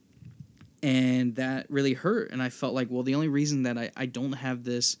that really hurt, and I felt like, well, the only reason that I don't have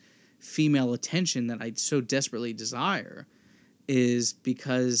this female attention that I so desperately desire is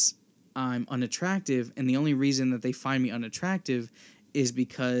because I'm unattractive, and the only reason that they find me unattractive is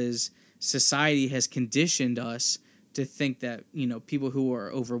because society has conditioned us to think that, people who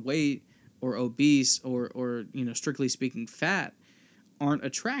are overweight or obese or strictly speaking fat aren't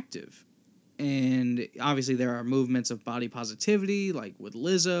attractive. And obviously there are movements of body positivity, like with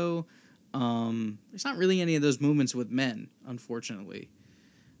Lizzo, There's not really any of those movements with men, unfortunately.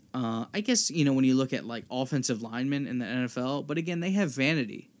 I guess, when you look at like offensive linemen in the NFL, but again, they have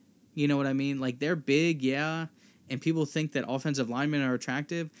vanity. You know what I mean? Like, they're big, yeah, and people think that offensive linemen are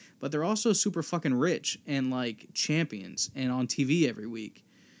attractive, but they're also super fucking rich and like champions and on TV every week.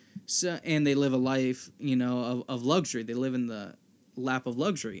 So, and they live a life, of luxury. They live in the lap of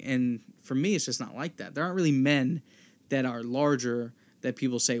luxury. And for me, it's just not like that. There aren't really men that are larger that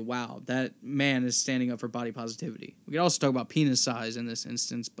people say, wow, that man is standing up for body positivity. We could also talk about penis size in this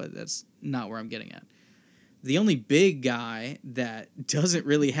instance, but that's not where I'm getting at. The only big guy that doesn't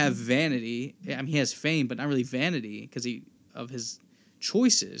really have vanity, I mean, he has fame, but not really vanity because of his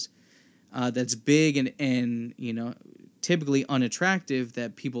choices, that's big and typically unattractive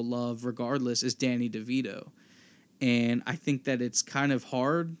that people love regardless, is Danny DeVito. And I think that it's kind of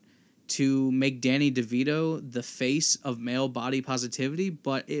hard to make Danny DeVito the face of male body positivity,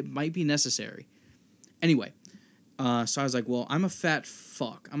 but it might be necessary. Anyway, so I was like, well, I'm a fat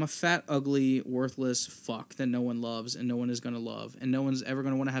fuck. I'm a fat, ugly, worthless fuck that no one loves and no one is going to love and no one's ever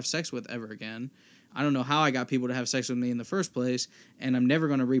going to want to have sex with ever again. I don't know how I got people to have sex with me in the first place, and I'm never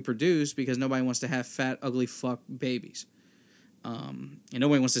going to reproduce because nobody wants to have fat, ugly fuck babies. And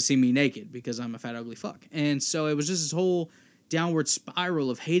nobody wants to see me naked because I'm a fat, ugly fuck. And so it was just this whole downward spiral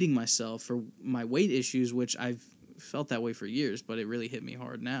of hating myself for my weight issues, which I've felt that way for years, but it really hit me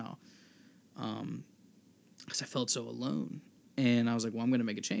hard now. Because I felt so alone. And I was like, well, I'm going to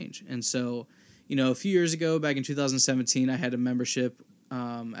make a change. And so, a few years ago, back in 2017, I had a membership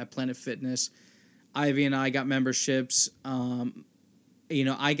at Planet Fitness. Ivy and I got memberships.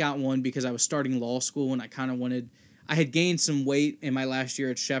 I got one because I was starting law school and I had gained some weight in my last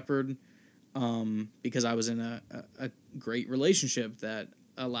year at Shepherd because I was in a great relationship that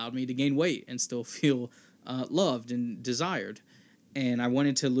allowed me to gain weight and still feel loved and desired. And I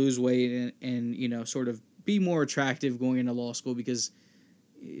wanted to lose weight and sort of be more attractive going into law school because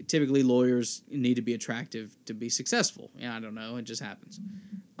typically lawyers need to be attractive to be successful. Yeah, I don't know. It just happens.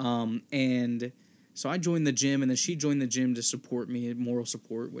 And so I joined the gym, and then she joined the gym to support me, moral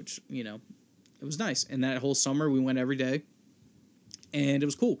support, which, it was nice. And that whole summer we went every day, and it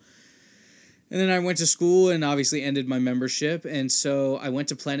was cool. And then I went to school and obviously ended my membership. And so I went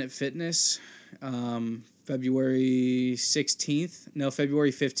to Planet Fitness February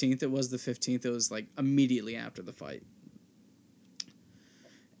 15th. It was the 15th. It was like immediately after the fight.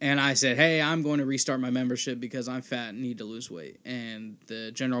 And I said, hey, I'm going to restart my membership because I'm fat and need to lose weight. And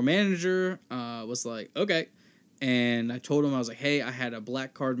the general manager was like, okay. And I told him, I was like, hey, I had a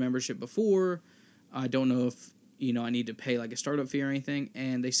black card membership before. I don't know if, I need to pay like a startup fee or anything.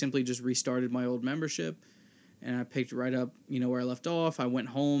 And they simply just restarted my old membership. And I picked right up, where I left off. I went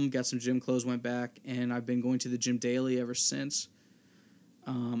home, got some gym clothes, went back. And I've been going to the gym daily ever since.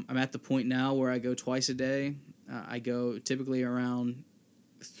 I'm at the point now where I go twice a day. I go typically around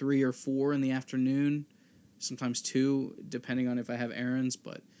 3 or 4 in the afternoon, sometimes 2, depending on if I have errands,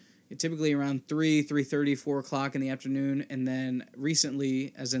 but typically around 3:30, 4 o'clock in the afternoon. And then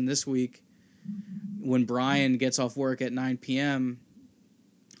recently, as in this week, when Brian gets off work at 9 p.m.,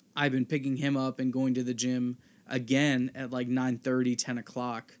 I've been picking him up and going to the gym again at like 9:30, 10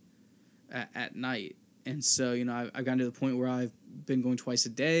 o'clock at night. And so, I've gotten to the point where I've been going twice a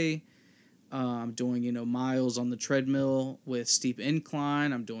day. I'm doing, miles on the treadmill with steep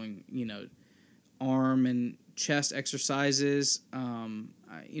incline. I'm doing, arm and chest exercises. I'm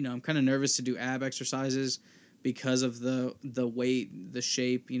kind of nervous to do ab exercises because of the weight, the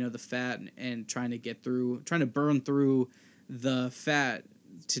shape, the fat, and trying to burn through the fat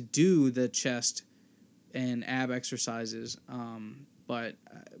to do the chest and ab exercises. But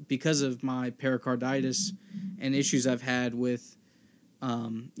because of my pericarditis and issues I've had with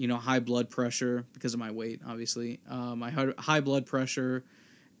high blood pressure because of my weight, obviously, my high blood pressure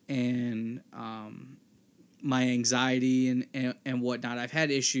and my anxiety and whatnot. I've had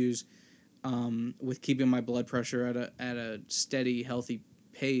issues with keeping my blood pressure at a steady, healthy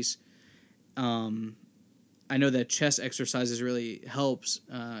pace. I know that chest exercises really helps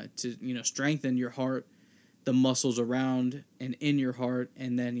to strengthen your heart, the muscles around and in your heart,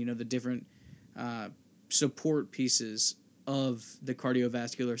 and then the different support pieces of the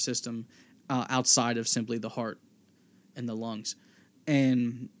cardiovascular system outside of simply the heart and the lungs.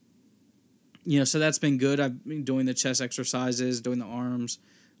 And, so that's been good. I've been doing the chest exercises, doing the arms.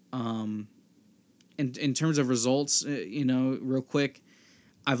 In terms of results, real quick,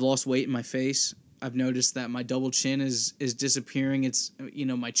 I've lost weight in my face. I've noticed that my double chin is disappearing. It's,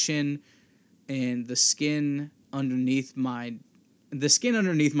 my chin and the skin underneath my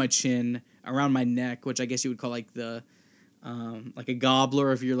chin around my neck, which I guess you would call like the like a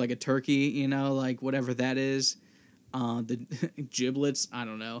gobbler if you're like a turkey, like whatever that is. The giblets, I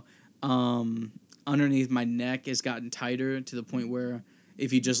don't know. Underneath my neck has gotten tighter to the point where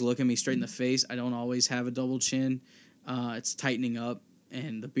if you just look at me straight in the face, I don't always have a double chin. It's tightening up,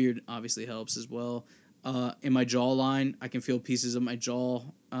 and the beard obviously helps as well. In my jawline, I can feel pieces of my jaw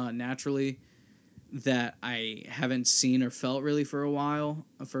naturally that I haven't seen or felt really for a while,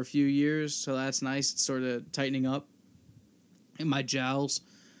 for a few years. So that's nice. It's sort of tightening up. In my jowls.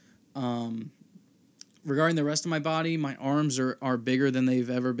 Regarding the rest of my body, my arms are bigger than they've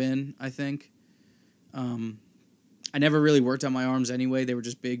ever been, I think. I never really worked on my arms anyway. They were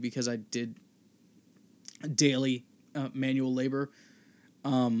just big because I did daily manual labor,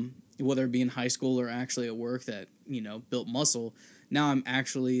 whether it be in high school or actually at work that, built muscle. Now I'm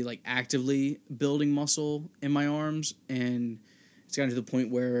actually like actively building muscle in my arms, and it's gotten to the point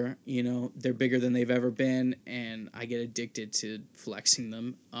where, they're bigger than they've ever been, and I get addicted to flexing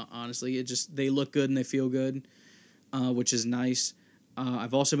them. Honestly, they look good and they feel good, which is nice.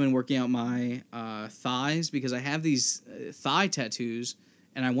 I've also been working out my thighs because I have these thigh tattoos,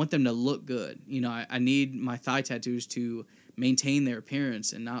 and I want them to look good. I need my thigh tattoos to maintain their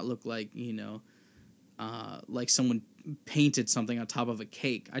appearance and not look like, like someone painted something on top of a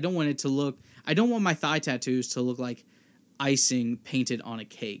cake. I don't want my thigh tattoos to look like icing painted on a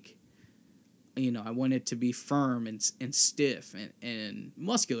cake. I want it to be firm and stiff and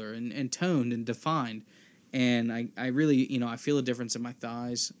muscular and toned and defined. And I really, I feel a difference in my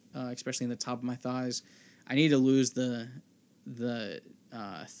thighs, especially in the top of my thighs. I need to lose the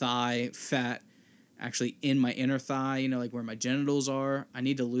thigh fat actually in my inner thigh, like where my genitals are. I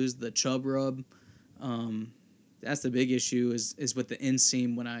need to lose the chub rub. That's the big issue is with the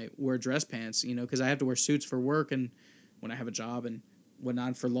inseam when I wear dress pants, because I have to wear suits for work and when I have a job and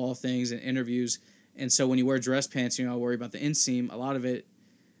whatnot for law things and interviews. And so when you wear dress pants, I worry about the inseam. A lot of it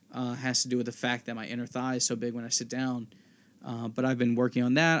has to do with the fact that my inner thigh is so big when I sit down. But I've been working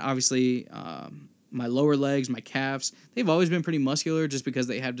on that. Obviously, my lower legs, my calves, they've always been pretty muscular just because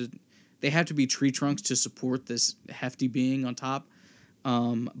they have to be tree trunks to support this hefty being on top.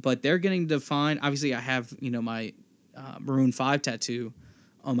 But they're getting defined. Obviously, I have, my Maroon 5 tattoo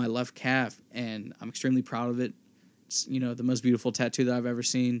on my left calf, and I'm extremely proud of it. It's, the most beautiful tattoo that I've ever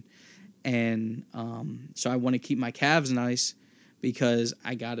seen. And so I want to keep my calves nice because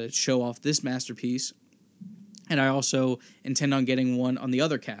I got to show off this masterpiece. And I also intend on getting one on the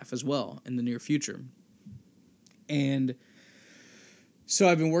other calf as well in the near future. And so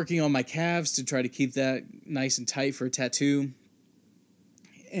I've been working on my calves to try to keep that nice and tight for a tattoo.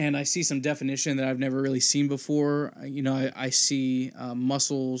 And I see some definition that I've never really seen before. I see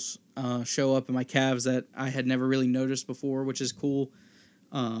muscles show up in my calves that I had never really noticed before, which is cool.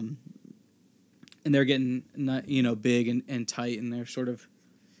 And they're getting, big and tight, and they're sort of,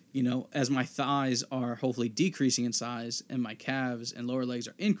 as my thighs are hopefully decreasing in size and my calves and lower legs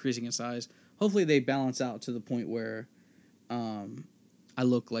are increasing in size, hopefully they balance out to the point where I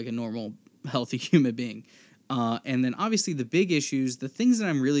look like a normal, healthy human being. And then obviously the big issues, the things that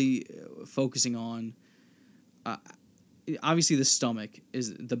I'm really focusing on, obviously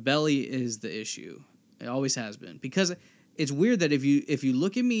the belly is the issue. It always has been, because it's weird that if you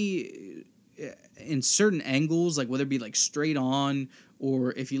look at me in certain angles, like whether it be like straight on,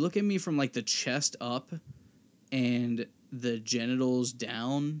 or if you look at me from like the chest up and the genitals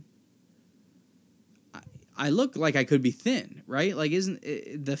down, I look like I could be thin, right? Like,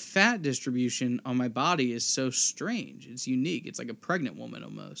 the fat distribution on my body is so strange. It's unique. It's like a pregnant woman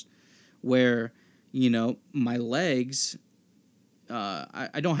almost, where, my legs,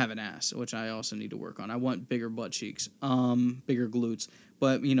 I don't have an ass, which I also need to work on. I want bigger butt cheeks, bigger glutes.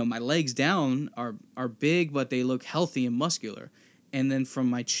 But, my legs down are big, but they look healthy and muscular. And then from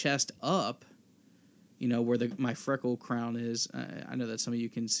my chest up, where my freckle crown is, I know that some of you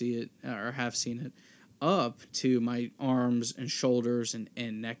can see it or have seen it, up to my arms and shoulders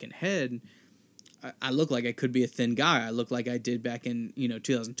and neck and head, I look like I could be a thin guy. I look like I did back in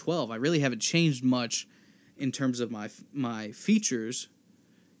 2012. I really haven't changed much in terms of my features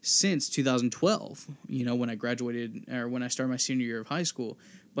since 2012. When I graduated or when I started my senior year of high school.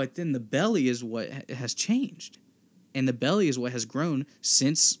 But then the belly is what has changed, and the belly is what has grown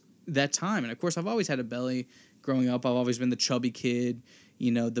since that time. And of course, I've always had a belly growing up. I've always been the chubby kid.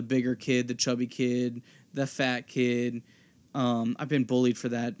 The bigger kid, the chubby kid, the fat kid. I've been bullied for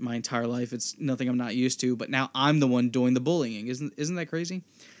that my entire life. It's nothing I'm not used to, but now I'm the one doing the bullying. Isn't that crazy?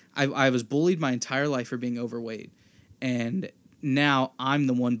 I was bullied my entire life for being overweight, and now I'm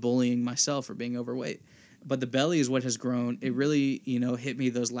the one bullying myself for being overweight. But the belly is what has grown. It really, hit me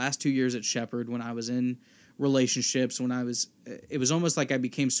those last 2 years at Shepherd when I was in relationships when it was almost like I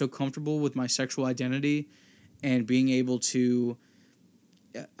became so comfortable with my sexual identity and being able to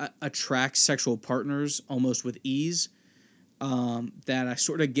attract sexual partners almost with ease, that I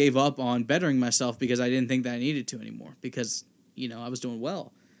sort of gave up on bettering myself because I didn't think that I needed to anymore because, I was doing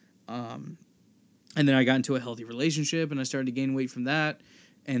well. And then I got into a healthy relationship and I started to gain weight from that.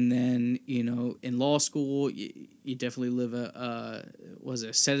 And then, in law school, you definitely live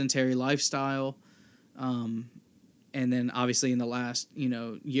a sedentary lifestyle. And then obviously in the last,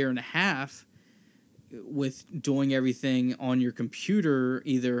 year and a half, with doing everything on your computer,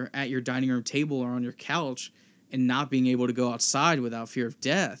 either at your dining room table or on your couch, and not being able to go outside without fear of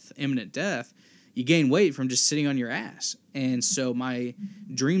death, imminent death, you gain weight from just sitting on your ass. And so my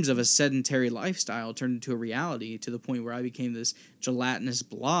dreams of a sedentary lifestyle turned into a reality to the point where I became this gelatinous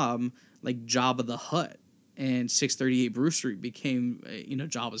blob like Jabba the Hutt. And 638 Bruce Street became,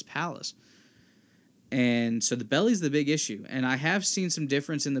 Jabba's palace. And so the belly's the big issue. And I have seen some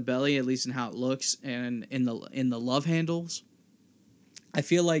difference in the belly, at least in how it looks, and in the love handles. I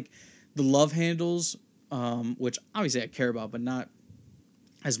feel like the love handles, which obviously I care about, but not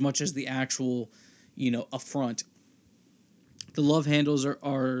as much as the actual, affront. The love handles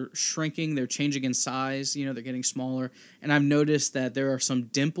are shrinking. They're changing in size. They're getting smaller. And I've noticed that there are some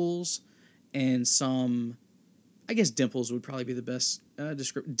dimples and some, I guess dimples would probably be the best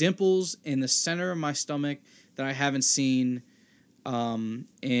description. Dimples in the center of my stomach that I haven't seen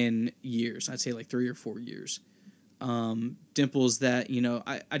in years. I'd say like 3 or 4 years. Dimples that,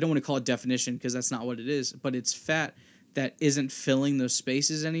 I don't want to call it definition because that's not what it is, but it's fat that isn't filling those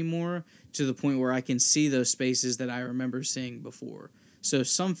spaces anymore to the point where I can see those spaces that I remember seeing before. So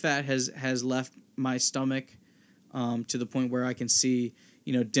some fat has left my stomach to the point where I can see,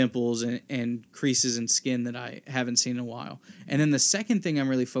 dimples and creases in skin that I haven't seen in a while. And then the second thing I'm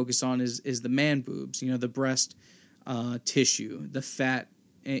really focused on is the man boobs, the breast tissue, the fat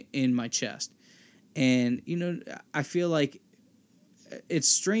in my chest. And, I feel like it's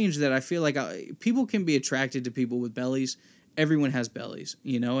strange that I feel like people can be attracted to people with bellies. Everyone has bellies,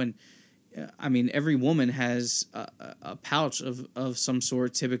 and I mean, every woman has a pouch of some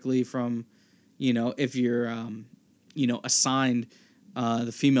sort, typically from, if you're, assigned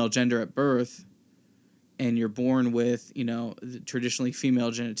the female gender at birth and you're born with, traditionally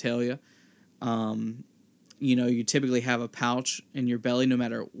female genitalia, you typically have a pouch in your belly no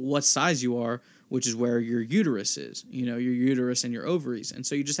matter what size you are, which is where your uterus is, your uterus and your ovaries. And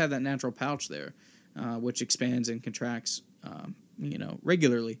so you just have that natural pouch there, which expands and contracts,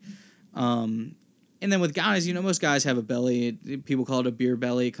 regularly. And then with guys, most guys have a belly. People call it a beer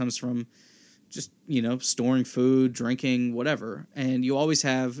belly. It comes from just, storing food, drinking, whatever. And you always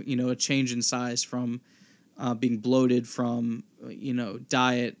have, a change in size from being bloated from,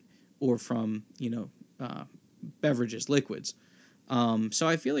 diet or from, beverages, liquids. So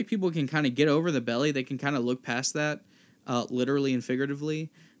I feel like people can kind of get over the belly. They can kind of look past that, literally and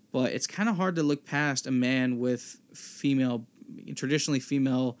figuratively. But it's kind of hard to look past a man with traditionally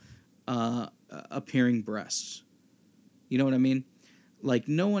female appearing breasts. You know what I mean? Like,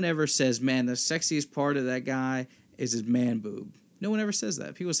 no one ever says, man, the sexiest part of that guy is his man boob. No one ever says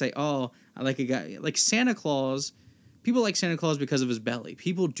that. People say, oh, I like a guy. Like Santa Claus. People like Santa Claus because of his belly.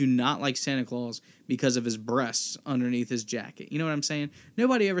 People do not like Santa Claus because of his breasts underneath his jacket. You know what I'm saying?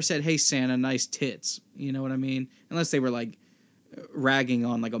 Nobody ever said, hey, Santa, nice tits. You know what I mean? Unless they were, like, ragging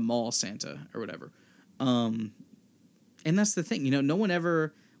on, like, a mall Santa or whatever. And that's the thing. No one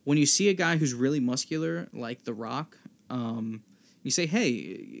ever... When you see a guy who's really muscular, like The Rock, you say,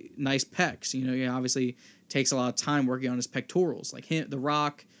 hey, nice pecs. He obviously takes a lot of time working on his pectorals. Like The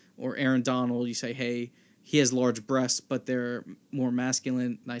Rock or Aaron Donald, you say, hey... He has large breasts, but they're more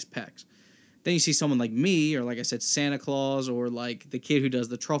masculine, nice pecs. Then you see someone like me, or like I said, Santa Claus, or like the kid who does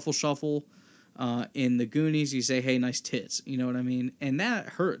the truffle shuffle in the Goonies. You say, hey, nice tits. You know what I mean? And that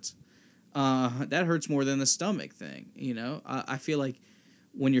hurts. That hurts more than the stomach thing, I feel like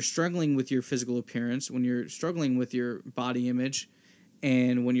when you're struggling with your physical appearance, when you're struggling with your body image,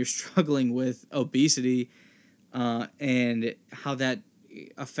 and when you're struggling with obesity and how that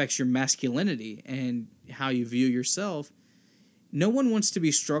affects your masculinity and how you view yourself, no one wants to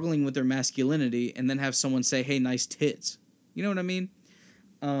be struggling with their masculinity and then have someone say, hey, nice tits. You know what I mean?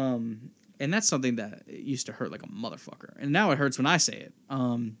 And that's something that used to hurt like a motherfucker. And now it hurts when I say it.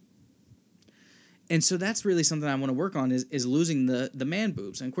 And so that's really something I want to work on is losing the man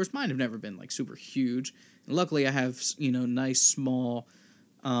boobs. And of course, mine have never been like super huge. And luckily, I have, nice, small,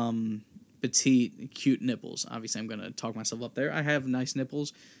 petite, cute nipples. Obviously, I'm going to talk myself up there. I have nice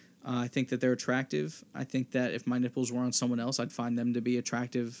nipples. I think that they're attractive. I think that if my nipples were on someone else, I'd find them to be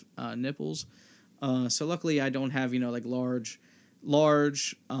attractive nipples. So luckily I don't have, like large,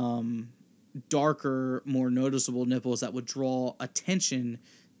 darker, more noticeable nipples that would draw attention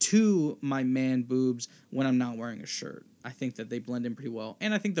to my man boobs when I'm not wearing a shirt. I think that they blend in pretty well.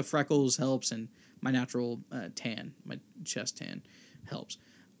 And I think the freckles helps, and my natural tan, my chest tan helps.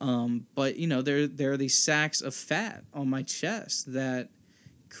 But, there are these sacks of fat on my chest that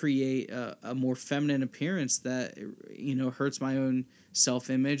create a more feminine appearance that, hurts my own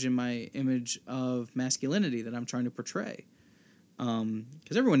self-image and my image of masculinity that I'm trying to portray.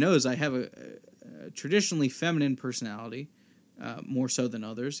 Because everyone knows I have a traditionally feminine personality, more so than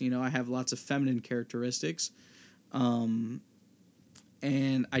others. I have lots of feminine characteristics, and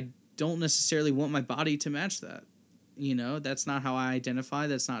I don't necessarily want my body to match that. That's not how I identify.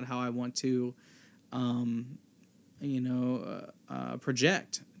 That's not how I want to,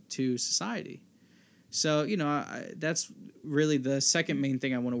 project to society. So, that's really the second main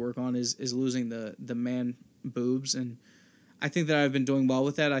thing I want to work on is losing the man boobs. And I think that I've been doing well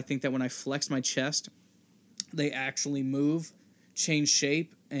with that. I think that when I flex my chest, they actually move, change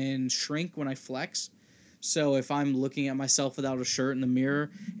shape, and shrink when I flex. So if I'm looking at myself without a shirt in the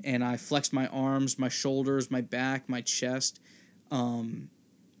mirror and I flex my arms, my shoulders, my back, my chest,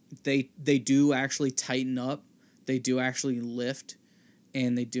 they do actually tighten up. They do actually lift,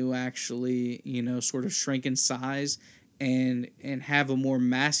 and they do actually, sort of shrink in size and have a more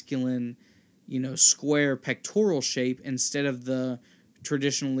masculine, square pectoral shape instead of the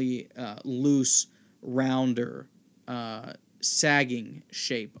traditionally loose, rounder, sagging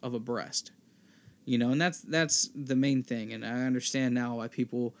shape of a breast. And that's the main thing. And I understand now why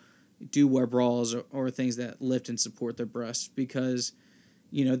people do wear bras or things that lift and support their breasts, because,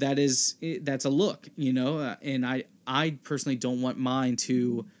 that's a look, and I personally don't want mine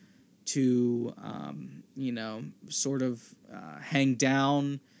to sort of hang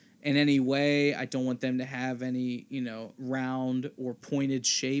down in any way. I don't want them to have any, round or pointed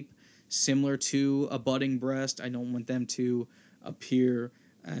shape similar to a budding breast. I don't want them to appear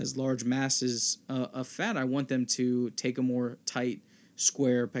as large masses of fat. I want them to take a more tight,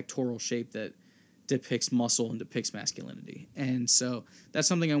 square pectoral shape that depicts muscle and depicts masculinity. And so that's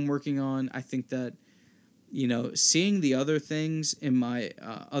something I'm working on. I think that, seeing the other things in my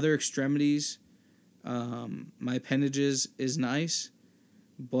other extremities, my appendages, is nice.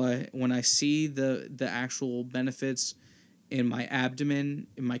 But when I see the actual benefits in my abdomen,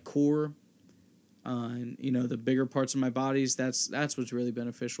 in my core, and the bigger parts of my bodies, that's what's really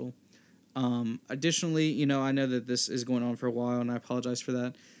beneficial. Additionally, I know that this is going on for a while, and I apologize for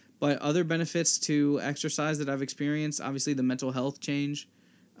that. But other benefits to exercise that I've experienced, obviously the mental health change.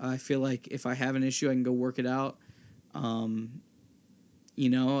 I feel like if I have an issue, I can go work it out. And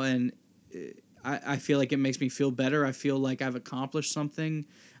I feel like it makes me feel better. I feel like I've accomplished something.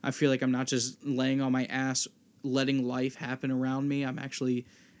 I feel like I'm not just laying on my ass, letting life happen around me. I'm actually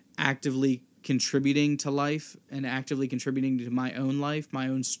actively contributing to life and actively contributing to my own life, my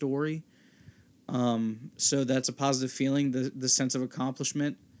own story. So that's a positive feeling, the sense of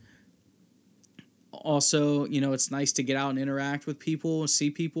accomplishment. Also, it's nice to get out and interact with people and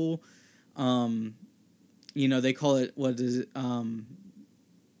see people. They call it, what is it,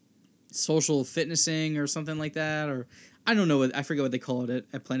 social fitnessing or something like that, or I don't know, I forget what they call it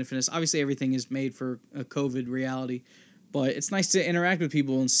at Planet Fitness. Obviously, everything is made for a COVID reality, but it's nice to interact with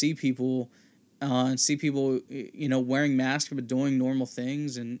people and see people, wearing masks but doing normal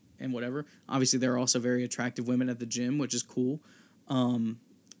things and whatever. Obviously, there are also very attractive women at the gym, which is cool.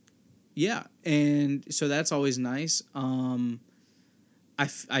 Yeah, and so that's always nice.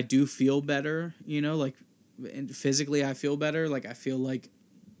 I do feel better, like, and physically I feel better. Like, I feel like,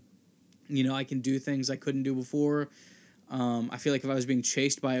 I can do things I couldn't do before. I feel like if I was being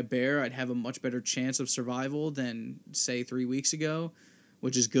chased by a bear, I'd have a much better chance of survival than, say, 3 weeks ago,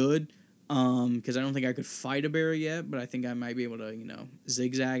 which is good. Because I don't think I could fight a bear yet, but I think I might be able to,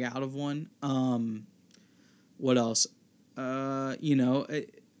 zigzag out of one. What else?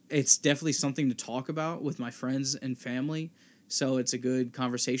 It's definitely something to talk about with my friends and family. So it's a good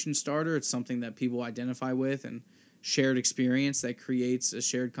conversation starter. It's something that people identify with, and shared experience that creates a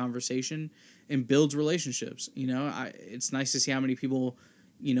shared conversation and builds relationships. It's nice to see how many people,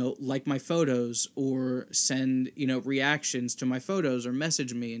 like my photos or send, reactions to my photos or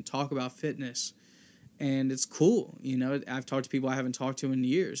message me and talk about fitness. And it's cool. I've talked to people I haven't talked to in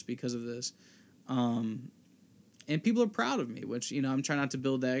years because of this. And people are proud of me, which, I'm trying not to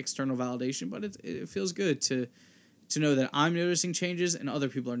build that external validation, but it feels good to know that I'm noticing changes and other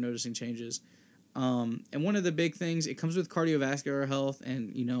people are noticing changes. And one of the big things, it comes with cardiovascular health,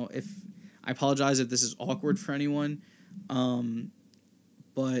 and, if I apologize if this is awkward for anyone,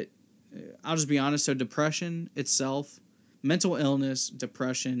 but I'll just be honest. So depression itself, mental illness,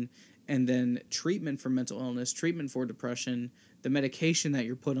 depression, and then treatment for mental illness, treatment for depression, the medication that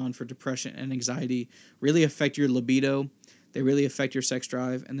you're put on for depression and anxiety really affect your libido. They really affect your sex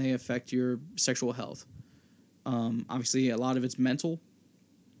drive, and they affect your sexual health. Obviously, a lot of it's mental.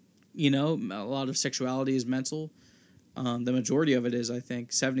 A lot of sexuality is mental. The majority of it is, I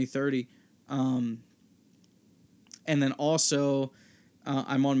think, 70-30. And then also,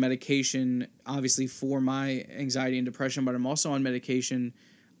 I'm on medication, obviously, for my anxiety and depression, but I'm also on medication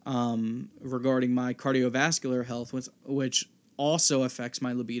regarding my cardiovascular health, which also affects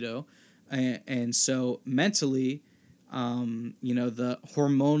my libido. And so mentally, the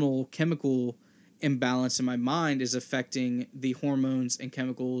hormonal chemical imbalance in my mind is affecting the hormones and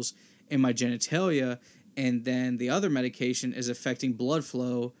chemicals in my genitalia, and then the other medication is affecting blood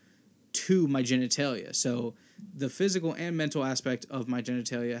flow to my genitalia. So the physical and mental aspect of my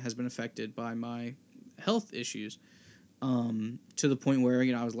genitalia has been affected by my health issues, to the point where,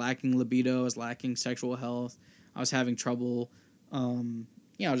 I was lacking libido, I was lacking sexual health, I was having trouble, I'll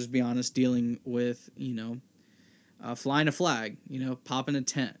just be honest, dealing with, flying a flag, popping a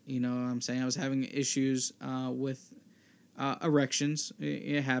tent, what I'm saying? I was having issues with erections.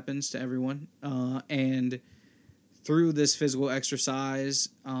 It happens to everyone. And through this physical exercise,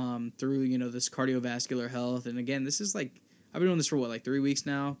 through, this cardiovascular health, and again, this is like, I've been doing this for 3 weeks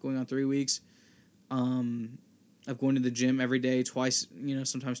now, going on 3 weeks, of going to the gym every day, twice,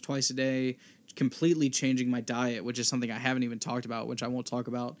 sometimes twice a day, completely changing my diet, which is something I haven't even talked about, which I won't talk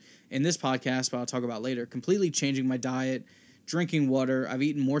about in this podcast, but I'll talk about later. Completely changing my diet, drinking water. I've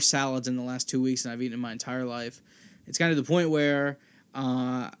eaten more salads in the last 2 weeks than I've eaten in my entire life. It's kind of the point where,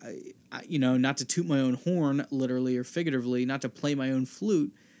 not to toot my own horn, literally or figuratively, not to play my own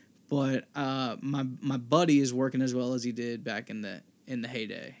flute, but my buddy is working as well as he did back in the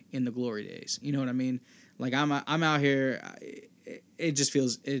heyday, in the glory days. You know what I mean? Like I'm out here. It just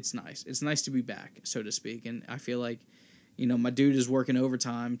feels, it's nice. It's nice to be back, so to speak. And I feel like, my dude is working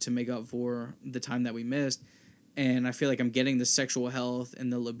overtime to make up for the time that we missed. And I feel like I'm getting the sexual health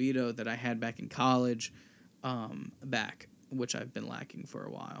and the libido that I had back in college back, which I've been lacking for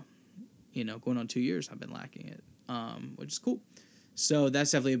a while. Going on 2 years, I've been lacking it, which is cool. So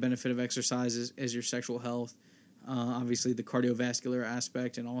that's definitely a benefit of exercise is your sexual health. Obviously, the cardiovascular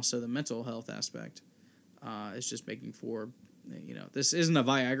aspect and also the mental health aspect. It's just making for, this isn't a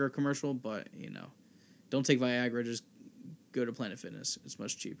Viagra commercial, but, don't take Viagra, just go to Planet Fitness. It's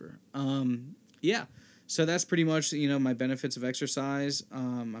much cheaper. Yeah. So that's pretty much, my benefits of exercise.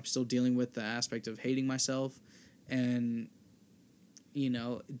 I'm still dealing with the aspect of hating myself and,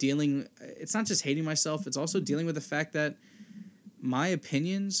 it's not just hating myself, it's also dealing with the fact that my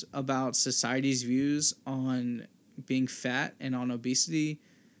opinions about society's views on being fat and on obesity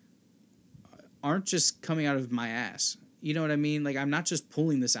aren't just coming out of my ass. You know what I mean? Like, I'm not just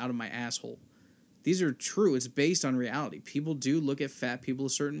pulling this out of my asshole. These are true. It's based on reality. People do look at fat people a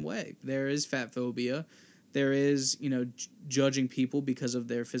certain way. There is fat phobia. There is, judging people because of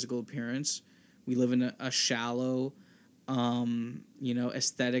their physical appearance. We live in a shallow,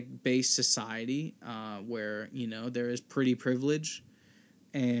 aesthetic-based society where, there is pretty privilege.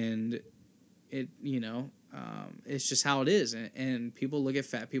 And it, it's just how it is. And people look at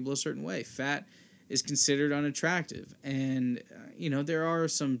fat people a certain way. Fat is considered unattractive. And, there are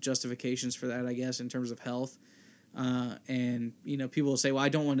some justifications for that, I guess, in terms of health. And, people will say, well, I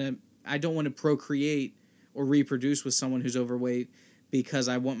don't want to procreate or reproduce with someone who's overweight because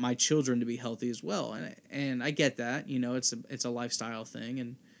I want my children to be healthy as well. And I get that, it's a lifestyle thing.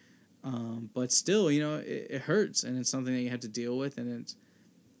 And, but still, it hurts, and it's something that you have to deal with. And it's,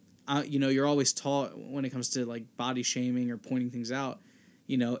 you're always taught when it comes to like body shaming or pointing things out,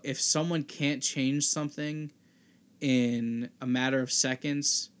 if someone can't change something in a matter of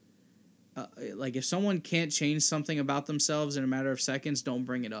seconds, like if someone can't change something about themselves in a matter of seconds, don't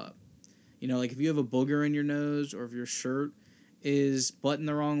bring it up. Like if you have a booger in your nose, or if your shirt is buttoned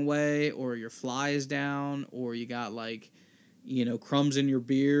the wrong way, or your fly is down, or you got like, crumbs in your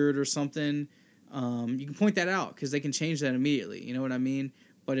beard or something, you can point that out because they can change that immediately. You know what I mean?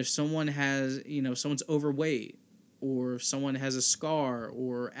 But if someone has, someone's overweight, or if someone has a scar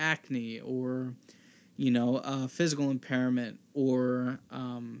or acne or, a physical impairment or,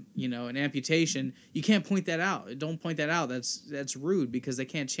 an amputation, you can't point that out. Don't point that out. That's rude because they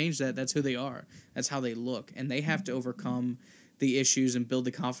can't change that. That's who they are. That's how they look. And they have to overcome the issues and build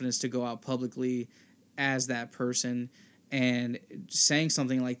the confidence to go out publicly as that person. And saying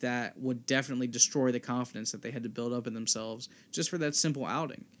something like that would definitely destroy the confidence that they had to build up in themselves just for that simple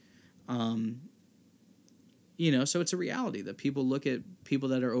outing. so it's a reality that people look at people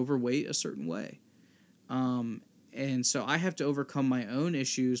that are overweight a certain way. And so I have to overcome my own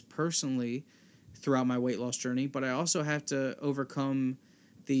issues personally throughout my weight loss journey, but I also have to overcome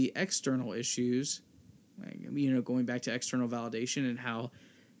the external issues, going back to external validation and how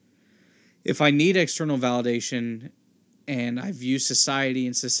if I need external validation and I view society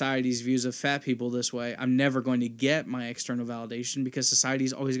and society's views of fat people this way, I'm never going to get my external validation because society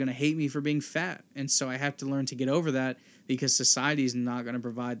is always going to hate me for being fat. And so I have to learn to get over that because society is not going to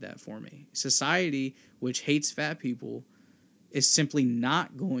provide that for me. Society, which hates fat people, is simply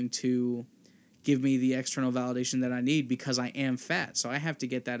not going to give me the external validation that I need because I am fat. So I have to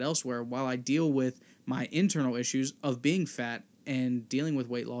get that elsewhere while I deal with my internal issues of being fat and dealing with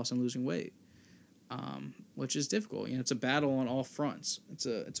weight loss and losing weight. Which is difficult. It's a battle on all fronts. It's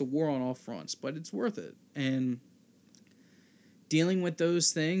a war on all fronts, but it's worth it. And dealing with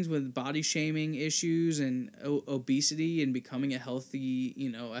those things, with body shaming issues and obesity and becoming a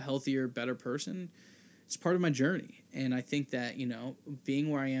healthier, better person, it's part of my journey. And I think that,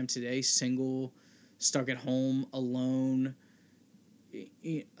 being where I am today, single, stuck at home, alone,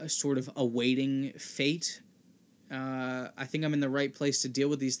 sort of awaiting fate, I think I'm in the right place to deal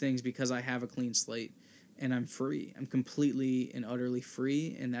with these things because I have a clean slate and I'm free. I'm completely and utterly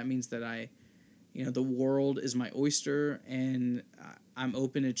free. And that means that the world is my oyster and I'm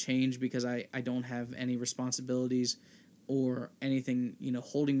open to change because I don't have any responsibilities or anything,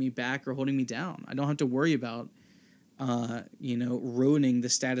 holding me back or holding me down. I don't have to worry about, ruining the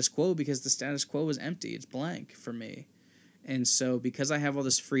status quo because the status quo is empty. It's blank for me. And so because I have all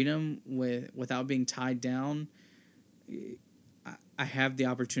this freedom without being tied down, I have the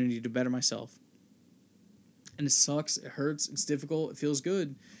opportunity to better myself. And it sucks, it hurts, it's difficult, it feels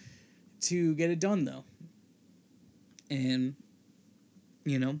good to get it done, though. And,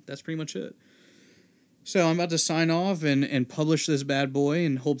 that's pretty much it. So I'm about to sign off and publish this bad boy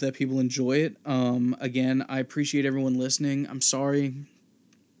and hope that people enjoy it. Again, I appreciate everyone listening. I'm sorry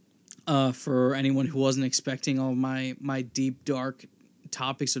for anyone who wasn't expecting all of my deep, dark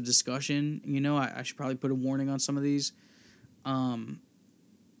topics of discussion. I should probably put a warning on some of these.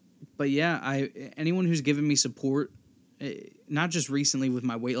 But yeah, anyone who's given me support, not just recently with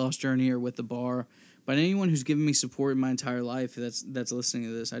my weight loss journey or with the bar, but anyone who's given me support in my entire life that's listening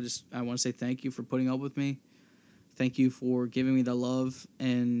to this, I want to say thank you for putting up with me. Thank you for giving me the love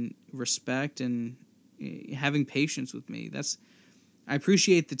and respect and having patience with me. I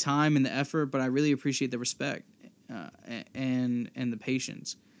appreciate the time and the effort, but I really appreciate the respect and the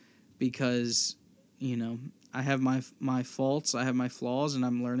patience because, I have my faults, I have my flaws, and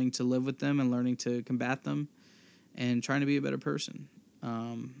I'm learning to live with them and learning to combat them and trying to be a better person.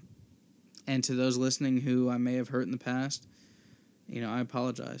 And to those listening who I may have hurt in the past, I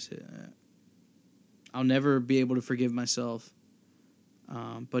apologize. I'll never be able to forgive myself,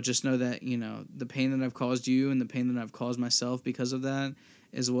 but just know that, the pain that I've caused you and the pain that I've caused myself because of that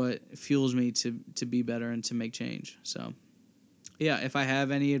is what fuels me to be better and to make change. So, yeah, if I have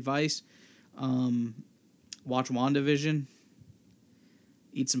any advice, watch WandaVision,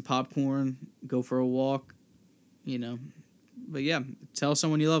 eat some popcorn, go for a walk, But yeah, tell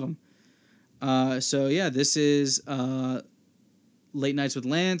someone you love them. So yeah, this is Late Nights with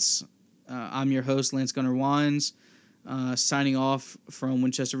Lance. I'm your host, Lance Gunner Wines, signing off from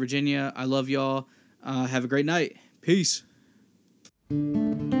Winchester, Virginia. I love y'all. Have a great night. Peace.